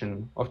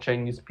ocean of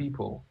Chinese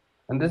people.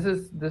 And this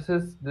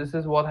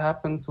is what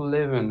happened to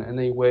Levin, in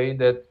a way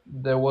that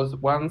there was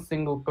one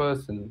single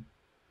person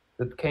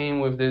that came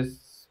with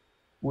this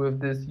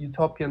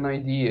utopian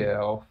idea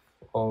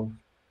of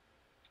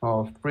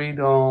of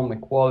freedom,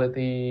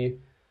 equality,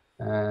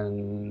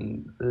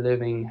 and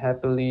living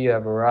happily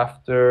ever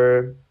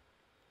after.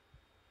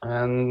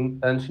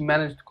 And she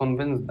managed to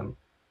convince them.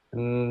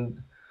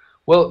 And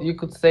well, you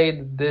could say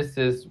that this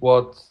is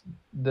what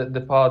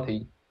the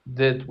party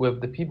did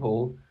with the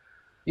people,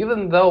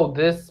 even though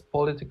this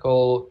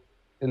political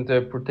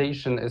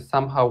interpretation is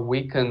somehow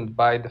weakened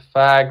by the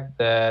fact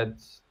that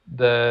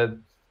the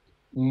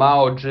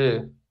Mao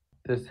Zedong,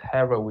 this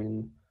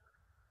heroine,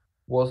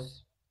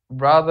 was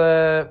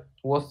rather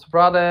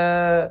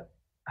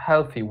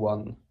healthy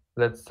one,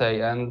 let's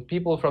say, and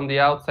people from the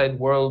outside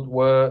world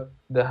were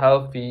the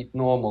healthy,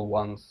 normal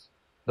ones.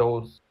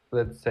 Those,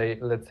 let's say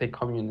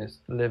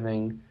communists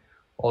living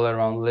all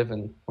around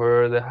Livin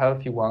were the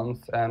healthy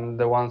ones, and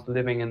the ones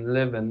living in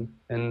Livin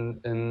in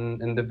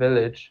the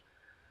village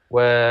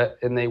were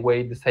in a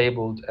way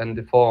disabled and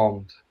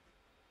deformed.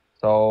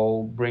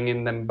 So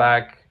bringing them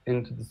back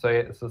into the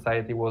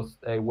society was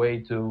a way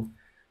to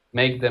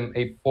make them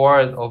a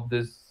part of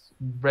this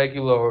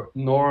regular,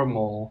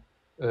 normal,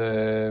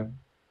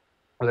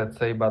 let's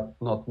say, but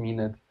not mean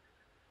it,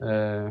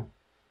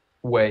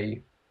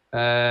 way.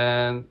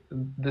 And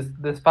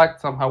this fact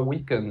somehow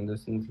weakened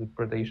this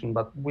interpretation,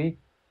 but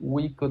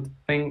we could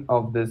think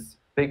of this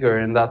figure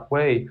in that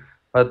way.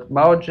 But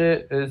Mao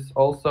Zedong is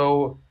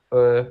also,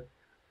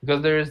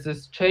 because there is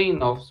this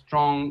chain of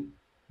strong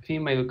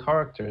female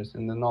characters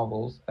in the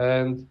novels,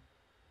 and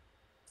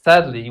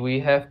sadly we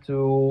have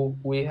to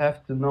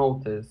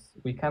notice,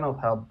 we cannot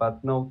help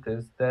but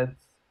notice that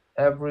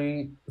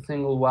every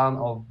single one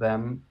of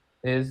them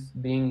is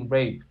being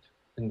raped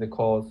in the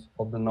course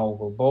of the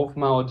novel. Both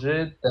Mao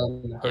Zedong,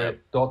 then her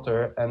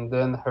daughter, and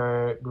then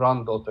her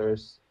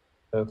granddaughters,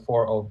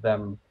 4 of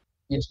them.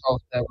 Each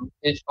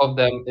of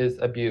them is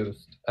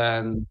abused.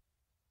 And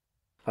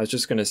I was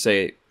just going to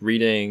say,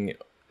 reading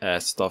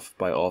stuff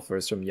by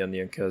authors from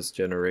Lianke's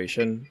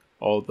generation,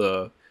 all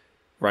the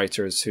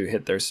writers who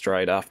hit their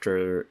stride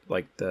after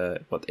like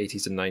the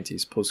 80s and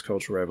 90s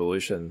post-cultural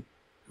revolution,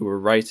 who were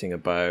writing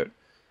about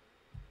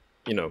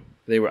you know,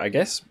 they were, I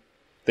guess,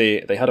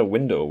 they had a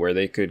window where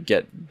they could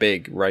get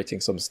big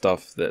writing some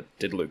stuff that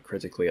did look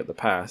critically at the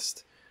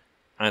past.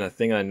 And a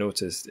thing I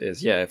noticed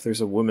is, yeah, if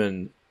there's a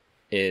woman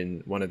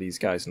in one of these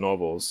guys'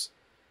 novels,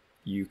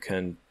 you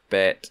can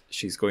bet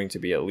she's going to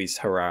be at least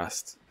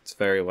harassed. It's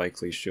very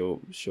likely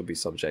she'll be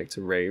subject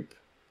to rape.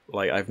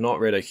 Like, I've not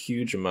read a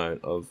huge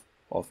amount of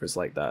authors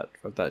like that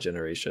of that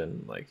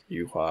generation, like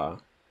Yu Hua.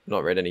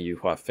 Not read any Yu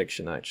Hua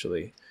fiction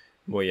actually.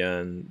 Mo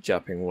Yan,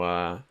 Jia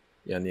Pinghua,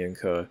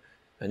 Lianke,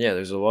 and yeah,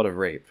 there's a lot of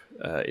rape.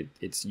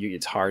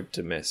 It's hard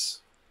to miss.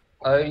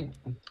 I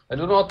I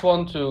do not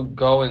want to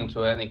go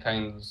into any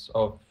kinds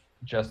of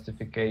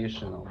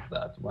justification of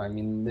that. I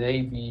mean,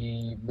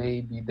 maybe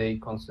they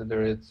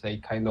consider it a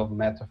kind of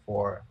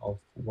metaphor of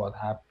what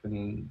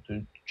happened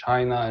to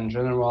China in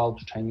general,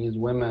 to Chinese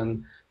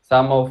women.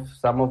 Some of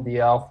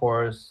the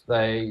authors,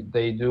 they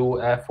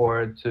do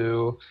effort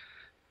to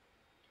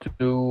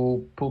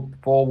put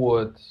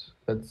forward,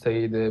 let's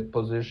say, the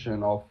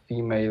position of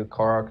female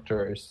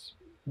characters,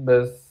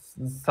 but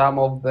some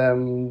of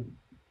them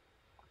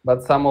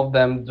some of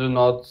them do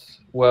not.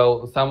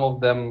 Well, some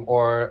of them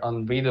are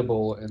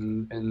unreadable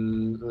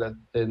in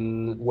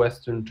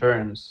Western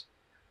terms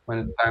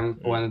when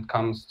it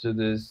comes to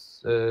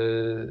this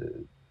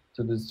to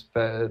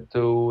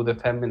the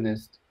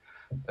feminist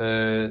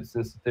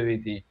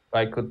sensitivity.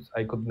 I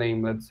could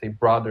name, let's say,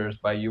 Brothers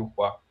by Yu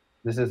Hua.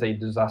 This is a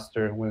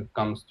disaster when it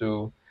comes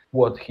to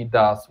what he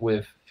does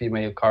with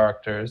female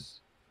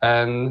characters,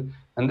 and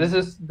this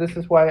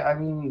is why, I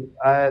mean,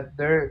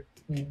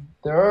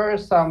 there are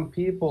some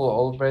people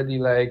already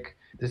like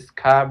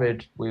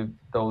discouraged with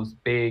those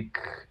big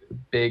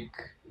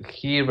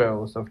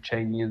heroes of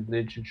Chinese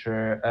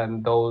literature,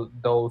 and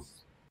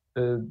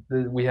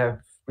we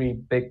have three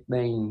big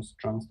names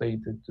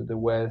translated to the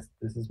West.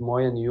 This is Mo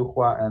Yan, Yu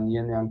Hua, and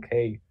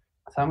Lianke.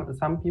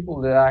 Some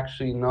people that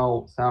actually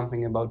know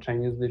something about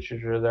Chinese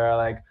literature, they're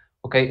like,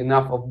 okay,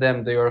 enough of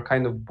them. They are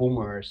kind of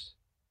boomers,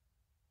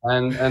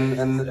 and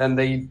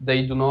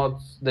they do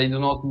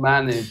not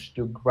manage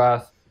to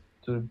grasp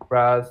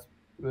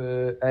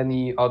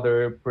any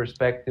other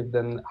perspective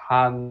than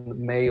Han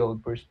male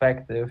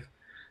perspective.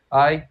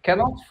 I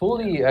cannot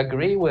fully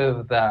agree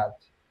with that.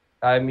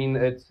 I mean,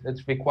 it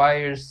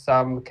requires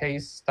some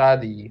case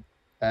study,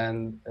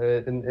 and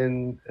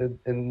in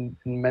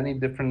many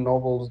different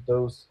novels,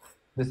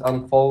 this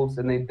unfolds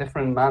in a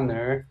different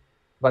manner.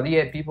 But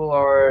yeah, people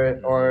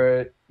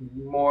are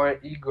more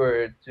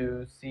eager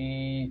to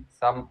see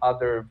some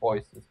other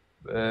voices,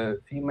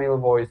 female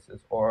voices,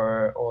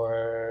 or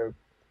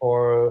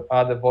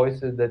other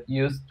voices that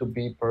used to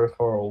be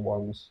peripheral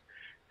ones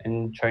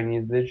in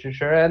Chinese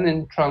literature and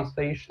in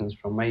translations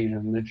from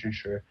Asian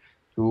literature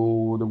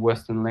to the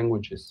Western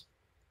languages.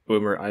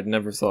 Boomer. I'd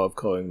never thought of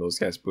calling those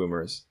guys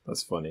boomers.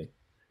 That's funny.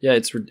 Yeah,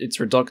 it's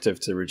reductive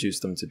to reduce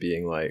them to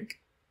being like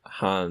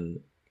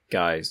Han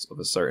guys of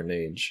a certain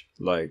age.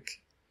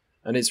 Like,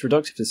 and it's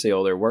reductive to say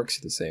all their works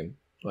are the same.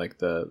 Like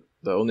the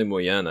only Mo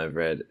Yan I've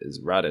read is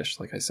Radish,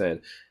 like I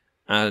said,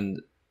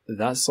 and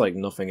that's like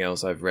nothing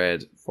else I've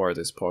read for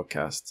this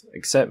podcast,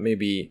 except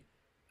maybe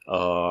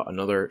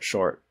another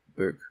short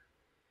book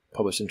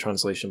published in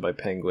translation by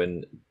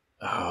Penguin.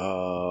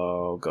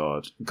 Oh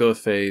god, Go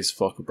Phase,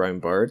 Flock of Brown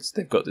Birds.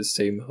 They've got the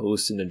same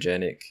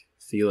hallucinogenic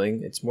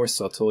feeling. It's more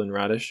subtle in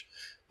Radish,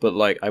 but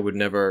like I would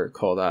never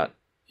call that,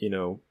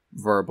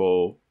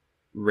 verbal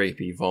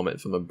rapey vomit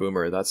from a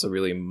boomer. That's a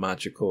really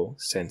magical,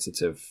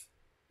 sensitive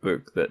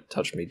book that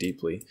touched me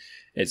deeply.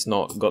 It's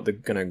not got the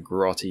kind of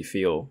grotty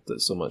feel that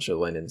so much of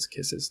Lenin's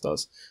Kisses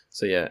does.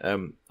 So yeah,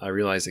 I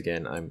realize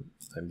again I'm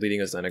leading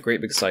us down a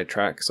great big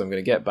sidetrack, so I'm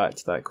going to get back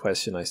to that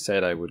question I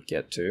said I would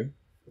get to.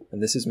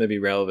 And this is maybe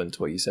relevant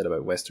to what you said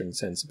about Western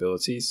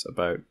sensibilities.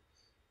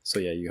 So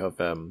yeah, you have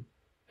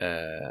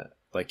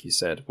like you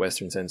said,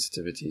 Western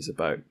sensitivities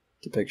about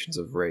depictions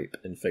of rape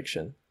in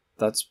fiction.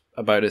 That's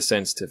about as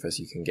sensitive as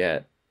you can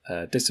get.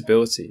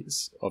 Disability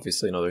is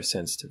obviously another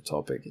sensitive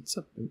topic. It's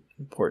an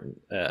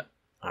important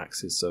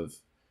axis of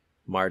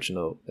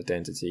marginal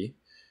identity.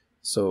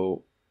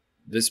 So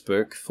this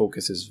book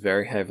focuses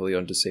very heavily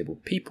on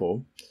disabled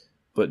people,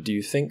 but do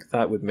you think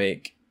that would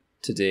make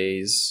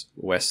today's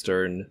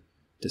Western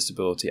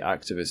disability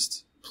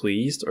activists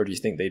pleased, or do you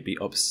think they'd be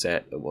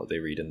upset at what they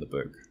read in the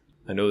book?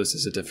 I know this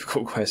is a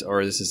difficult question,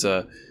 or this is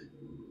a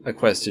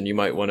question you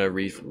might want to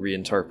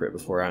reinterpret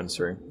before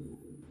answering.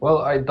 Well,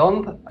 I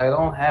don't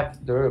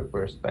have their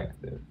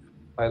perspective.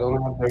 I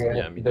don't have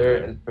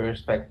their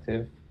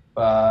perspective,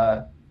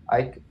 but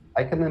I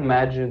can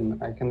imagine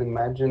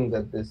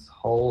that this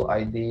whole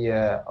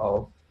idea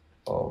of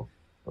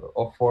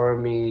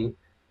forming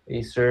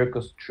a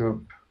circus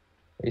troupe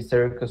that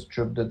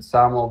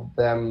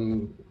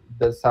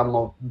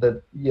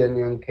that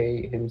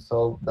Lianke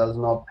himself does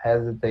not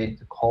hesitate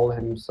to call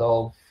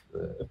himself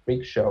a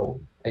freak show,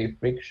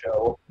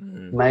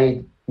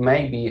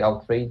 may be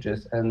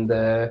outrageous, and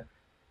the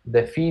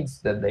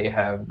feeds that they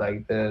have,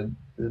 like the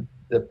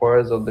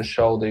parts of the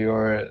show,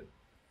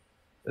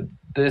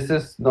 this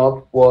is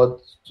not what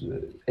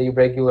a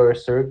regular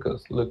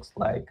circus looks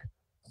like.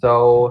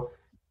 So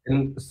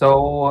And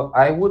so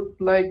I would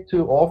like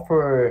to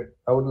offer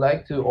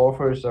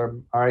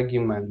some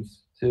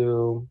arguments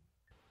to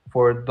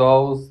for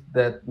those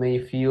that may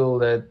feel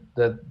that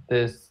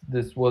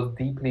this was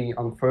deeply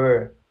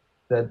unfair,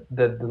 that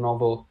the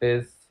novel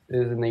is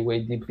in a way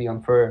deeply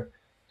unfair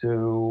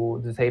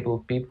to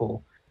disabled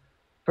people.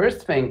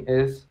 First thing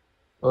is,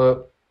 uh,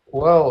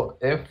 well,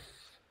 if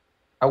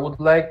I would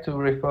like to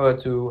refer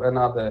to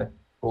another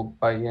book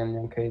by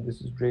Lianke.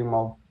 This is Dream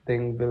of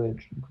Ding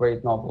Village,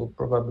 great novel,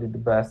 probably the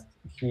best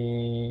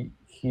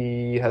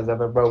he has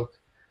ever wrote.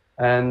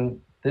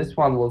 And this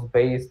one was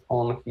based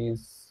on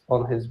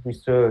his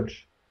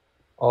research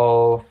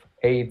of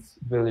AIDS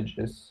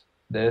villages.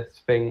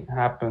 This thing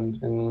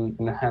happened in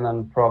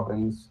Henan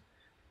province.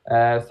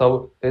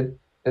 So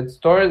it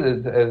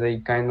started as a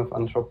kind of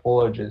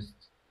anthropologist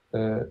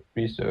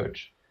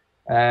research,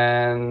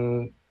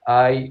 and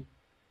I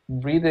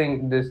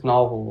reading this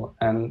novel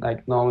and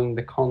like knowing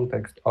the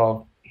context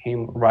of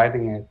him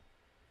writing it,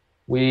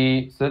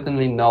 we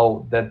certainly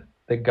know that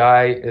the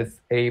guy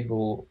is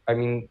able. I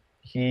mean,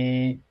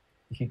 he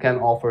can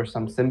offer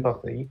some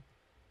sympathy,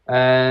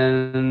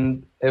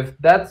 and if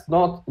that's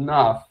not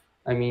enough,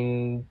 I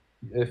mean,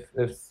 if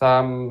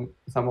some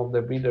of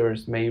the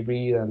readers may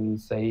read and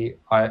say,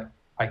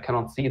 I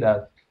cannot see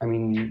that. I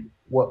mean,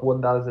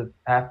 what does it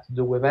have to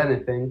do with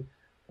anything?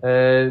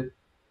 Uh,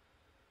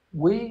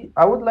 we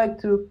I would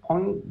like to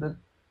point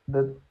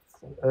that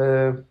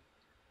uh,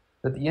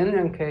 that yin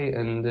and k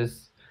in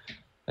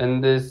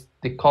this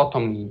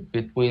dichotomy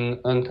between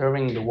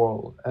entering the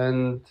world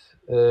and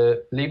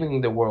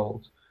leaving the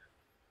world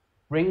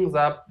brings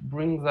up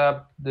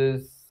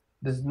these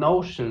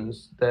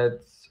notions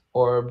that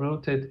are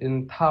rooted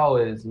in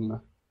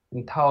Taoism,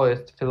 in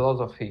Taoist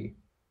philosophy.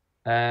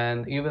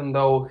 And even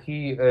though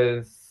he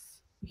is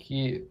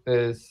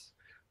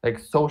like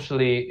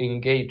socially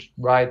engaged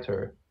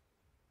writer,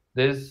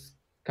 this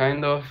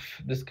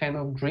this kind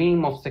of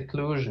dream of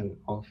seclusion,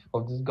 of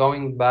this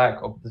going back,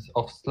 of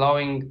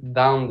slowing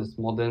down this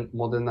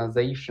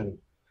modernization,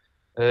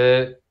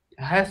 uh,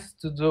 has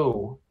to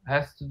do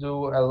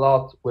a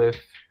lot with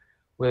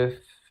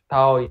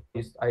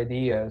Taoist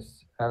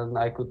ideas, and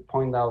I could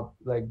point out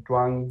like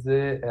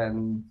Zhuangzi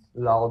and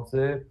Lao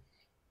Tzu.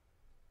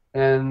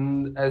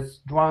 And as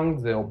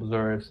Zhuangzi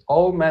observes,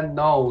 all men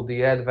know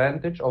the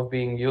advantage of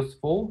being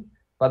useful,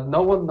 but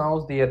no one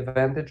knows the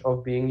advantage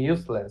of being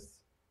useless.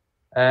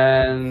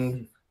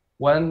 And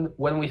when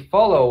we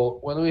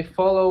follow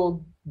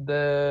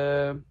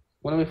the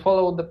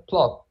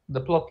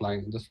the plot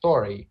line, the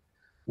story,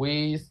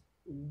 we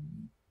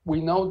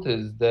we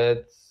notice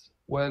that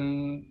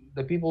when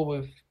the people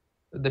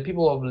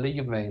of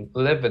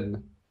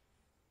living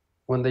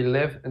when they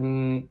live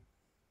in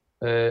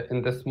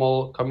the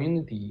small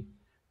community,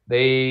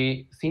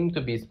 they seem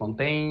to be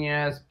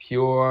spontaneous,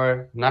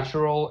 pure,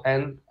 natural,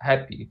 and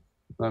happy,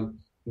 um,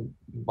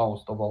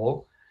 most of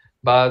all.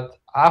 But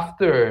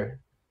after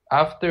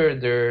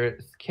their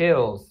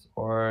skills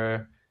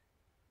are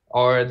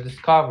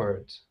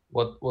discovered,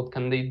 what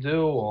can they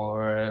do,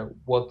 or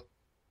what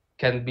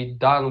can be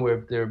done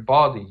with their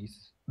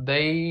bodies,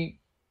 they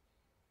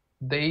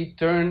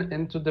turn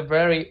into the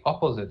very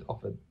opposite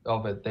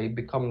of it. They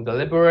become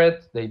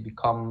deliberate, they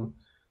become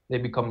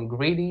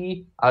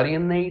greedy,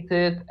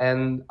 alienated,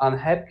 and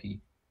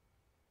unhappy.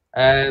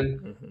 And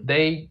Hmm.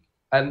 they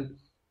and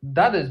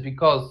that is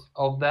because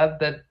of that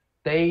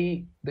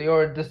they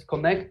are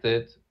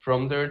disconnected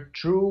from their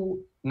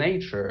true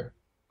nature,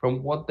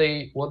 from what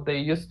they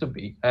used to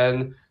be,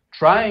 and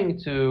trying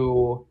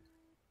to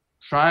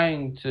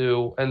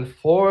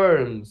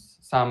enforce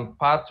some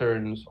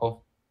patterns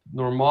of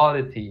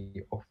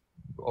normality,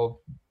 of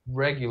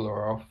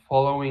regular, of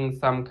following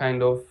some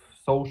kind of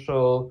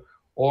social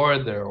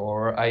order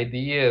or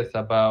ideas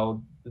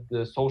about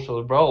the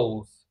social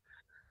roles,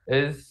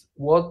 is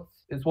what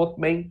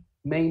may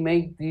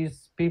make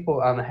these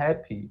people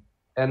unhappy.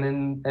 And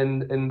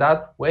in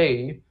that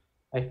way,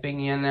 I think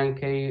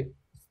Yanke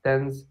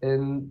stands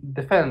in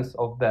defense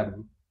of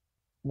them.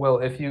 Well,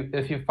 if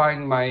you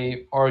find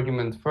my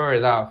argument fair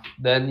enough,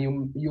 then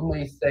you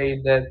may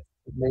say that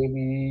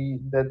maybe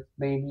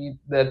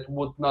that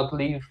would not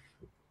leave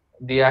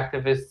the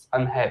activists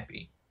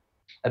unhappy,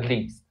 at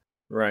least.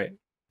 Right.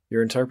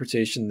 Your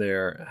interpretation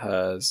there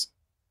has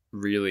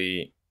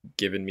really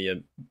given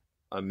me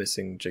a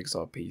missing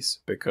jigsaw piece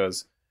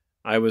because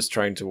I was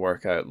trying to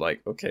work out,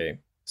 like, okay,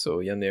 so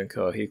Yan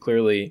Lianke, he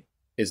clearly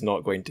is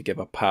not going to give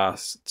a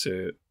pass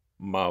to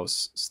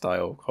Mao's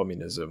style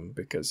communism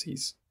because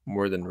he's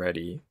more than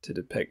ready to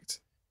depict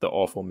the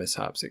awful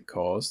mishaps it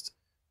caused,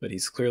 but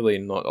he's clearly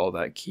not all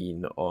that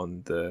keen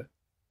on the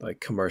like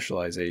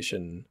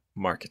commercialization,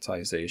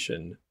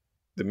 marketization,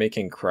 the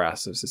making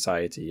crass of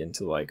society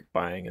into like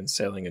buying and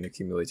selling and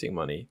accumulating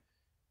money.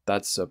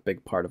 That's a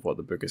big part of what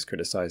the book is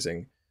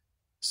criticizing.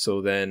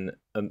 So then,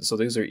 so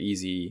those are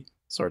easy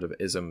sort of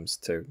isms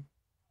to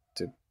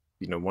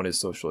one is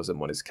socialism,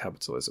 one is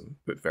capitalism,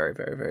 but very,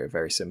 very, very,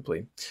 very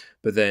simply.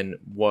 But then,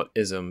 what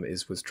ism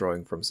is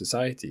withdrawing from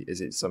society?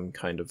 Is it some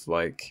kind of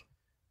like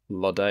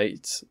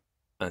Luddite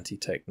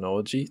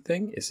anti-technology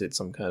thing? Is it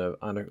some kind of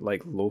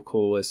like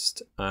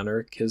localist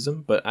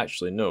anarchism? But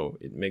actually, no,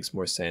 it makes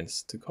more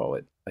sense to call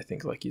it, I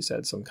think, like you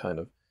said, some kind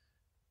of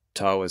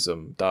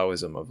Taoism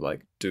of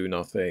like do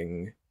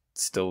nothing,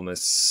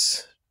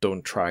 stillness,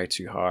 don't try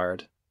too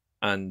hard.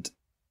 And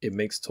it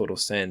makes total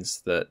sense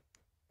that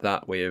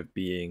that way of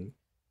being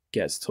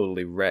gets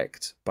totally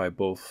wrecked by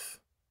both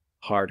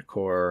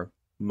hardcore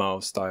Mao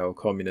style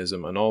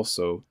communism and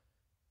also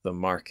the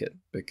market,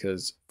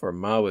 because for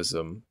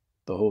Maoism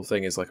the whole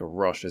thing is like a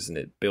rush, isn't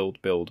it?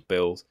 Build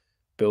both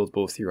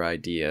your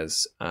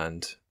ideas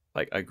and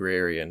like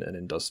agrarian and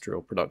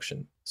industrial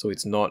production. So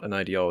it's not an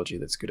ideology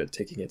that's good at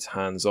taking its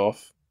hands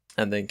off.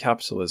 And then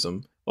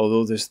capitalism,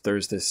 although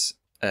there's this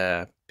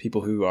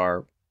people who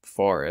are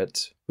for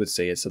it would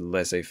say it's a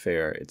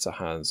laissez-faire, it's a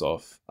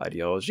hands-off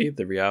ideology.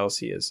 The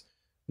reality is,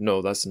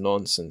 no, that's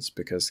nonsense,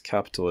 because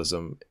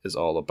capitalism is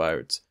all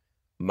about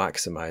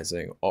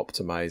maximizing,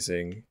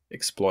 optimizing,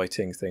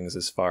 exploiting things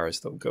as far as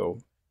they'll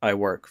go. I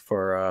work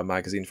for a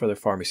magazine for the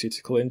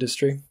pharmaceutical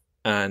industry,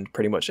 and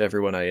pretty much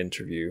everyone I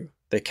interview,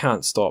 they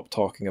can't stop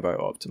talking about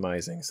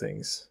optimizing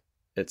things.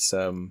 It's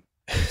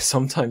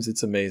sometimes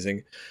it's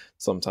amazing,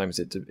 sometimes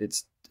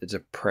it's a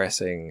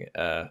depressing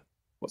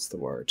what's the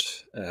word,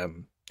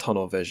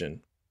 tunnel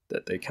vision,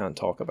 that they can't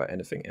talk about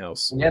anything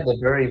else. Yeah, the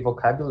very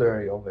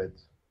vocabulary of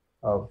it,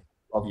 of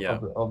Yeah.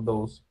 of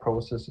those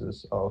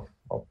processes of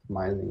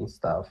optimizing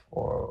stuff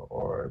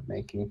or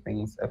making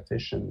things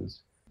efficient.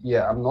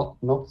 Yeah, I'm not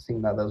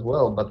noticing that as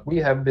well, but we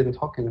have been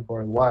talking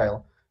for a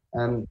while,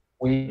 and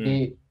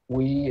we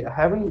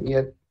haven't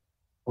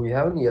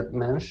yet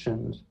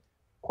mentioned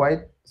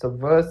quite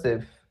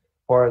subversive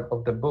part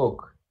of the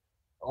book,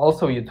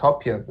 also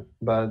utopian,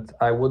 but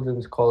I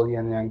wouldn't call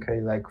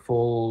Lianke like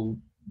full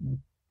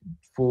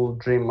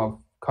dream of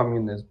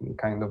communism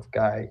kind of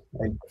guy.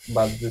 Like,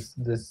 but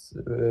this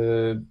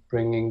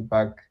bringing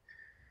back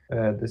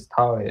this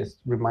Taoist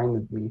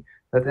reminded me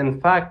that in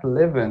fact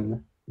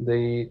Levin,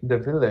 the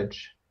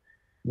village,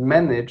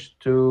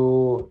 managed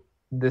to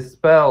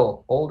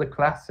dispel all the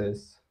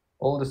classes,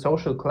 all the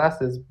social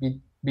classes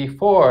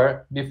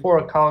before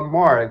Karl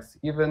Marx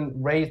even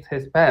raised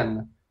his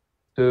pen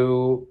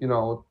to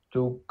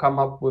to come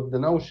up with the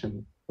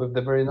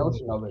very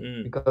notion of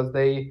it, because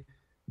they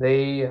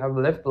have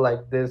lived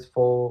like this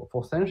for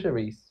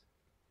centuries,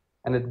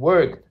 and it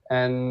worked.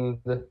 And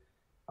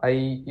I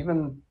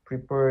even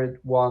prepared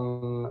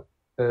one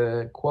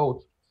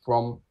quote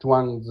from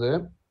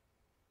Zhuangzi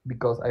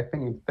because I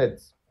think it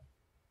fits.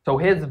 So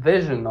his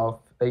vision of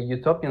a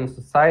utopian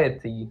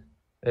society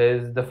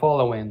is the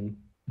following: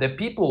 the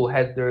people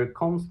had their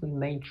constant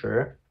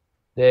nature,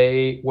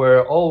 they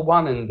were all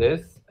one in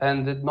this,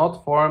 and did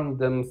not form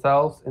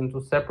themselves into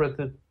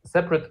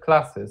separate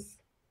classes.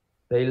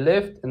 They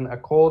lived in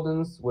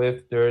accordance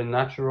with their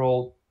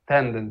natural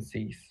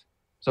tendencies.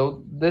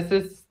 So this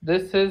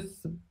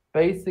is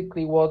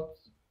basically what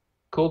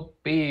could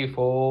be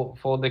for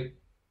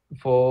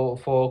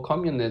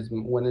communism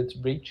when it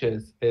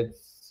reaches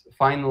its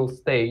final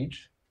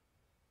stage.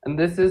 And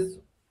this is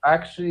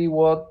actually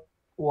what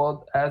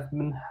has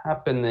been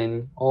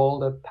happening all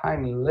the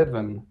time in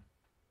Living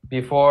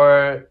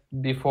before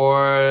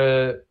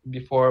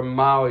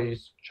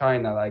Maoist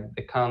China, like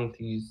the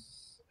countries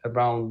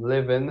around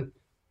Living,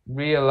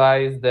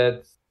 realized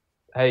that,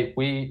 hey,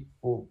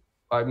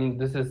 I mean,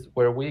 this is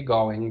where we're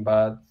going,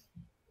 but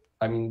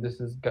I mean, this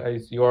is,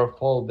 guys, your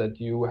fault that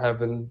you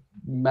haven't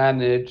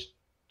managed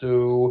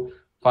to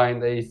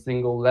find a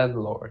single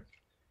landlord,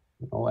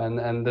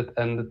 and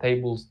the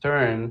tables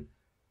turn.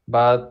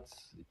 But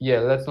yeah,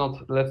 let's not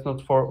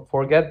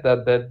forget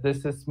that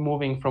this is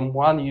moving from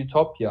one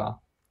utopia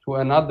to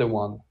another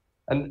one,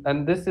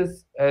 and this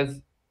is,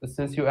 as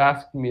since you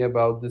asked me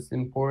about this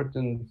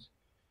important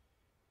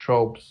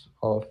tropes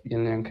of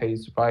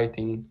Lianke's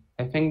writing,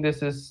 I think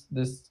this is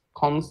this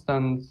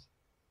constant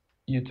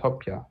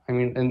utopia. I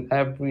mean, in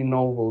every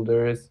novel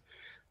there is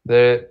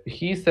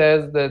he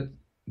says that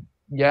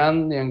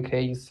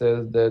Lianke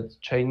says that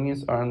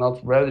Chinese are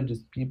not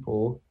religious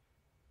people,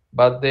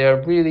 but they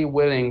are really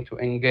willing to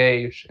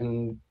engage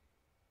in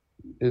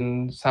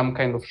some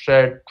kind of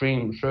shared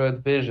dream,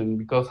 shared vision,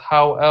 because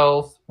how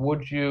else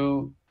would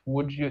you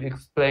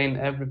explain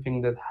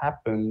everything that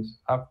happened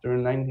after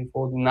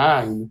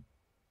 1949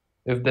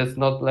 if there's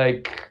not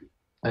like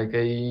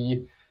a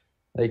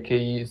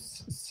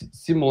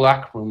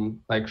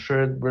simulacrum, like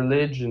shared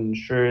religion,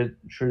 shared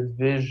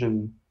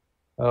vision,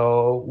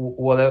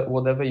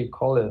 whatever you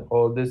call it,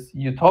 or this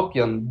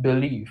utopian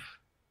belief.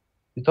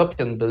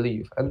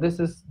 And this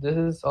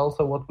is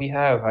also what we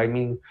have. I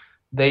mean,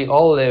 they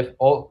all live,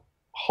 all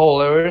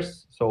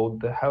wholers, so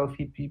the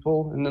healthy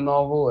people in the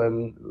novel,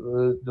 and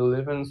the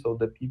living, so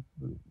the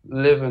people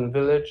live in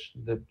village,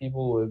 the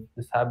people with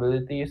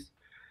disabilities,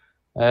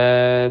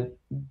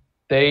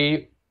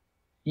 they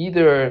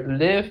either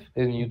live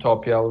in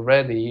utopia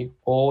already,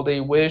 or they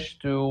wish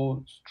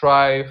to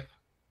strive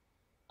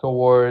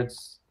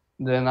towards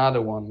the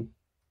another one.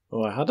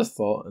 Oh, I had a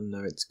thought and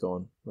now it's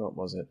gone. What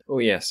was it? Oh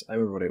yes, I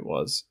remember what it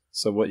was.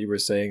 So what you were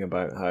saying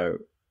about how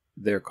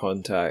their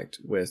contact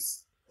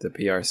with the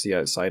PRC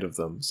outside of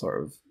them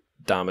sort of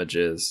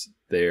damages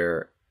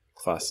their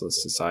classless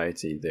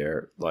society,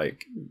 their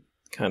like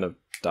kind of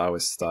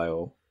Taoist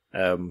style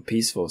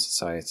peaceful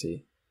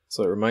society.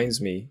 So it reminds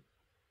me,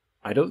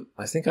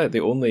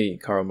 the only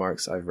Karl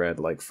Marx I've read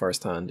like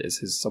firsthand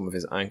is some of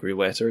his angry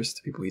letters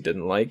to people he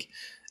didn't like.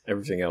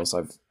 Everything else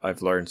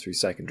I've learned through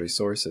secondary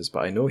sources,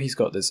 but I know he's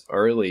got this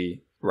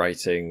early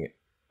writing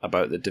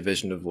about the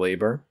division of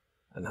labor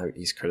and how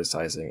he's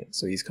criticizing it.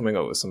 So he's coming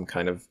up with some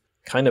kind of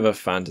a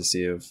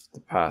fantasy of the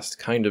past,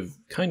 kind of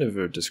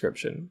a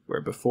description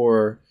where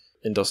before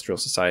industrial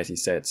society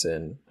sets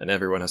in and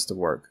everyone has to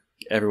work,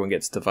 everyone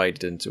gets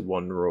divided into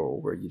one role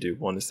where you do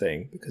one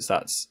thing because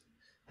that's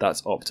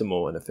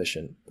optimal and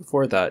efficient.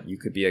 Before that, you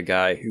could be a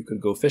guy who could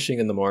go fishing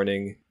in the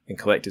morning and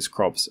collect his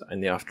crops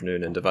in the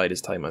afternoon and divide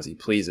his time as he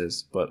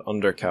pleases. But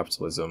under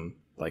capitalism,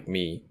 like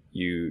me,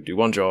 you do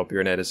one job,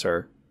 you're an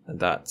editor, and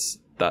that's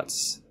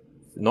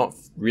not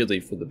really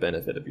for the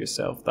benefit of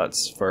yourself.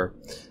 That's for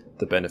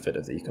the benefit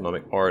of the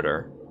economic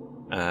order.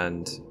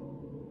 And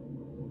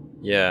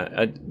yeah,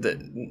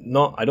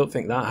 I don't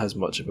think that has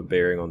much of a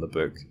bearing on the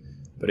book,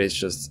 but it's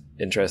just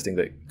interesting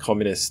that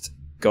communist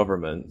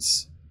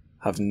governments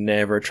have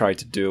never tried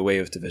to do away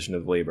with division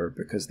of labor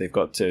because they've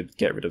got to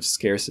get rid of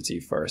scarcity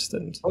first,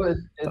 and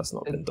that's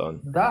not been done.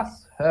 It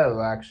does have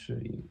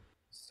actually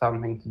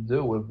something to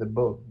do with the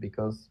book,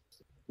 because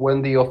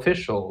when the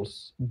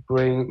officials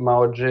bring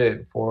Mao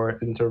Zedong for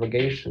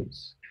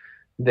interrogations,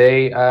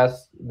 they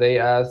ask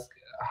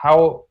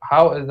how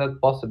is that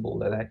possible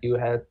that you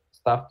had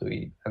stuff to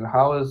eat, and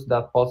how is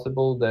that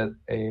possible that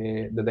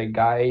a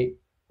guy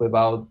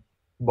without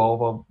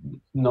both of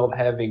not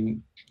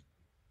having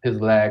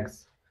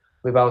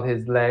without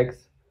his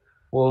legs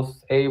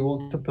was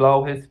able to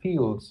plow his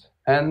fields.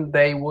 And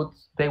they would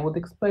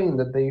explain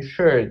that they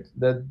shared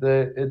that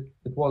it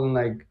wasn't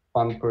like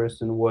one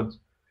person would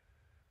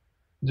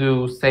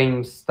do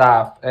same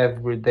stuff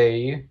every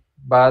day,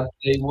 but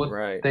they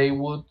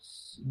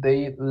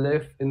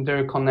live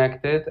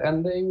interconnected,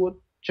 and they would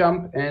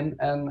jump in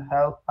and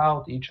help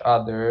out each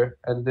other,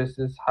 and this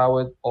is how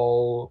it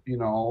all,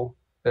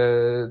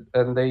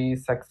 and they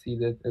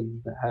succeeded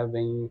in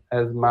having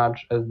as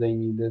much as they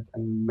needed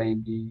and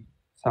maybe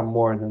some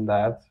more than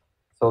that.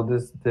 So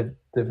this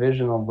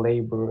division of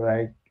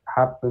labor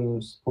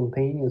happened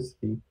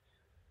spontaneously.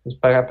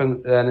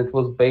 And it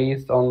was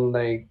based on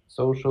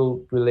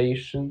social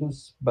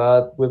relations,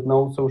 but with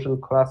no social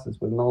classes,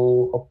 with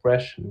no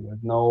oppression,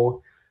 with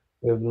no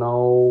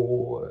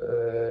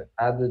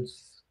added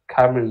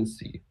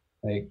currency,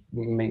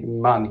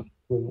 money,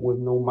 with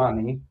no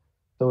money.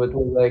 So it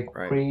was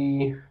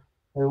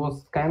it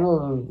was kind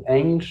of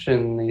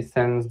ancient in the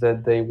sense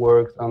that they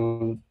worked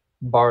on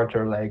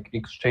barter,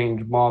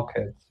 exchange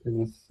markets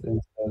instead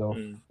of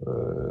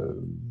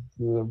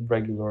the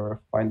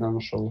regular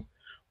financial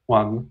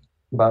one.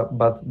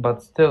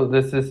 But still,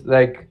 this is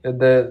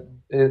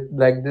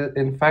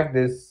in fact,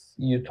 this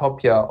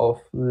utopia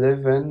of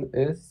living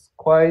is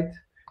quite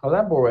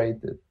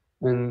elaborated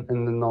in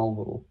the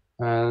novel,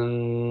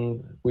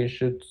 and we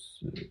should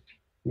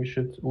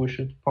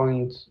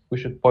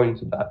point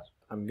to that.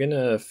 I'm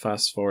gonna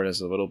fast forward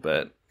us a little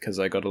bit because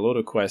I got a load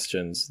of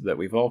questions that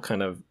we've all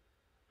kind of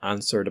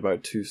answered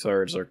about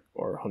 2/3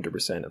 or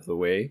 100% of the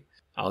way.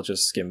 I'll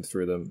just skim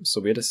through them.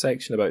 So we had a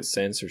section about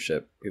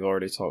censorship. We've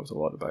already talked a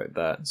lot about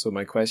that. So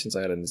my questions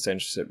I had in the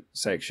censorship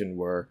section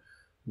were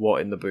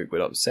what in the book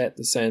would upset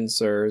the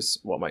censors,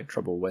 what might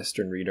trouble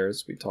Western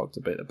readers. We talked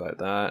a bit about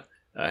that.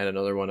 I had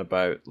another one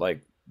about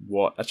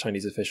what a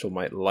Chinese official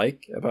might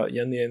like about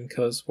Yan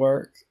Lianke's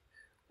work,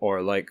 or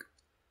at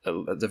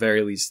the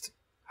very least,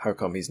 how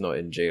come he's not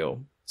in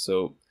jail?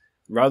 So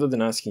rather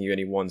than asking you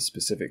any one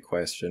specific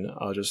question,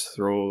 I'll just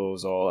throw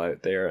those all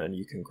out there and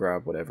you can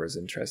grab whatever is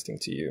interesting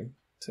to you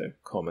to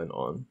comment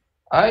on.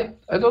 I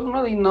don't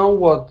really know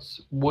what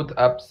would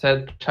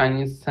upset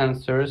Chinese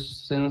censors,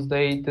 since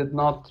they did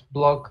not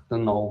block the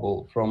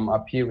novel from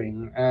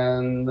appearing,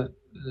 and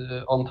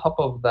on top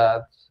of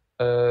that,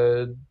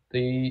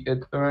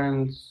 it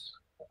earned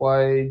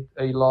quite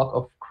a lot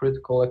of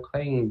critical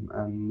acclaim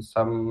and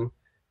some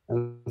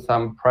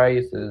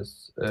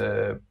prizes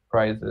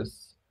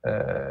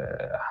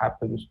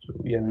happened to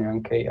Yan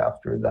Lianke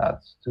after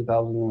that.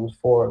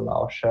 2004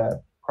 Lao She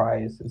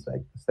Prize is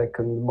the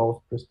second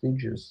most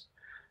prestigious.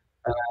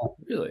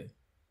 Really?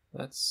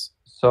 That's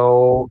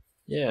so.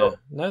 Yeah. So,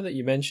 now that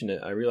you mention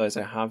it, I realize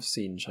I have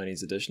seen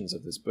Chinese editions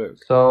of this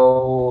book.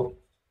 So,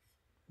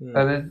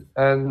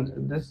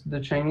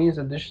 the Chinese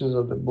editions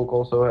of the book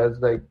also has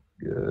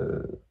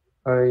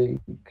I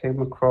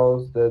came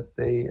across that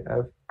they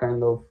have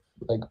kind of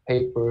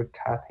paper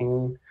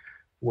cutting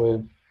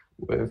with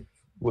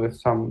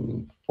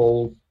some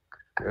folk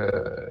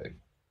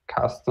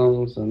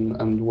customs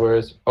and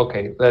words.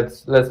 Okay,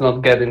 let's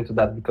not get into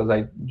that because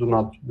I do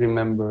not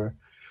remember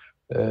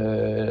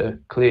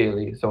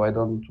clearly, so I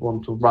don't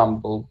want to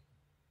ramble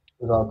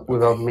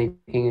without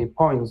making a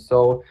point.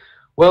 So,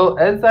 well,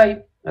 as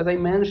I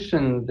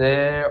mentioned,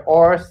 there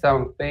are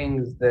some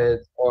things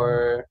that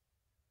are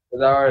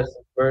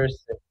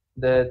subversive,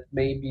 that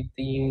maybe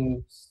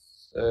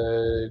deems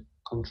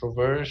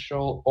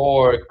controversial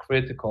or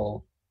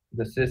critical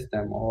the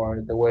system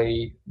or the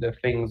way the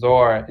things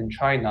are in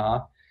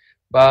China.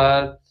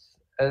 But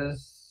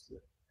as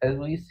as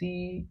we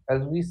see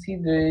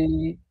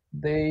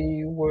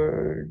they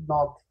were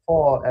not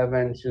thought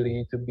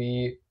eventually to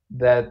be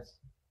that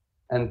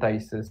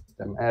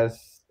anti-system as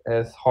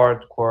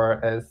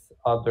hardcore as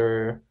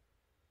other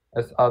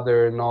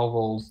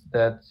novels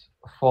that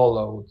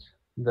followed.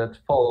 I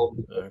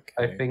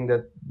Okay. think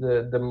that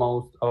the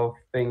most of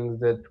things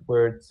that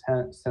were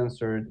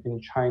censored in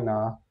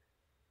China,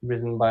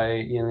 written by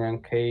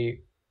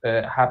Lianke,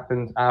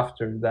 happened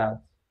after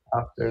that,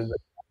 after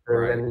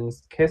Right.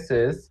 Lenin's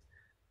Kisses,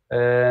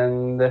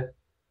 and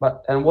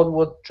and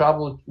what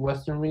troubled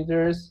Western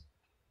readers.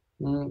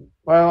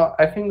 Well,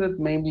 I think that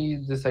maybe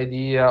this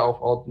idea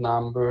of odd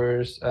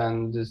numbers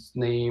and this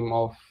name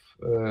of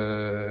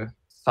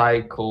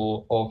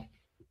cycle of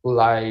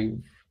life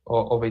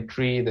of a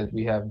tree, that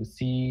we have the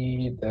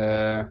seed.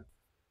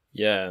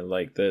 Yeah,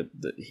 like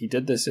he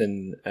did this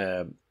in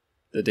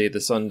The Day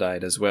the Sun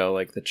Died as well.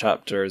 Like the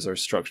chapters are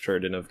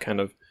structured in a kind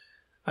of,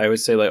 I would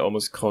say, like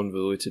almost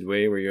convoluted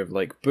way, where you have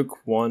like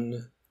book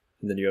one,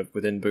 and then you have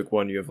within book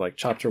one you have like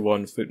chapter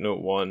one,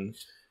 footnote one,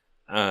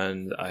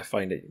 and I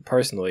find it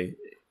personally,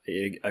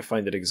 I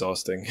find it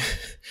exhausting.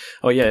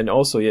 Oh yeah, and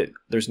also yeah,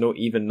 there's no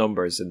even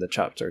numbers in the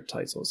chapter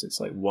titles. It's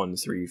like 1,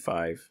 3,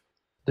 5.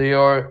 They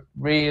are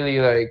really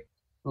like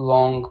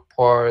long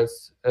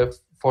parts. If,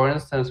 for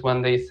instance,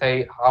 when they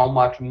say how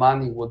much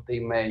money would they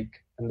make,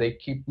 and they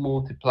keep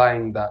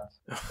multiplying that.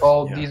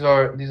 Oh, Yeah. these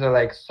are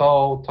like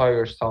so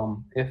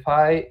tiresome. If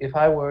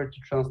I were to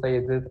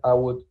translate it, I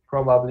would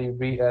probably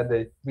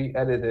re-edit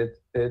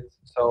it.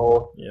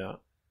 So, Yeah.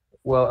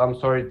 well, I'm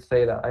sorry to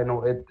say that. I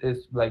know it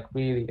is like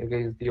really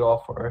against the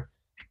offer,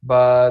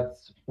 but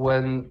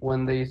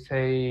when they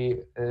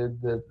say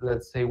that,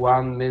 let's say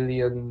 1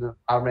 million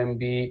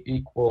RMB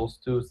equals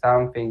to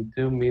something,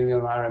 2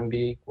 million RMB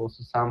equals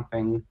to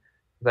something,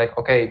 like,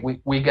 okay,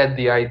 we get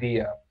the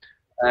idea.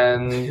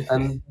 And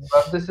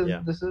but this is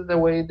Yeah. this is the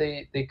way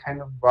they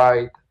kind of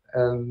write,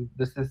 and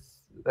this is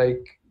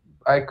like,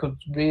 I could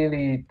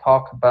really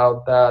talk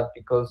about that,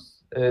 because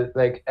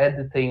like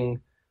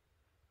editing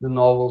the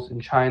novels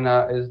in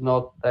China is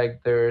not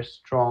like their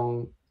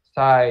strong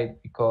side,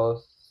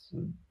 because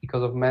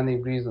of many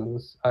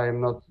reasons.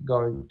 I'm not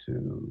going to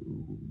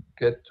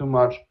get too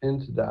much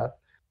into that.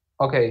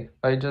 Okay,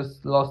 I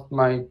just lost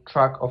my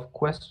track of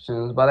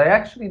questions, but I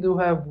actually do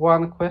have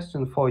one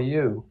question for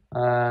you.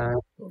 Oh,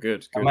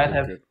 good, I good, might good,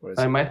 have good. What is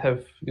I it? might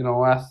have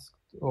asked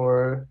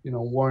or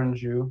warned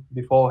you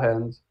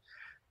beforehand,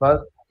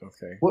 but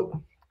Okay. what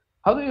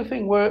how do you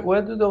think,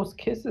 where do those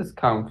kisses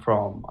come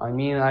from? I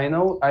mean, I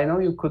know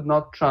you could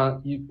not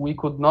we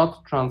could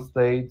not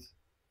translate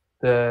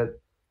the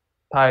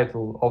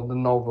title of the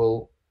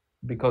novel,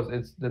 because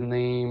it's the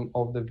name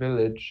of the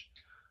village,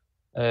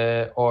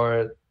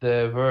 or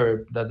the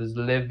verb that is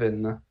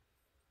living,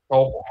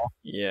 oh,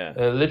 Yeah.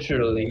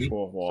 literally.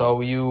 Shuohua.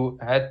 So you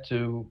had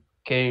to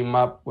came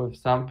up with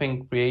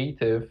something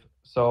creative.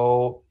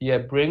 So yeah,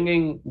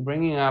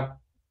 bringing up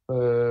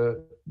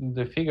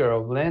the figure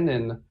of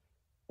Lenin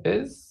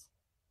is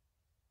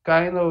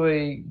kind of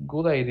a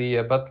good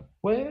idea, but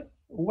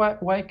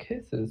why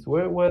kisses?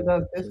 Where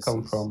does this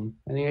come Kisses. from?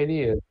 Any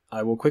idea?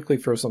 I will quickly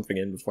throw something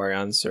in before I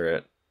answer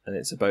it, and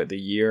it's about the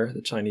year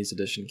the Chinese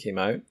edition came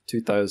out,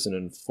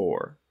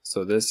 2004.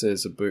 So this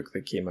is a book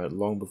that came out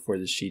long before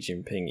the Xi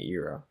Jinping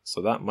era.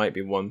 So that might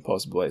be one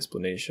possible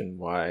explanation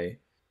why,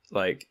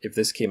 like, if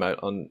this came out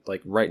on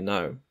like right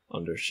now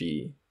under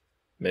Xi,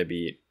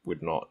 maybe it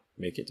would not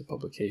make it to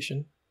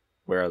publication,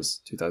 whereas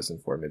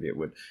 2004 maybe it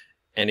would.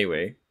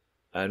 Anyway,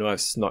 I know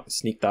I've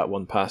sneaked that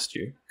one past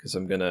you because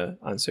I'm gonna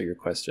answer your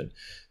question.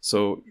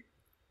 So,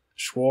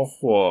 说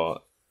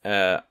货,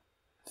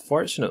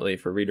 fortunately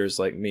for readers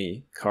like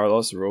me,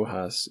 Carlos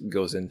Rojas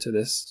goes into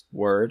this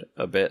word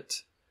a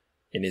bit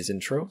in his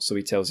intro. So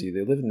he tells you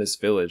they live in this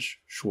village,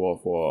 说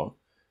货,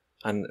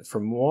 and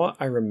from what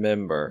I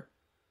remember,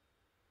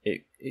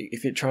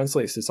 if it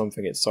translates to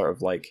something, it's sort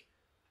of like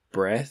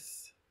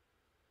breath,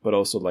 but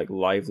also like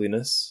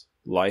liveliness,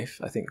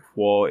 life. I think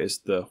huo is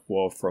the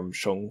huo from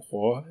Sheng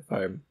Huo, if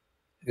Yeah,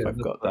 I've that's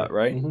got right. that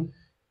right. Mm-hmm.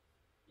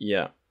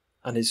 Yeah,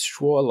 and is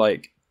shuo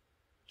like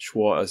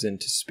shuo as in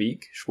to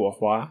speak, shuo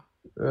hua,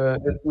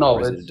 No,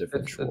 or is it a it's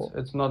different it's it's shuo?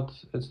 it's not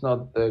it's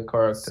not the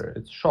character.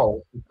 It's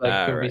show. It's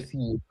like to Right,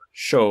 receive.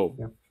 show.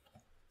 Yeah.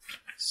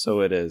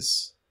 So it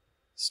is.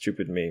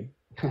 Stupid me.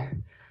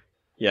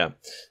 Yeah.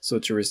 So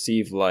to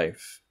receive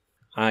life,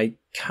 I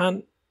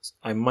can't.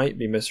 I might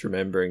be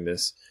misremembering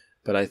this,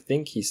 but I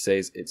think he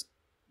says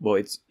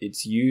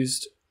it's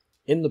used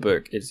in the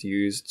book. It's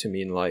used to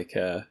mean like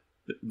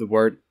the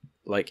word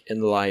like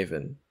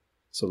enliven.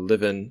 So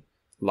liven,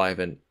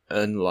 liven,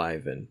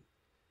 enliven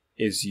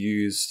is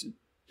used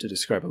to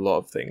describe a lot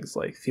of things,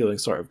 like feeling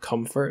sort of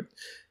comfort,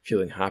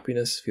 feeling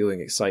happiness, feeling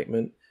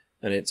excitement,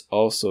 and it's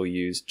also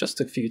used just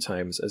a few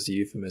times as a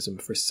euphemism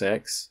for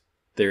sex.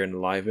 they're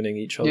enlivening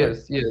each other.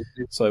 Yes.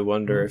 So I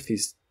wonder if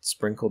he's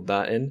sprinkled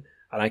that in.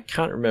 And I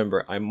can't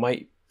remember.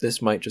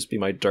 This might just be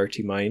my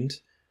dirty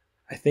mind.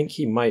 I think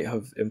he might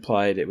have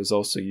implied it was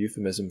also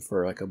euphemism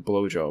for like a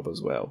blowjob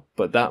as well.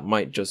 But that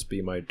might just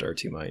be my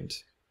dirty mind.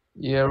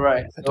 Yeah,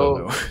 right. I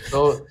don't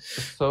know.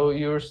 So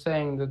you're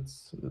saying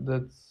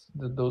that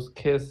those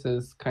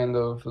kisses kind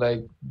of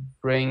like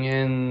bring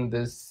in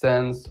this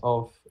sense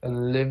of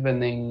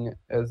enlivening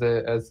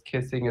as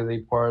kissing as a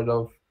part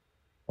of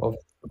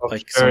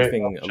like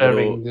something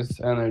sharing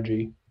this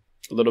energy.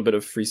 A little bit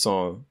of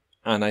frisson,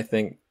 and I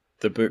think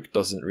the book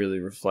doesn't really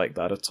reflect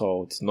that at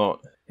all. It's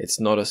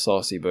not a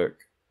saucy book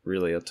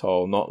really at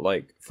all. Not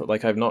like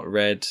I've not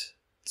read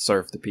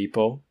Serve the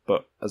People,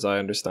 but as I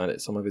understand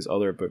it, some of his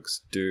other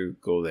books do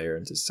go there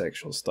into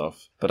sexual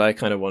stuff. But I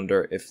kind of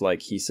wonder if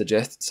like he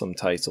suggested some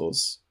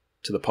titles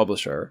to the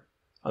publisher,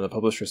 and the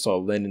publisher saw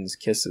Lenin's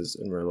Kisses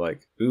and were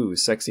like, "Ooh,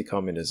 sexy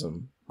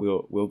communism.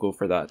 We'll go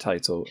for that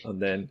title." And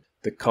then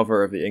the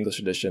cover of the English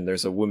edition,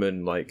 there's a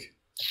woman like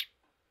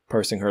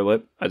pursing her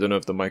lip. I don't know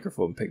if the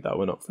microphone picked that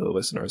one up for the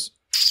listeners.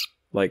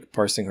 Like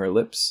pursing her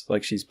lips,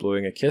 like she's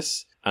blowing a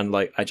kiss. And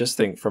like I just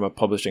think from a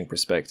publishing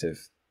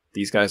perspective,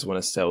 these guys want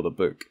to sell the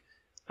book,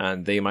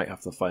 and they might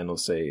have the final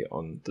say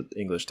on the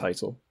English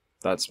title.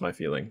 That's my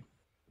feeling.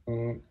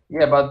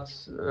 Yeah, but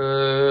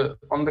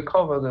on the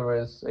cover there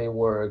is a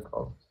work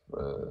of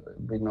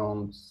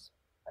renowned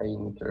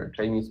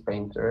Chinese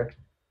painter.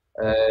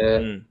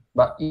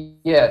 But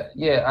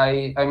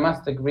I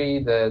must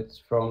agree that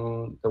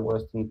from the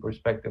Western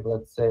perspective,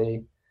 let's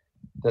say,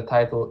 the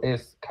title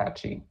is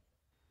catchy.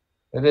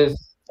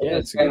 It's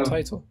a good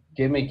title.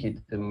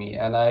 Gimmicky to me,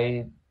 and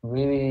I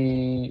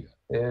really,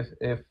 if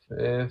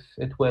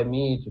it were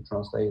me to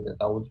translate it,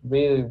 I would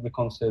really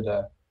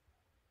reconsider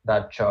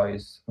that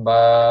choice.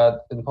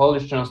 But in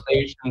Polish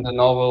translation, the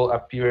novel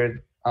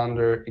appeared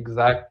under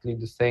exactly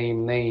the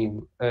same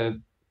name.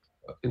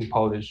 In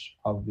Polish,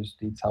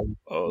 obviously,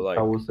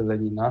 Całusy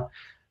Lenina,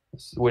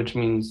 which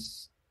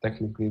means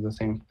technically the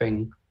same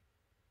thing.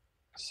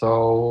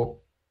 So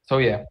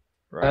yeah.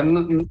 Right.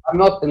 And I'm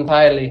not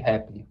entirely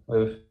happy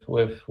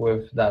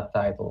with that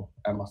title,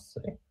 I must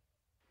say.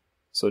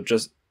 So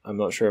I'm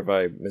not sure if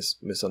I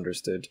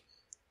misunderstood.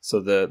 So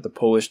the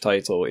Polish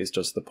title is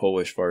just the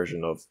Polish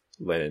version of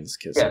Lenin's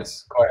Kisses.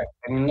 Yes, correct.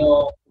 And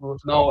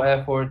no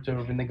effort to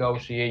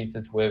renegotiate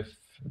it with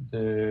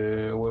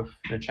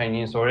the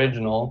Chinese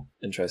original.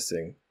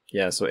 Interesting.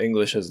 Yeah, so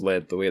English has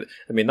led the way.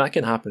 I mean, that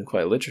can happen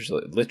quite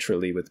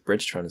literally with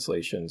bridge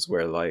translations,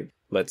 where like,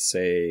 let's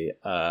say,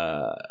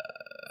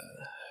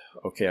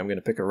 okay, I'm going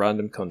to pick a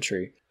random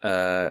country,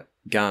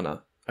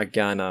 Ghana. A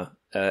Ghana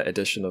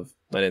edition of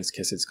Lenin's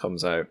Kisses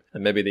comes out,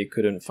 and maybe they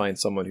couldn't find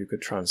someone who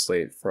could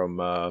translate from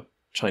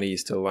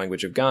Chinese to the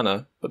language of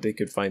Ghana, but they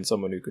could find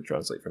someone who could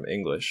translate from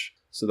English.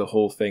 So the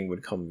whole thing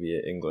would come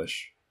via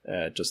English,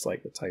 just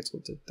like the title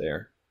did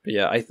there. But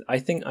yeah, I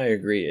think I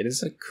agree. It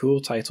is a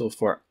cool title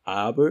for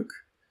a book,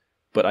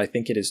 but I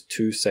think it is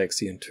too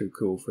sexy and too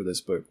cool for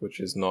this book, which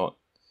is not.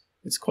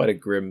 It's quite a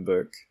grim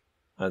book.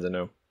 I don't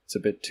know. It's a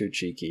bit too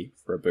cheeky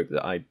for a book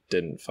that I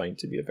didn't find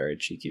to be a very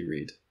cheeky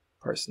read,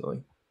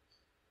 personally.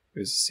 It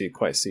was a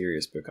quite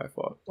serious book, I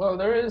thought. Well,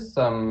 there is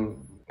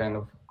some kind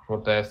of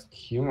grotesque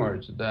humor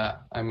to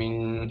that. I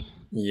mean...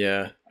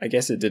 Yeah, I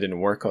guess it didn't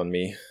work on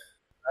me.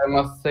 I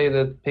must say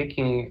that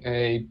picking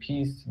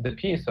the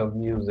piece of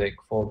music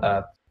for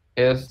that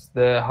is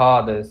the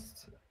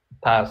hardest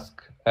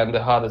task and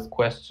the hardest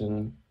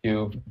question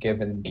you've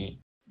given me.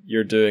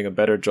 You're doing a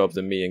better job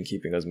than me in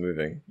keeping us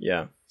moving.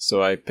 Yeah.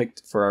 So I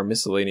picked, for our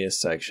miscellaneous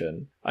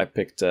section, I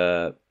picked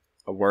a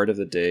word of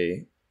the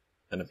day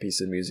and a piece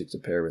of music to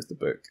pair with the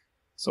book.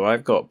 So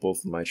I've got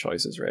both of my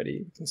choices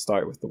ready. We can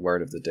start with the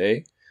word of the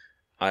day.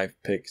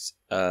 I've picked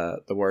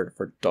the word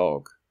for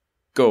dog,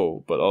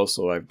 go, but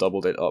also I've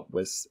doubled it up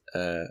with,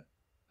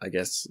 I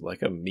guess,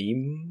 like a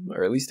meme,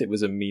 or at least it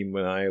was a meme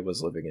when I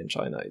was living in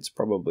China. It's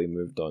probably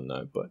moved on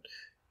now, but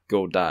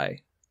go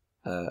die.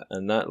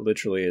 And that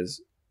literally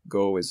is,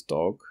 go is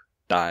dog,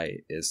 die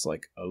is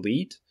like a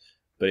lead,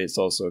 but it's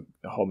also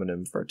a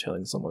homonym for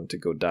telling someone to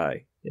go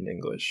die in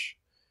English.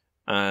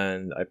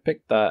 And I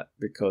picked that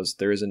because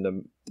there is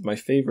my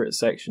favorite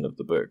section of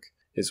the book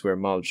is where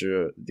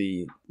Malju,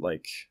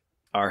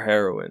 our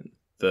heroine,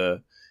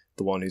 the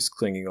one who's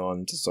clinging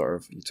on to sort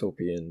of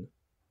utopian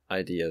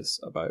ideas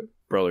about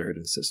brotherhood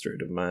and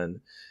sisterhood of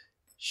man,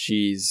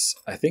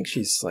 I think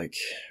she's like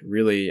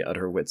really at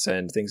her wit's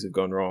end. Things have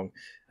gone wrong,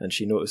 and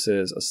she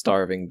notices a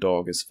starving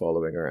dog is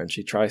following her, and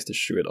she tries to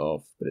shoo it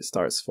off, but it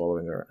starts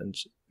following her, and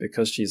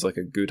because she's like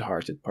a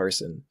good-hearted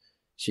person,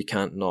 she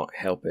can't not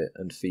help it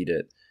and feed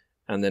it.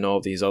 And then all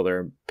these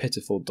other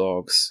pitiful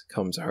dogs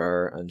come to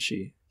her, and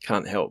she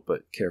can't help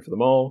but care for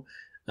them all,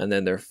 and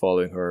then they're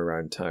following her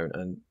around town.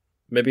 And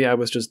maybe I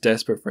was just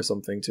desperate for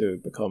something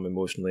to become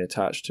emotionally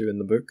attached to in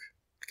the book,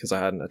 because I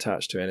hadn't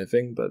attached to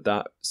anything, but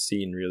that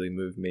scene really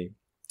moved me.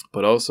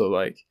 But also,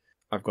 like,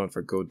 I've gone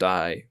for go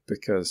die,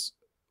 because,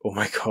 oh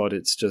my god,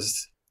 it's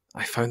just,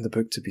 I found the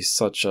book to be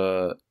such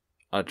a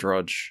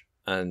drudge,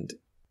 and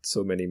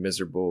so many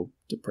miserable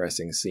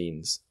depressing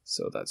scenes,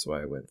 so that's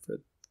why I went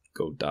for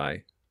Go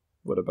Die.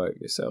 What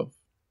about yourself?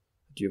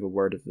 Do you have a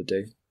word of the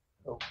day?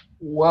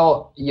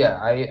 Well, yeah,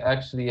 I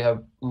actually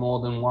have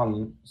more than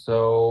one.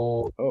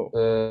 So,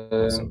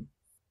 awesome.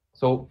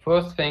 So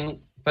first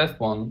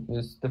one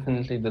is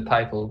definitely the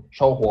title,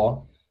 烧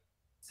火,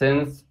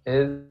 since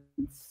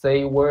it's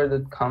a word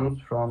that comes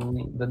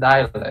from the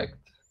dialect,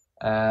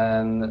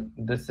 and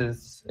this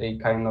is a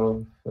kind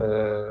of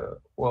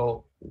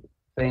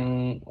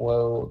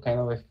kind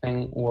of a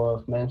thing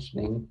worth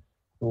mentioning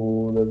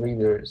to the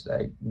readers,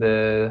 like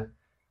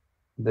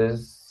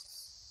this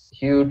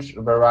huge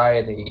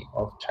variety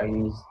of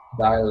Chinese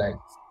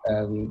dialects,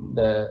 and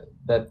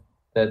that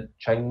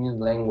Chinese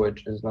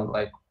language is not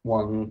like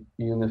one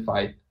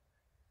unified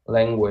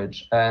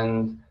language,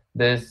 and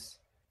those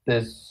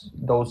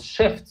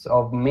shifts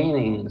of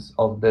meanings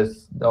of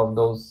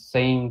those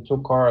same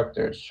two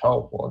characters,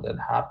 Xiaohuo, that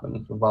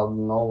happen throughout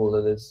the novel.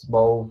 That is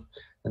both.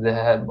 They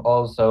have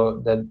also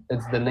that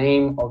it's the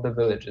name of the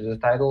village, it's the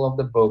title of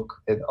the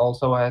book. It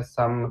also has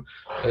some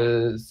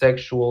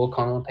sexual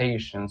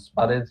connotations,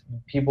 but it's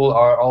people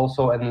are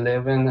also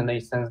enlivened in a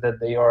sense that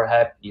they are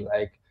happy,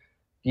 like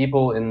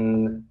people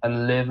in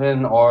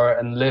enliven or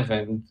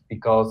enlivened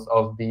because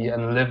of the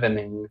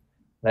enlivening.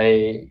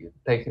 They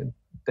take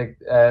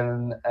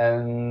and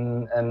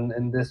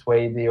in this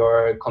way they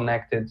are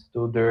connected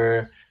to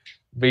their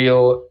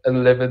real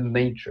enlivened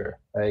nature.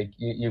 Like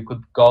you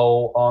could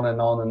go on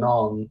and on and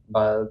on,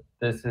 but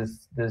this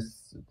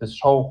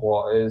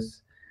shouhuo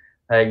is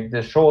like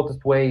the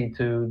shortest way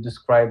to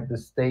describe the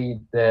state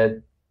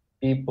that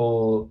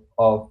people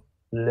of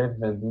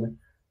living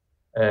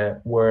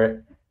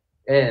were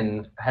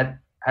in had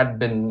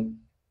been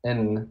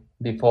in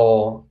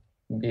before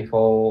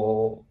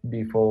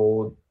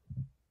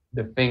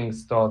the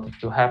things started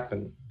to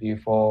happen,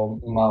 before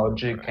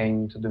Machajek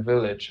came to the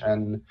village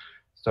and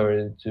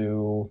started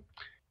to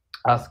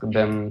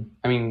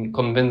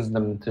convince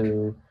them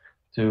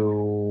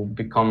to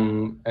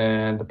become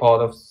the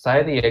part of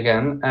society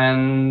again.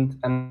 And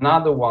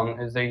another one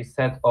is a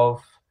set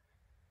of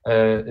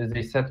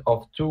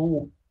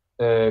two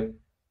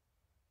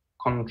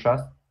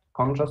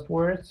contrast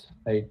words,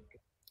 like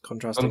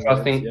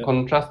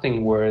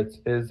contrasting words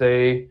is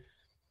a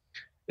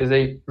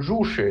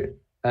rùshì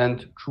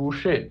and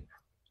chūshì.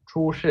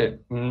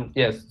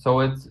 Yes, so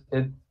it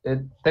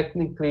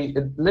technically,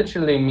 it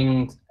literally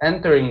means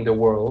entering the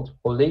world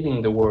or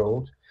leading the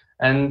world,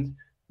 and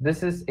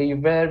this is a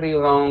very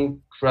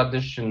long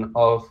tradition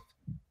of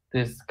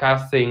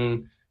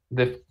discussing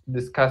the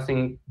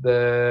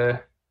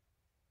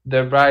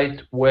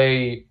right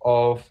way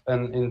of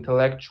an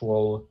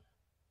intellectual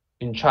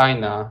in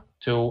China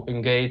to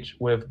engage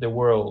with the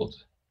world,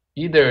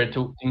 either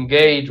to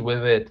engage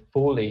with it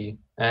fully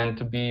and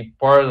to be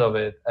part of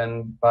it,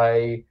 and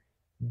by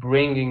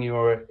bringing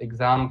your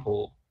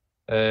example,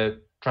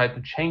 try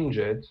to change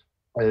it.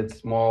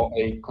 It's more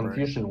a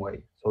Confucian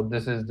way. So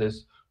this is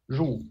this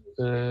入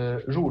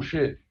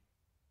世.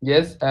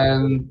 Yes,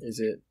 and is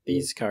it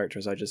these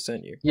characters I just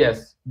sent you?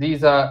 Yes,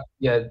 these are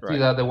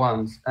these are the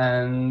ones,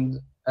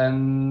 and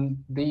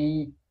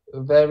the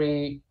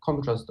very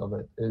contrast of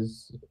it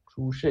is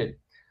出世.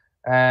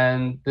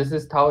 And this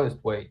is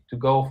Taoist way to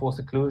go for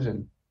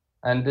seclusion,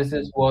 and this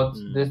is what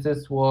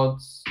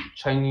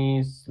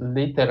Chinese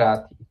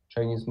literati,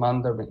 Chinese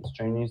mandarins,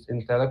 Chinese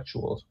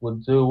intellectuals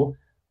would do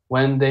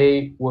when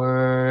they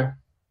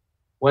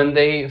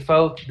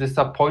felt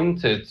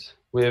disappointed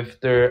with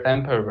their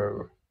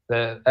emperor,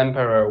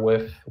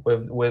 with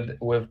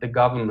the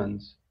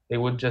government. They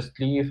would just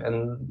leave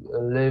and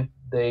live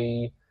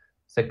the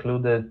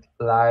secluded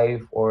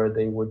life, or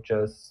they would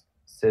just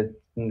sit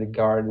in the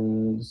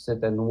garden,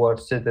 sit and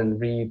watch, sit and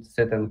read,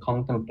 sit and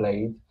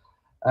contemplate.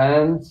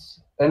 And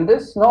in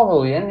this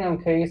novel,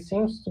 Lianke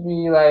seems to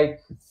be like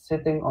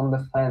sitting on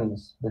the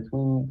fence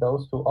between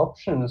those two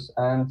options,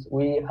 and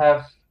we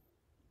have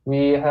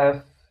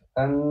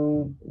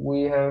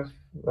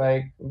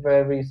like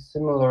very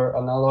similar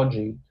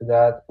analogy to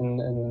that in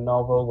the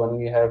novel when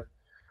we have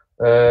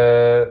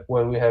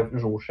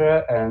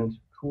rùshì and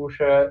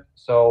chūshì.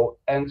 So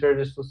enter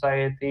the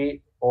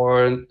society,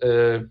 or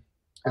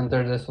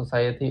enter the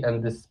society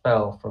and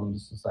dispel from the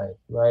society,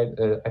 right?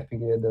 I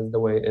think that's the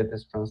way it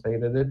is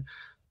translated. It.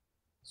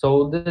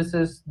 So this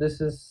is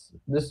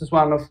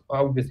one of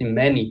obviously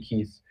many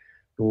keys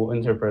to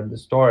interpret the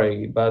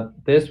story, but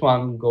this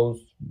one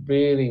goes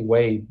really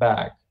way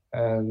back,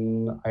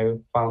 and I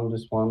found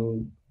this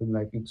one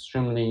like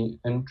extremely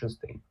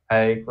interesting.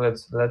 Like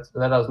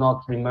let us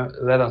not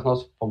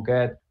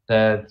forget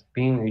that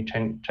being a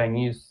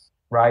Chinese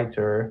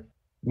writer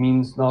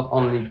means not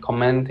only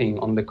commenting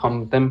on the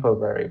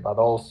contemporary, but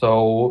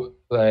also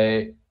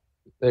like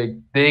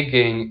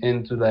digging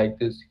into like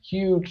this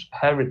huge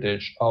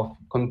heritage of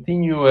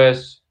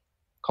continuous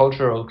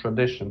cultural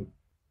tradition.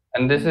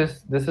 And this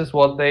is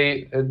what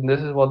they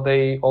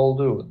all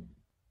do,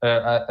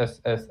 as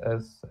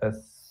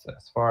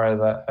far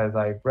as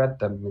I've read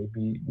them.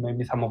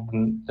 Maybe some of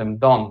them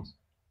don't,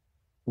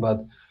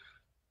 but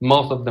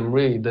most of them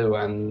really do,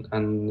 and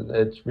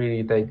it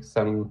really takes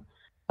some,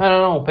 I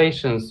don't know,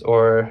 patience,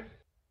 or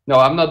no,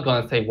 I'm not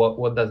gonna say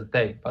what does it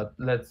take, but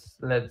let's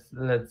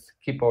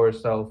keep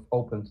ourselves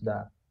open to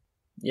that.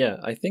 Yeah,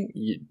 I think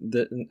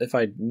if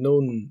I'd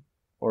known,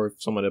 or if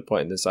someone had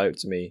pointed this out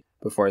to me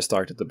before I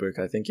started the book,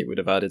 I think it would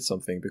have added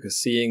something, because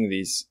seeing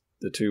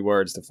the two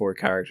words, the four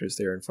characters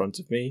there in front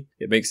of me,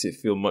 it makes it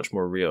feel much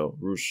more real,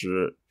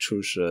 rùshì,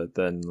 chūshì,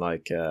 than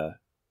like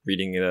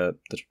reading the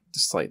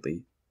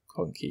slightly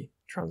clunky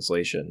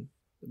translation,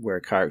 where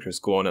characters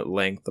go on at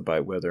length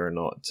about whether or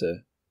not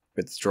to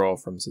withdraw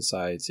from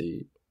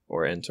society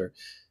or enter.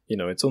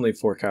 It's only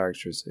four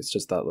characters. It's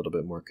just that little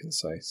bit more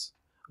concise.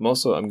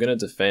 I'm going to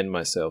defend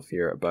myself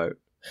here about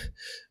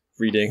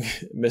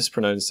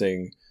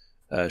mispronouncing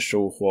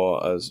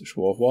shouhua as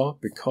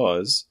shuohua,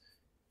 because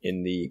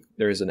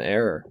there is an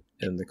error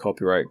in the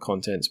copyright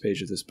contents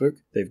page of this book.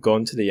 They've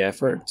gone to the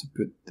effort to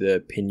put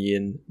the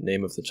pinyin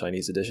name of the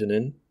Chinese edition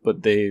in,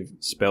 but they've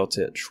spelt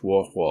it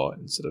shuohua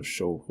instead of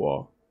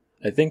shouhua.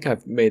 I think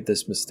I've made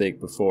this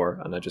mistake before,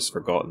 and I just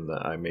forgotten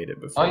that I made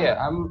it before. Oh yeah,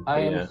 I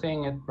am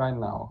seeing it right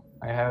now.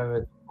 I have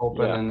it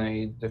open in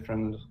a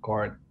different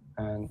card,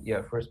 and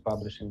yeah, first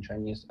published in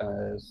Chinese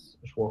as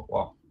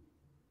shuohua,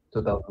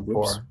 2004.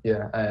 Whoops.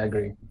 Yeah, I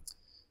agree.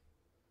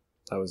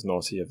 That was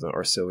naughty of them,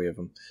 or silly of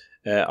them.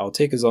 I'll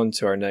take us on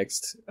to our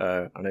next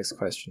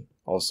question,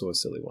 also a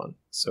silly one.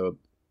 So,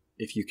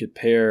 if you could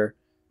pair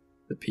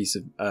the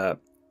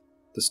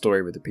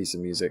story with a piece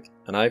of music,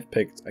 and I've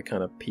picked a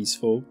kind of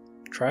peaceful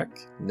track,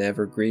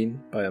 Nevergreen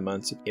by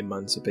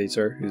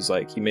Emancipator, who's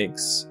like, he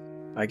makes,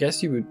 I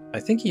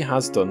think he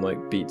has done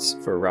like beats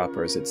for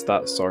rappers. It's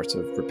that sort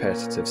of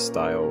repetitive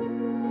style.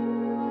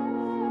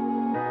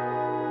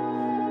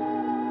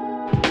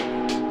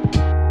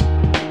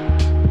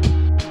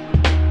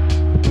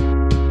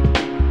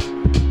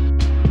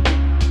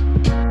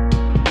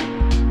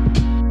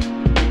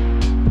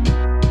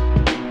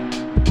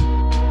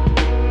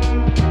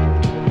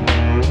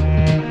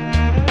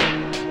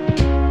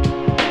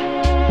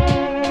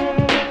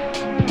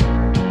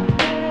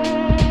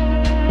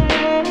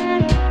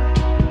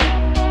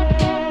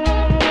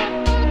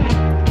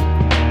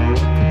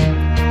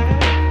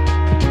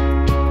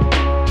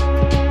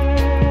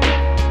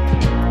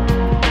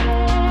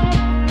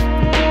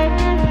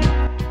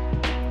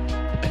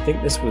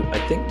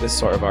 I think this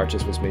sort of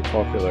artist was made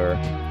popular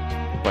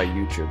by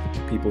YouTube.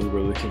 People who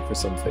were looking for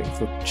something,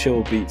 for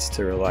chill beats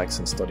to relax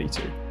and study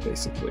to,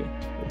 basically.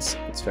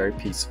 It's very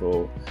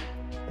peaceful.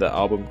 The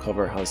album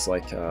cover has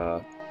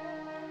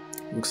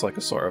looks like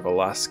a sort of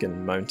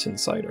Alaskan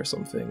mountainside or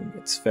something.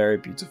 It's very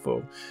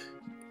beautiful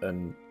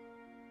and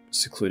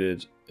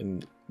secluded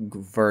and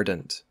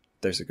verdant.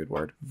 There's a good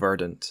word,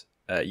 verdant.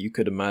 You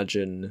could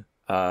imagine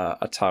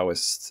a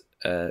Taoist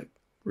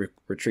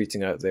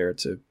retreating out there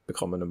to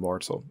become an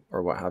immortal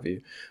or what have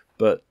you.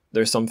 But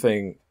there's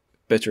something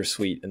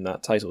bittersweet in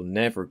that title,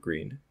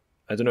 Nevergreen.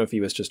 I don't know if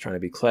he was just trying to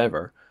be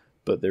clever,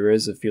 but there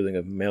is a feeling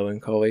of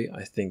melancholy,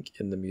 I think,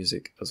 in the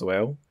music as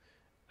well.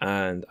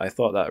 And I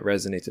thought that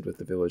resonated with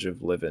the village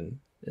of Livin,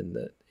 in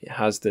that it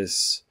has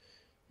this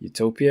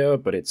utopia,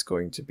 but it's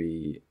going to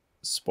be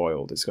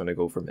spoiled. It's going to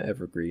go from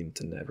evergreen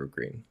to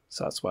nevergreen.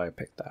 So that's why I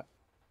picked that.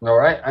 All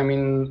right. I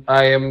mean,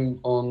 I am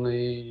on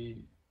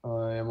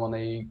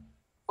a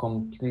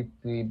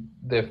completely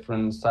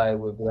different side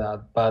with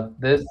that, but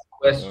this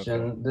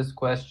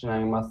question,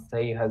 I must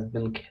say, has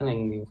been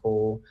killing me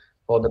for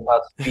the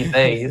past 3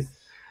 days,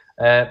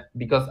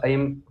 because I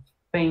am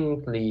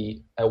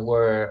faintly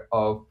aware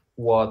of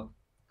what's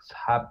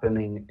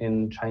happening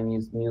in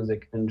Chinese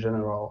music in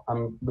general.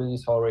 I'm really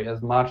sorry.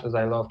 As much as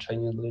I love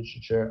Chinese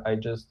literature, I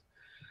just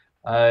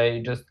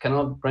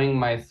cannot bring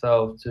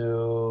myself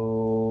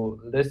to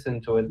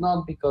listen to it.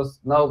 Not because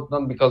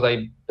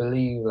I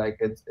believe like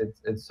it's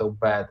so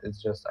bad.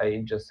 It's just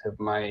I just have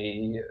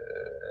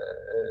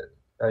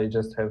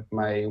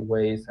my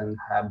ways and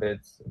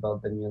habits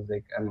about the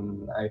music,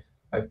 and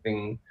I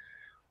think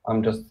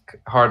I'm just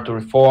hard to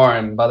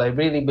reform. But I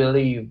really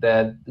believe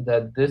that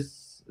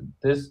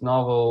this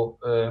novel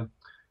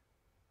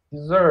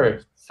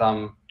deserves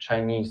some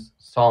Chinese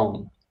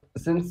song.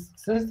 Since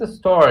the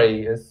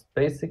story is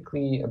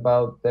basically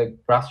about the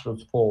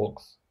grassroots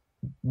folks,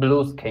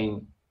 blues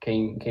came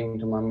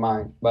to my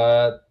mind.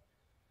 But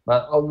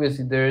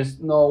obviously there is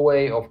no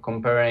way of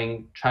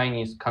comparing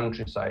Chinese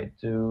countryside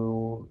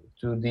to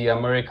the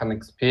American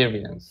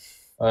experience,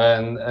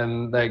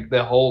 and like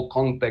the whole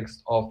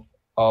context of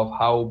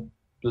how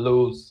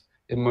blues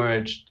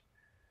emerged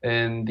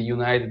in the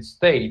United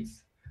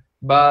States.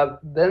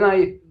 But then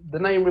I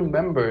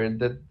remembered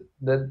that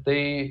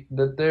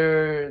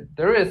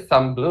there is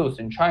some blues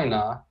in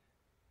China.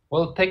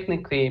 Well,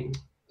 technically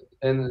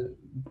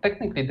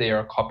they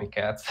are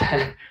copycats.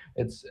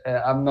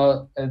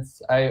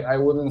 I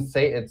wouldn't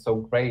say it's so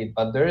great,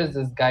 but there is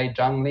this guy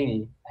Zhang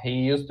Ling. He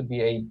used to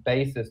be a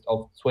bassist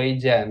of Cui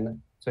Jian.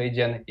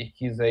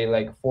 He's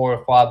a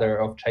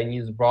forefather of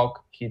Chinese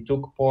rock. He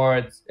took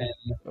part in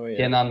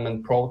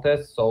Tiananmen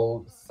protests,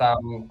 so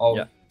some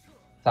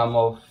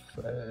of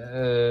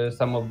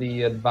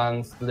the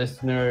advanced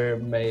listener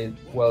may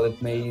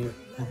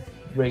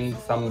ring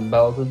some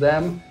bell to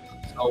them.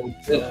 So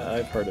yeah,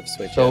 I've heard of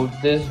Switch. So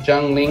this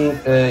Zhang Ling,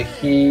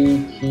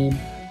 he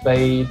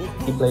played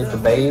the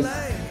bass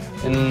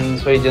in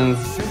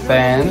Sui-Jian's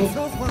band,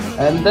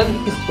 and then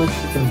he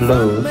switched to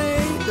blues.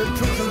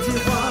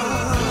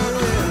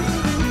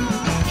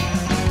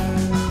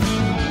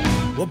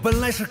 我本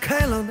来是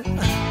开朗的，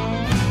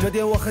这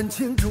点我很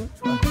清楚。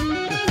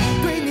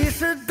对你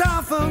是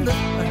大方的，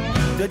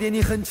这点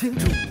你很清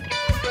楚。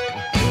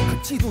可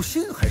嫉妒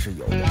心还是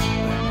有的，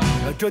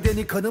这点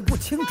你可能不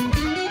清楚。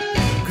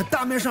可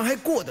大面上还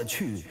过得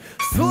去，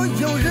所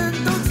有人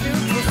都清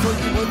楚，所以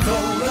我走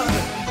了，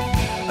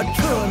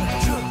撤了，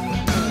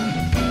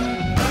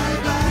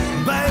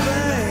拜拜，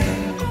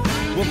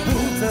我不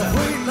再回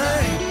来，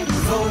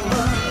走了，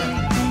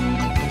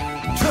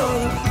撤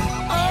了。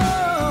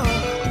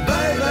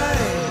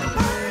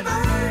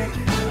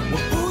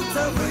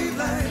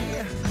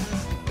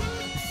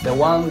 The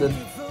one that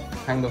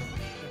kind of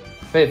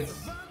fits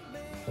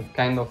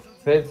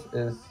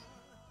is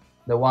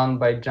the one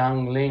by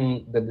Zhang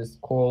Ling that is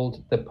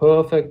called The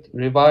Perfect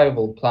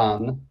Revival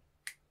Plan.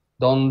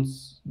 Don't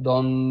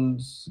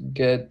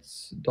get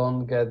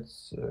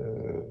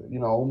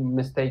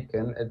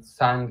mistaken. It's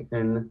sung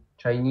in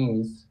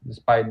Chinese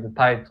despite the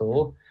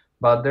title,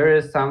 but there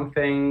is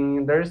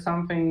something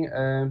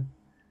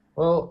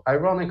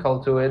ironical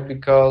to it,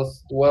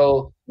 because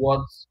what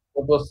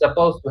was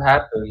supposed to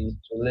happen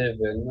to live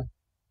in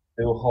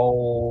the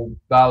whole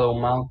Balo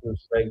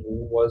Mountains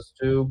region was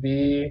to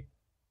be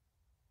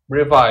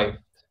revived.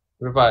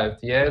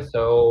 Yeah.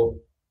 So,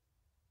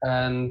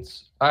 and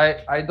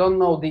I don't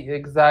know the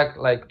exact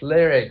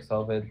lyrics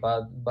of it,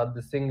 but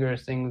the singer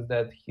sings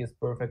that his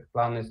perfect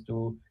plan is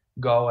to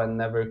go and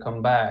never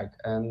come back,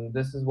 and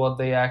this is what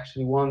they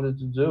actually wanted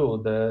to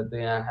do, the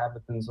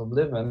inhabitants of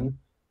Livin,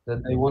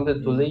 that they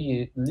wanted to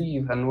leave,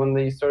 and when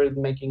they started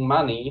making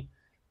money,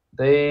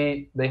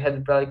 they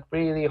had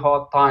really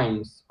hard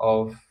times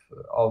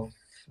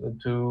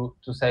to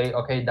say,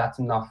 okay, that's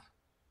enough,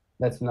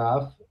 and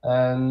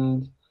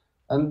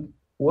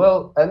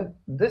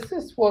this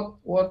is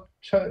what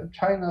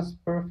China's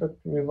perfect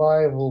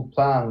revival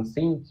plan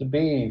seemed to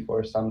be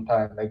for some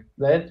time.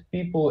 Let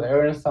people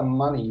earn some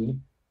money,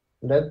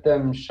 let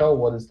them show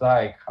what it's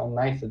like, how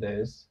nice it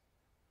is,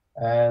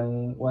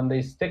 and when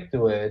they stick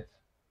to it,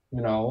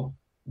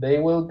 they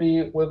will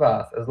be with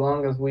us as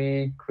long as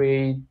we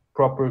create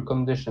proper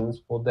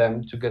conditions for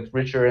them to get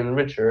richer and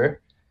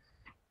richer.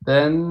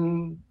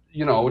 Then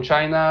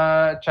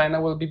China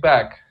will be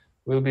back.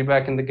 We'll be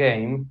back in the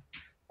game,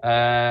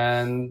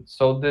 and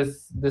so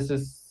this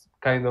is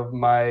kind of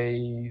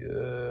my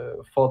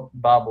thought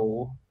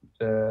bubble.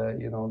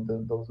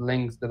 Those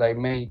links that I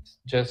made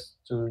just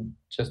to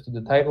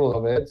the title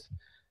of it.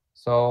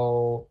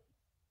 So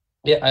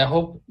yeah, I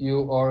hope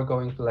you are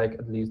going to like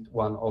at least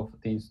one of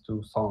these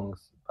two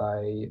songs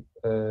by.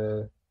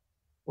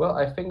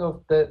 I think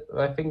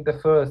the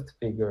first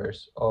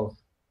figures of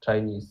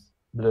Chinese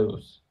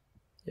blues.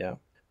 Yeah.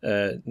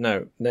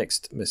 Now,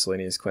 next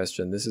miscellaneous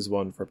question. This is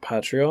one for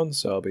Patreon,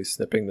 so I'll be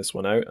snipping this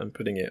one out and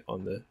putting it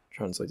on the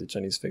Translated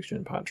Chinese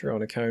Fiction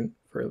Patreon account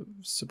for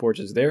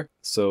supporters there.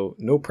 So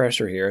no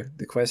pressure here.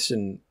 The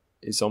question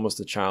is almost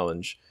a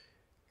challenge.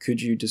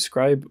 Could you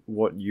describe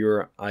what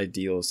your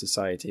ideal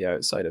society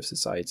outside of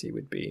society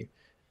would be?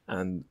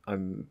 And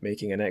I'm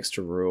making an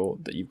extra rule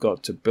that you've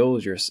got to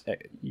build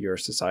your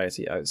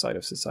society outside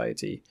of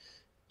society,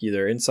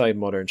 either inside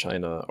modern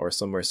China or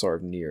somewhere sort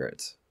of near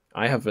it.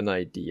 I have an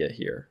idea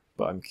here,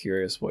 but I'm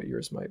curious what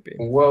yours might be.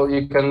 Well,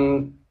 you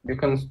can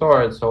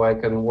start so I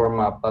can warm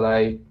up, but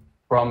I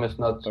promise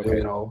not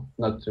to,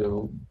 not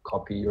to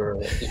copy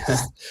your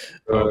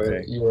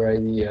your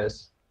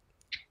ideas.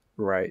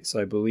 Right. So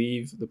I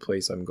believe the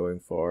place I'm going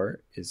for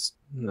is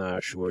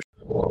I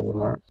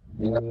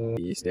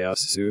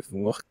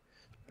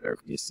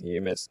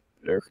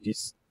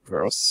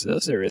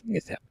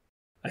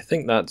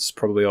think that's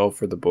probably all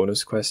for the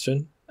bonus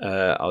question.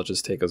 I'll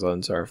just take us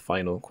on to our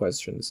final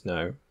questions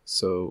now.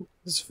 So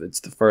it's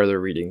the further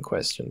reading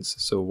questions.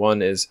 So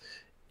one is,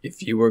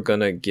 if you were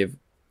gonna give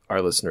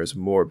our listeners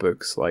more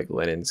books like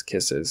Lenin's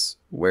Kisses,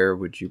 where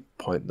would you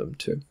point them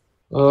to?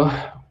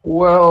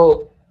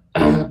 Well,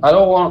 I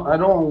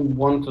don't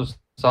want to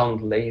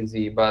sound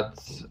lazy, but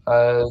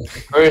the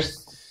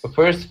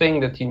first thing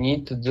that you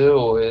need to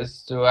do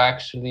is to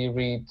actually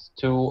read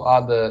two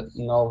other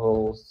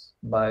novels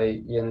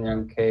by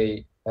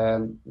Lianke,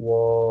 and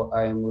what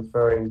I'm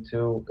referring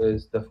to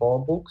is The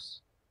Four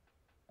Books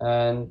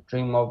and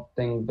Dream of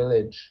Thing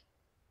Village.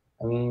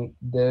 I mean,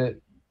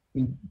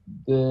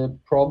 the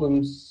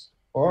problems,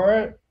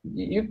 or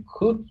you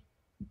could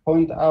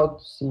point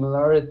out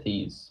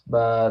similarities,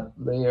 but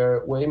they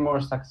are way more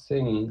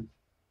succinct,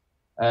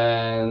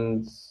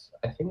 and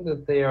I think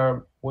that they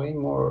are way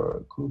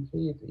more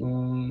complete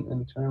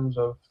in terms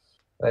of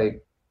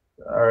like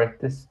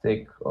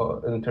artistic,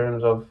 or in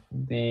terms of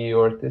the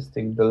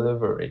artistic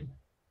delivery,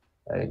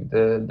 like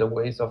the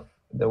ways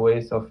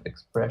of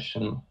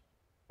expression.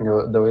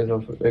 the ways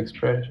of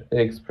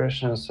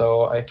expression.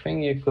 So I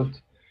think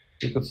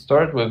you could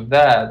start with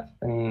that,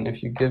 and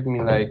if you give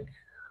me like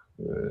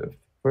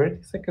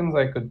 30 seconds,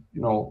 I could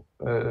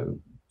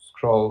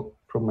scroll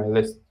through my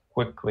list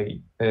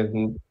quickly,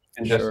 and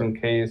just Sure. in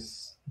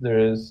case there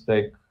is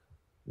like,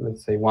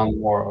 let's say, one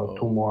more or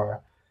two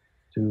more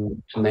to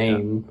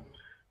name.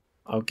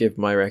 I'll give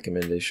my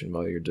recommendation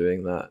while you're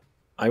doing that.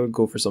 I would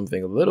go for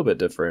something a little bit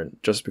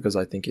different, just because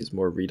I think it's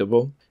more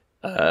readable.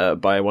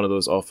 By one of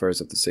those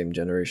authors of the same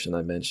generation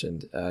I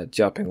mentioned,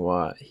 Jia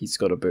Penghua. He's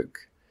got a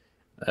book.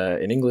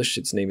 In English,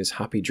 its name is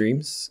Happy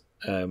Dreams.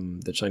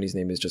 The Chinese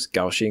name is just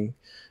Gaoxing,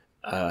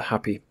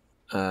 happy.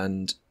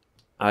 And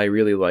I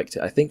really liked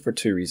it. I think for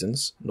two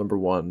reasons. Number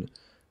one,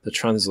 the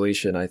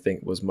translation I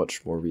think was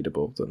much more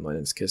readable than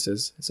Lenin's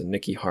Kisses. It's a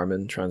Nikki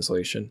Harman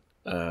translation.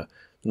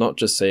 Not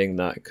just saying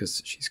that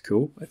because she's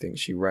cool. I think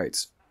she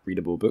writes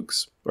readable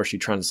books, or she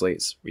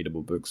translates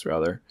readable books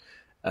rather.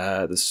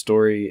 The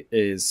story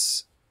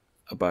is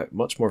about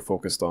much more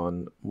focused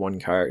on one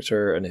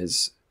character and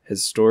his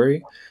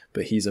story,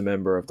 but he's a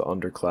member of the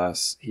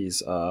underclass.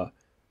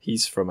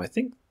 He's from, I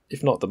think,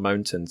 if not the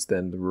mountains,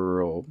 then the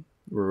rural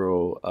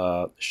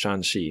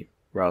Shanxi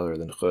rather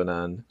than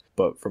Henan,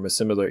 but from a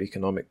similar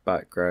economic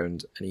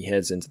background, and he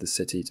heads into the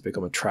city to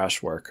become a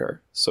trash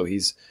worker. So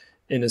he's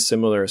in a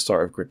similar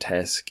sort of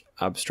grotesque,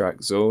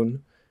 abstract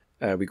zone.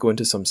 We go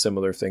into some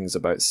similar things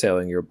about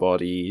selling your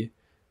body,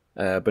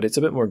 but it's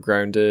a bit more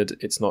grounded.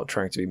 It's not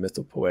trying to be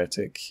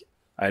mythopoetic.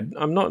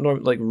 I'm not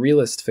like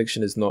realist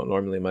fiction is not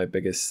normally my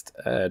biggest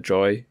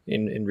joy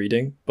in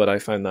reading, but I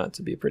found that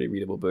to be a pretty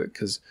readable book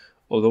because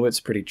although it's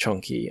pretty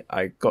chunky,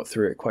 I got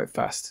through it quite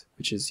fast,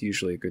 which is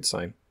usually a good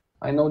sign.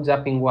 I know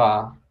Jia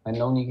Penghua. I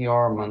know Nikki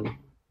Harman.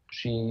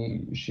 She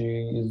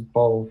is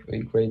both a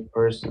great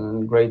person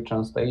and great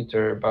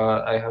translator,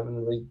 but I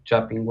haven't read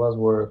Jia Penghua's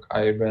work.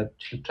 I read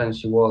Chen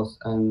She Was,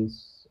 and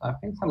I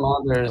think some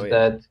others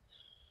that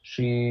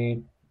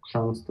she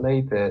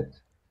translated.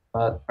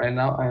 But right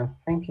now I'm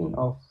thinking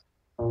of,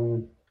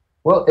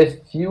 well,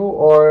 if you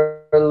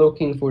are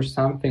looking for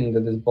something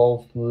that is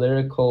both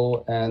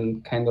lyrical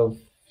and kind of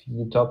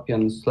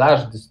utopian /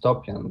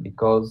 dystopian,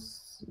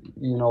 because,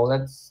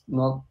 let's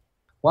not,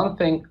 one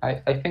thing,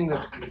 I think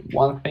that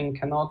one thing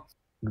cannot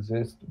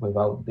exist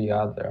without the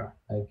other.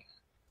 Like,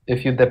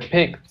 if you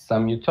depict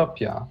some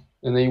utopia,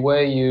 in a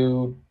way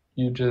you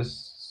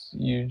just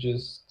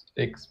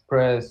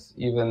express,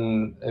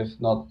 even if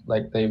not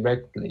like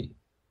directly,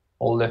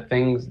 all the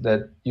things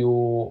that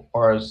you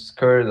are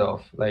scared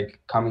of, like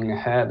coming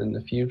ahead in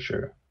the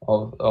future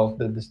of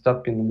the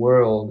dystopian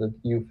world that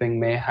you think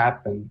may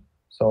happen.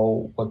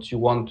 So what you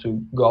want to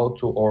go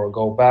to or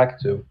go back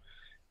to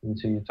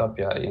into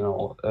utopia,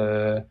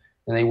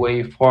 in a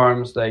way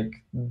forms like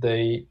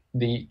the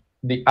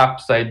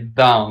upside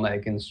down,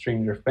 like in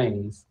Stranger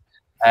Things.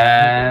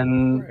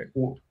 And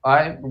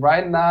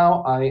right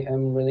now I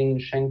am reading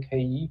Shen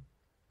Ke,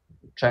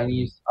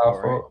 Chinese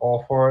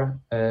author,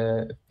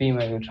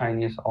 female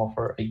Chinese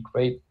author, a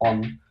great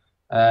one.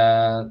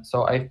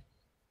 So I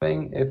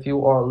think if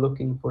you are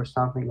looking for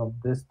something of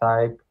this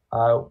type,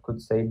 I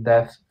could say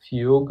Death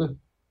Fugue.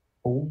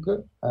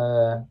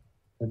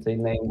 It's a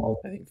name of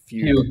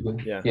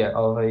fugue,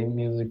 of a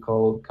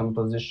musical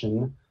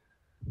composition.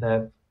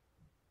 Death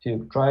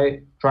Fugue.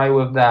 Try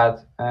with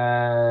that,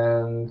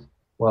 and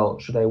well,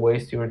 should I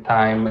waste your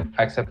time?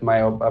 Accept my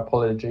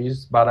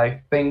apologies, but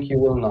I think you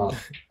will not.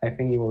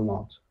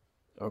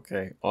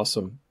 Okay,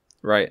 awesome.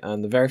 Right,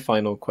 and the very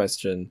final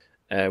question,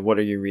 what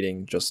are you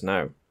reading just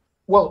now?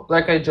 Well,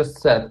 like I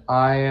just said,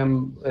 I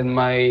am in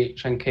my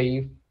Shen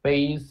Ke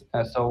phase,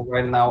 so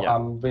right now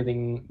I'm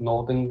reading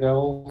Northern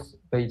Girls,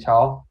 Bei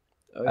Chao.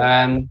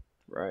 And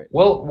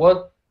well,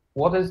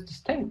 what is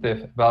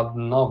distinctive about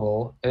the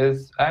novel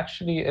is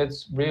actually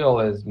its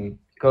realism,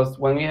 because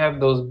when we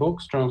have those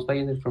books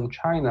translated from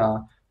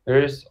China,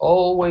 there is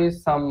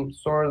always some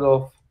sort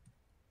of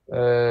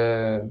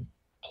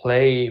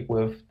play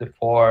with the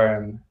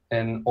form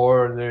in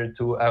order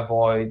to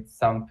avoid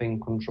something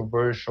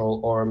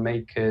controversial or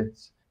make it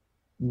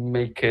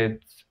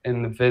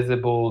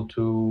invisible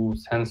to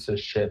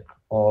censorship,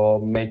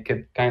 or make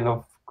it kind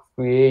of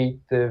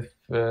creative,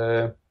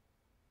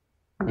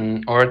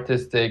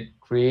 artistic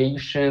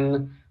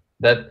creation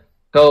that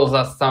tells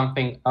us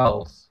something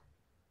else.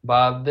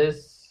 But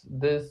this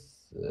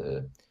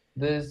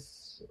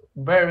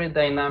very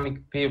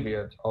dynamic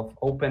period of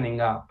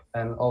opening up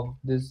and of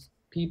this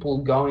people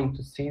going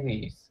to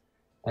cities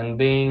and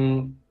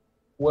being,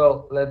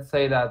 well, let's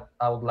say that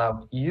out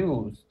loud,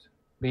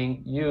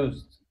 being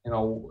used,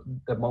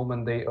 the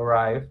moment they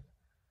arrive,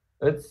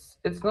 it's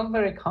not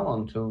very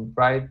common to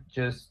write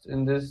just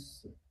in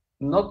this,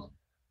 not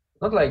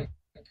like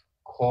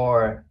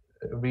core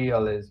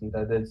realism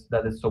that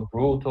is so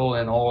brutal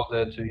in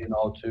order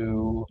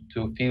to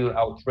feel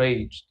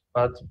outraged,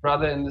 but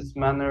rather in this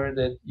manner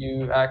that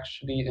you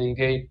actually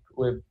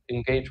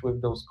engage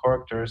with those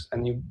characters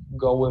and you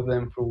go with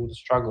them through the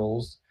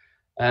struggles,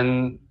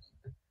 and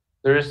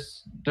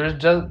there's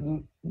just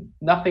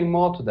nothing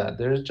more to that.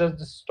 There's just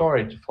the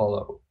story to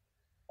follow,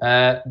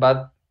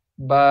 but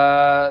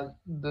but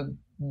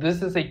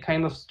this is a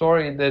kind of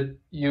story that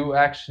you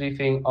actually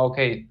think,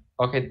 okay,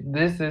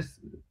 this is,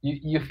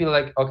 you feel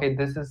like, okay,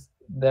 this is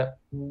the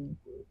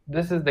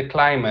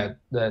climate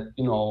that,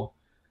 you know,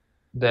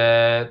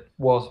 that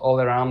was all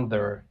around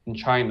there in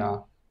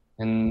China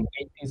in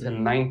 80s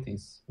and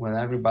 90s, when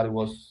everybody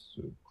was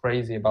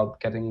crazy about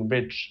getting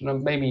rich.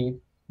 Maybe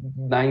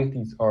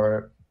 90s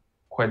are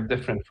quite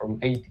different from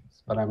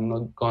 80s, but I'm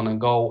not gonna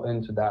go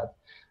into that.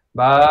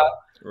 But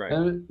Right.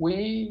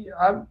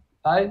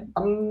 I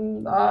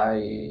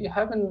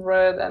haven't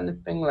read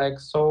anything like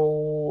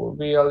so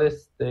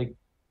realistic,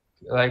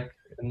 like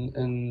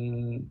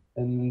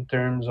in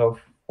terms of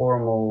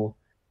formal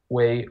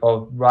way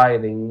of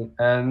writing,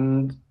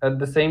 and at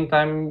the same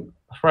time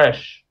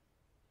fresh,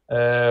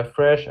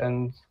 fresh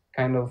and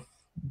kind of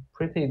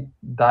pretty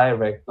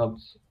direct, not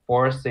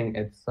forcing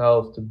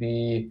itself to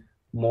be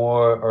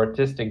more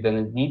artistic than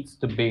it needs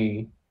to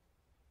be.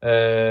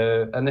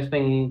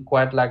 Anything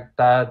quite like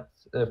that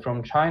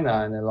from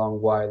China in a long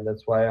while.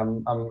 That's why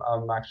I'm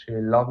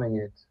actually loving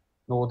it.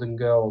 Northern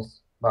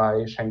Girls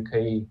by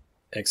Shankai.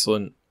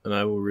 Excellent. And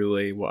I will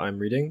relay what I'm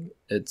reading.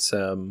 It's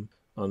a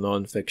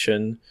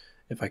non-fiction.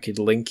 If I could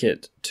link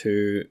it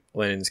to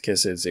Lenin's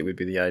Kisses, it would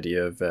be the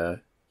idea of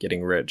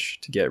getting rich.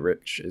 To get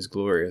rich is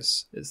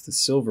glorious. It's the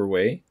Silver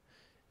Way.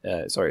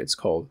 It's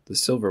called The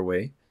Silver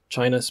Way,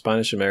 China,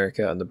 Spanish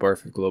America, and the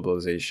Birth of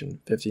Globalization,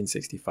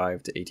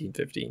 1565 to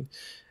 1815.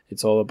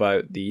 It's all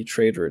about the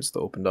trade routes that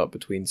opened up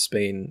between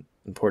Spain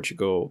and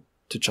Portugal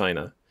to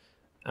China.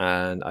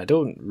 And I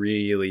don't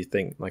really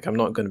think, like, I'm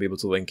not going to be able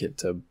to link it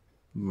to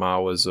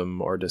Maoism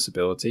or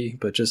disability,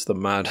 but just the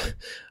mad,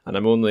 and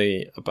I'm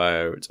only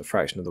about a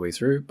fraction of the way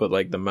through, but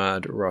like the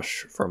mad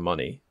rush for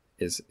money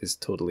is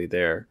totally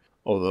there.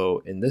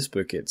 Although in this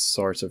book it's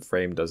sort of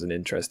framed as an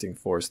interesting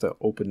force that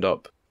opened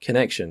up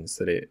connections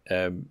that it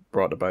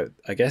brought about.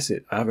 I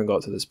haven't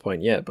got to this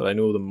point yet, but I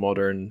know the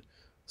modern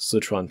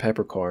Sichuan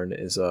peppercorn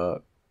is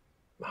a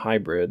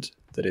hybrid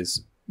that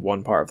is,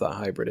 one part of that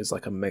hybrid is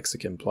like a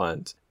Mexican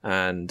plant,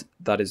 and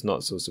that is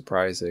not so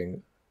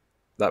surprising.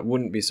 That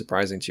wouldn't be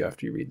surprising to you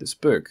after you read this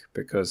book,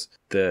 because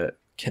the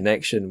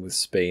connection with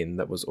Spain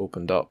that was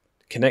opened up,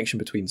 connection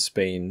between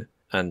Spain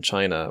and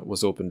China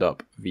was opened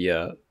up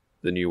via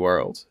the New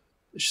World,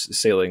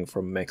 sailing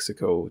from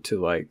Mexico to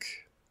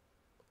like,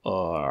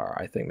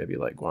 I think maybe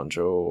like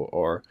Guangzhou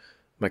or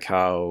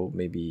Macau,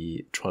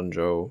 maybe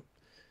Changzhou.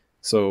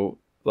 So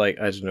like,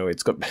 I don't know,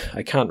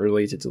 I can't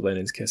relate it to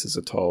Lenin's Kisses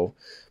at all,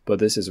 but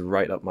this is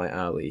right up my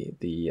alley.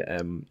 The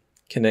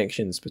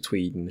connections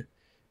between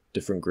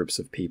different groups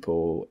of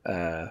people,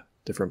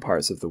 different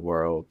parts of the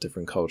world,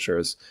 different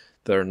cultures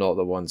that are not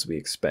the ones we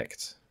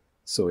expect.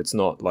 So it's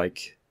not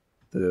like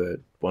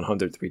the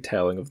 100th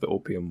retelling of the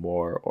Opium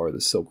War or the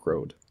Silk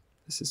Road.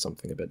 This is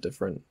something a bit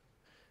different,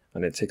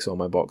 and it ticks all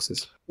my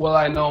boxes. Well,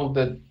 I know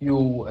that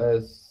you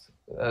as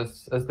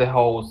the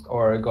host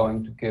are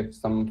going to give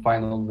some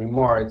final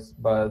remarks,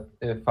 but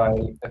if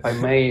I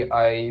may,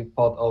 I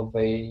thought of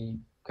a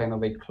kind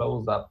of a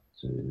close up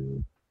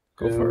to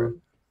Go for it.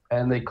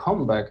 And a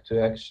comeback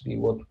to actually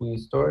what we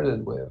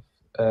started with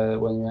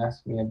when you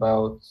asked me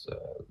about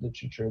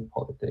literature,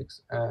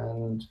 politics,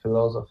 and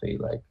philosophy,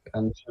 like,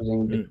 and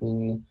choosing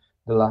between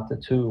the latter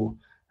two.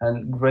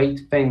 And great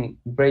thing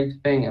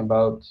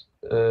about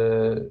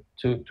to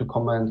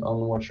comment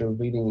on what you're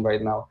reading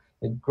right now.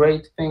 The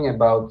great thing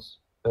about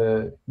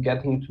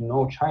getting to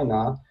know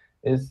China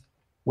is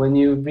when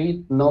you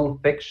read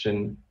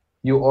non-fiction,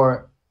 you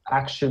are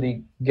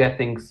actually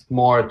getting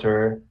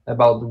smarter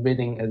about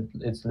reading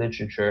its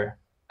literature.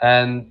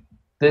 And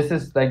this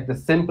is like the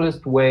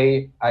simplest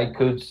way I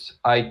could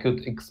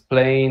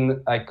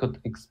explain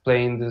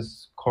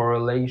this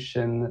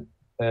correlation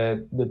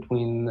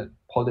between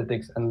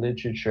politics and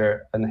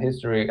literature and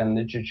history and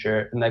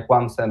literature in like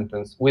one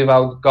sentence,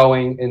 without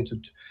going into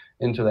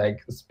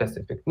like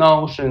specific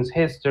notions,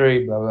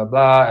 history, blah blah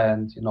blah,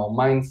 and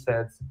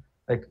mindsets.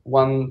 Like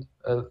one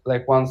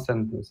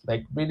sentence.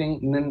 Like reading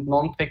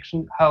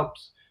non-fiction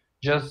helps,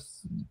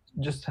 just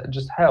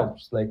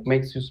helps, like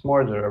makes you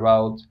smarter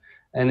about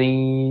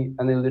any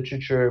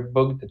literature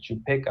book that you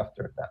pick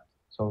after that.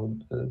 So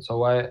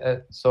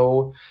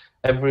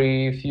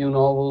every few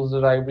novels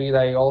that I read,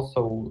 I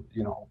also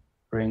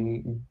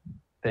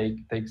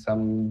take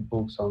some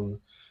books on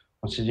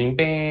Xi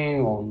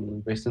Jinping,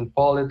 on recent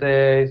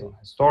politics, on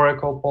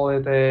historical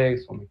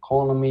politics, on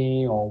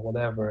economy, or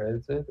whatever.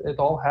 It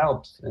all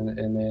helps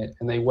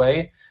in a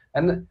way.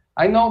 And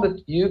I know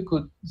that you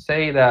could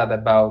say that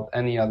about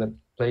any other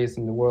place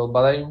in the world,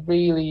 but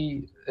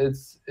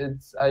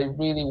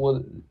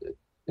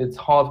it's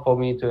hard for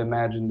me to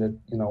imagine that,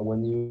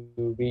 when you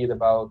read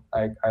about,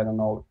 like, I don't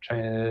know,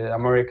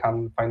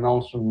 American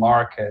financial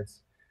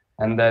markets,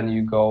 and then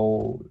you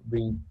go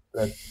read,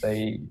 let's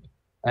say,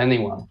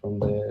 anyone from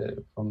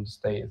the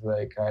States,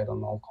 like, I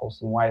don't know,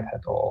 Colson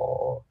Whitehead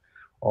or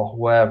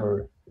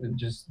whoever,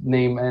 just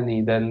name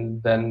any,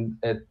 then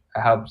it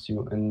helps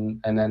you in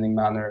any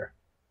manner.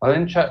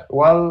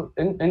 Well,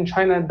 in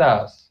China it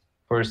does,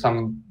 for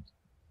some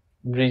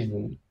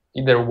reason.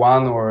 either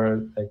one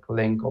or like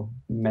link of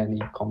many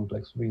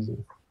complex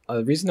reasons.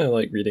 The reason I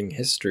like reading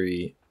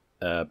history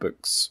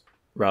books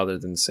rather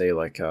than say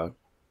like a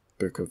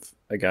book of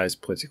a guy's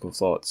political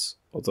thoughts,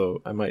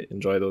 although I might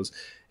enjoy those,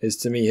 is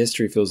to me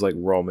history feels like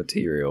raw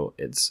material.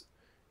 It's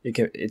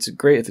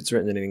great if it's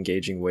written in an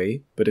engaging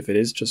way, but if it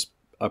is just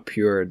a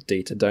pure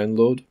data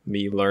download,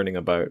 me learning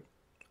about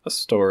a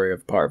story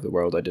of part of the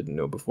world I didn't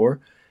know before,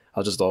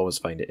 I'll just always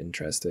find it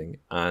interesting,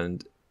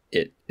 and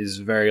it is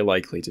very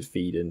likely to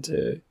feed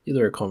into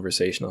either a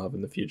conversation I'll have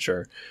in the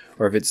future,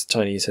 or if it's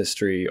Chinese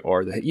history,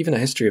 or even a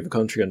history of a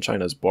country on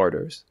China's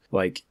borders,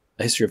 like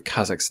a history of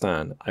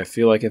Kazakhstan. I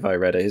feel like if I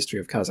read a history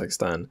of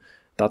Kazakhstan,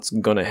 that's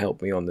going to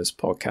help me on this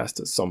podcast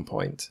at some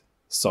point,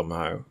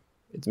 somehow.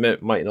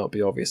 It might not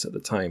be obvious at the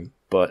time,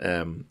 but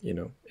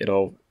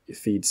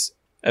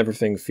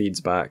everything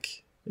feeds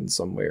back in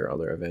some way or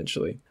other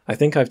eventually. I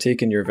think I've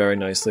taken your very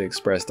nicely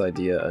expressed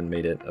idea and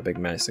made it a big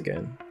mess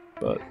again,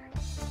 but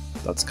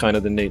that's kind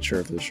of the nature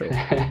of the show.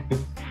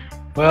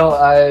 Well,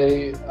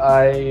 I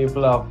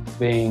love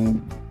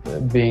being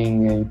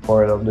a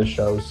part of the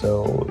show,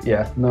 so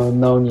yeah,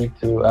 no need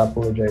to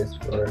apologize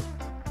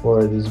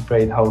for this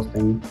great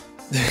hosting.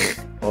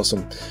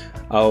 Awesome.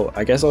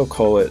 I guess I'll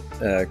call it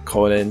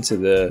into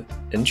the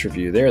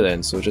interview there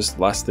then. So just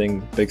last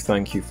thing, big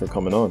thank you for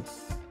coming on.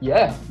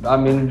 Yeah, I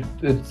mean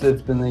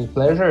it's been a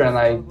pleasure, and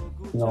I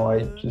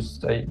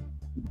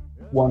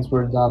once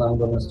we're done, I'm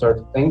gonna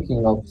start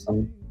thinking of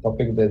some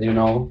topic that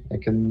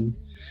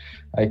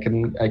I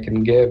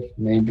can give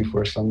maybe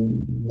for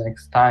some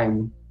next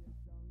time.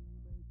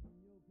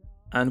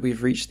 And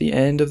we've reached the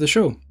end of the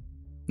show.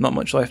 Not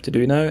much left to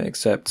do now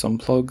except some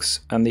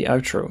plugs and the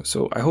outro.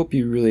 So I hope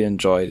you really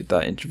enjoyed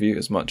that interview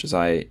as much as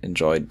I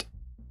enjoyed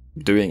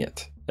doing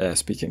it.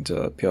 Speaking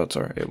to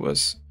Piotr, it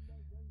was,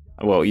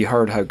 well, you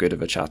heard how good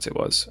of a chat it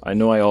was. I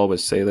know I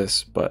always say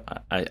this,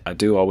 but I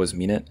do always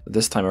mean it.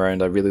 This time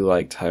around, I really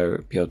liked how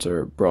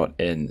Piotr brought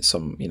in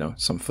some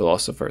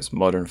philosophers,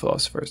 modern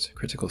philosophers,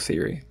 critical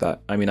theory.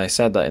 I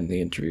said that in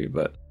the interview,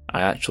 but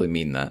I actually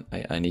mean that.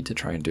 I need to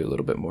try and do a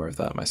little bit more of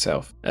that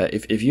myself.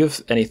 If you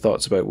have any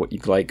thoughts about what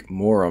you'd like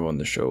more of on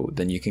the show,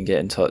 then you can get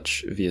in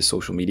touch via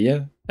social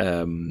media.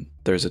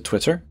 There's a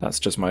Twitter, that's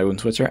just my own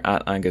Twitter,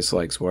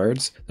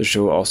 @AngusLikesWords. The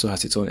show also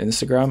has its own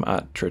Instagram,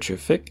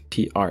 @Trchfic,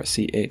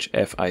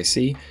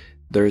 TRCHFIC.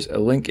 There's a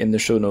link in the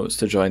show notes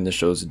to join the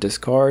show's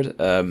Discord.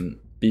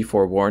 Be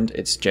forewarned,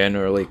 it's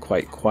generally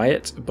quite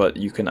quiet, but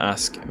you can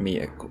ask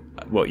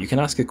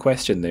a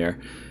question there,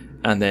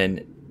 and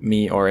then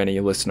me or any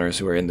listeners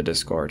who are in the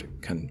Discord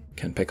can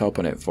pick up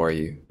on it for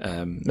you.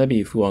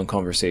 Maybe full-on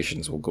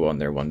conversations will go on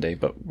there one day,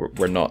 but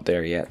we're not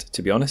there yet,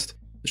 to be honest.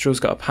 The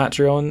show's got a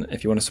Patreon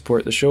if you want to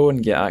support the show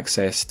and get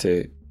access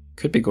to,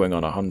 could be going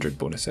on 100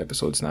 bonus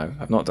episodes now.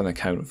 I've not done a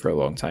count for a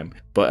long time,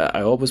 but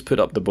I always put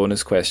up the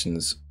bonus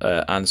questions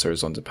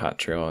answers onto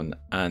Patreon,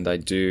 and I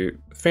do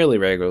fairly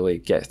regularly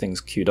get things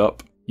queued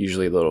up,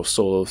 usually little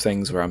solo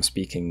things where I'm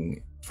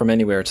speaking from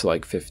anywhere to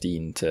like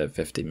 15 to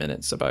 50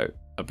 minutes about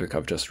a book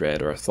I've just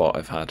read or a thought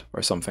I've had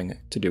or something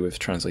to do with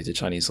translated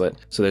Chinese lit.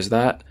 So there's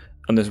that.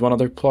 And there's one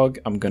other plug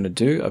I'm going to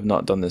do. I've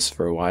not done this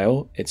for a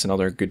while. It's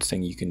another good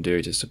thing you can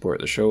do to support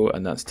the show,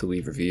 and that's to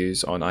leave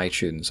reviews on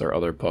iTunes or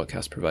other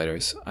podcast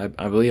providers. I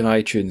believe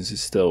iTunes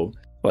is still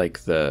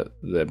like the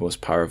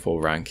most powerful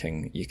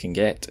ranking you can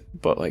get,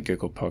 but like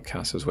Google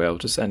Podcasts as well,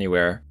 just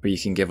anywhere where you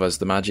can give us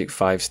the magic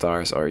 5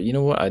 stars, or you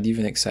know what, I'd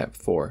even accept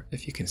 4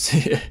 if you can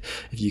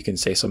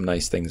say some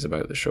nice things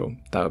about the show.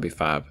 That would be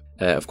fab.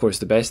 Of course,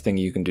 the best thing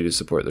you can do to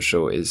support the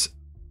show is,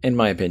 in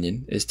my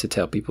opinion, is to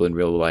tell people in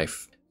real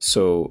life.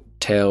 So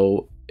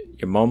tell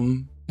your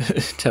mum,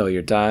 tell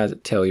your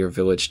dad, tell your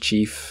village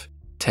chief,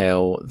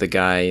 tell the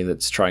guy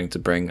that's trying to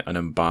bring an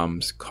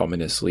embalmed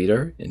communist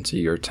leader into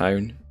your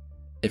town.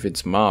 If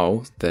it's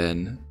Mao,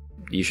 then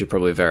you should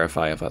probably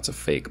verify if that's a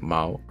fake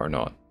Mao or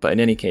not. But in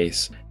any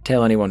case,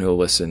 tell anyone who will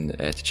listen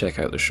to check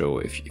out the show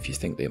if you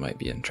think they might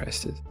be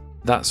interested.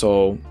 That's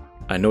all.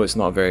 I know it's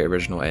not a very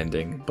original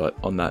ending, but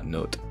on that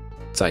note,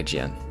 再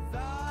见.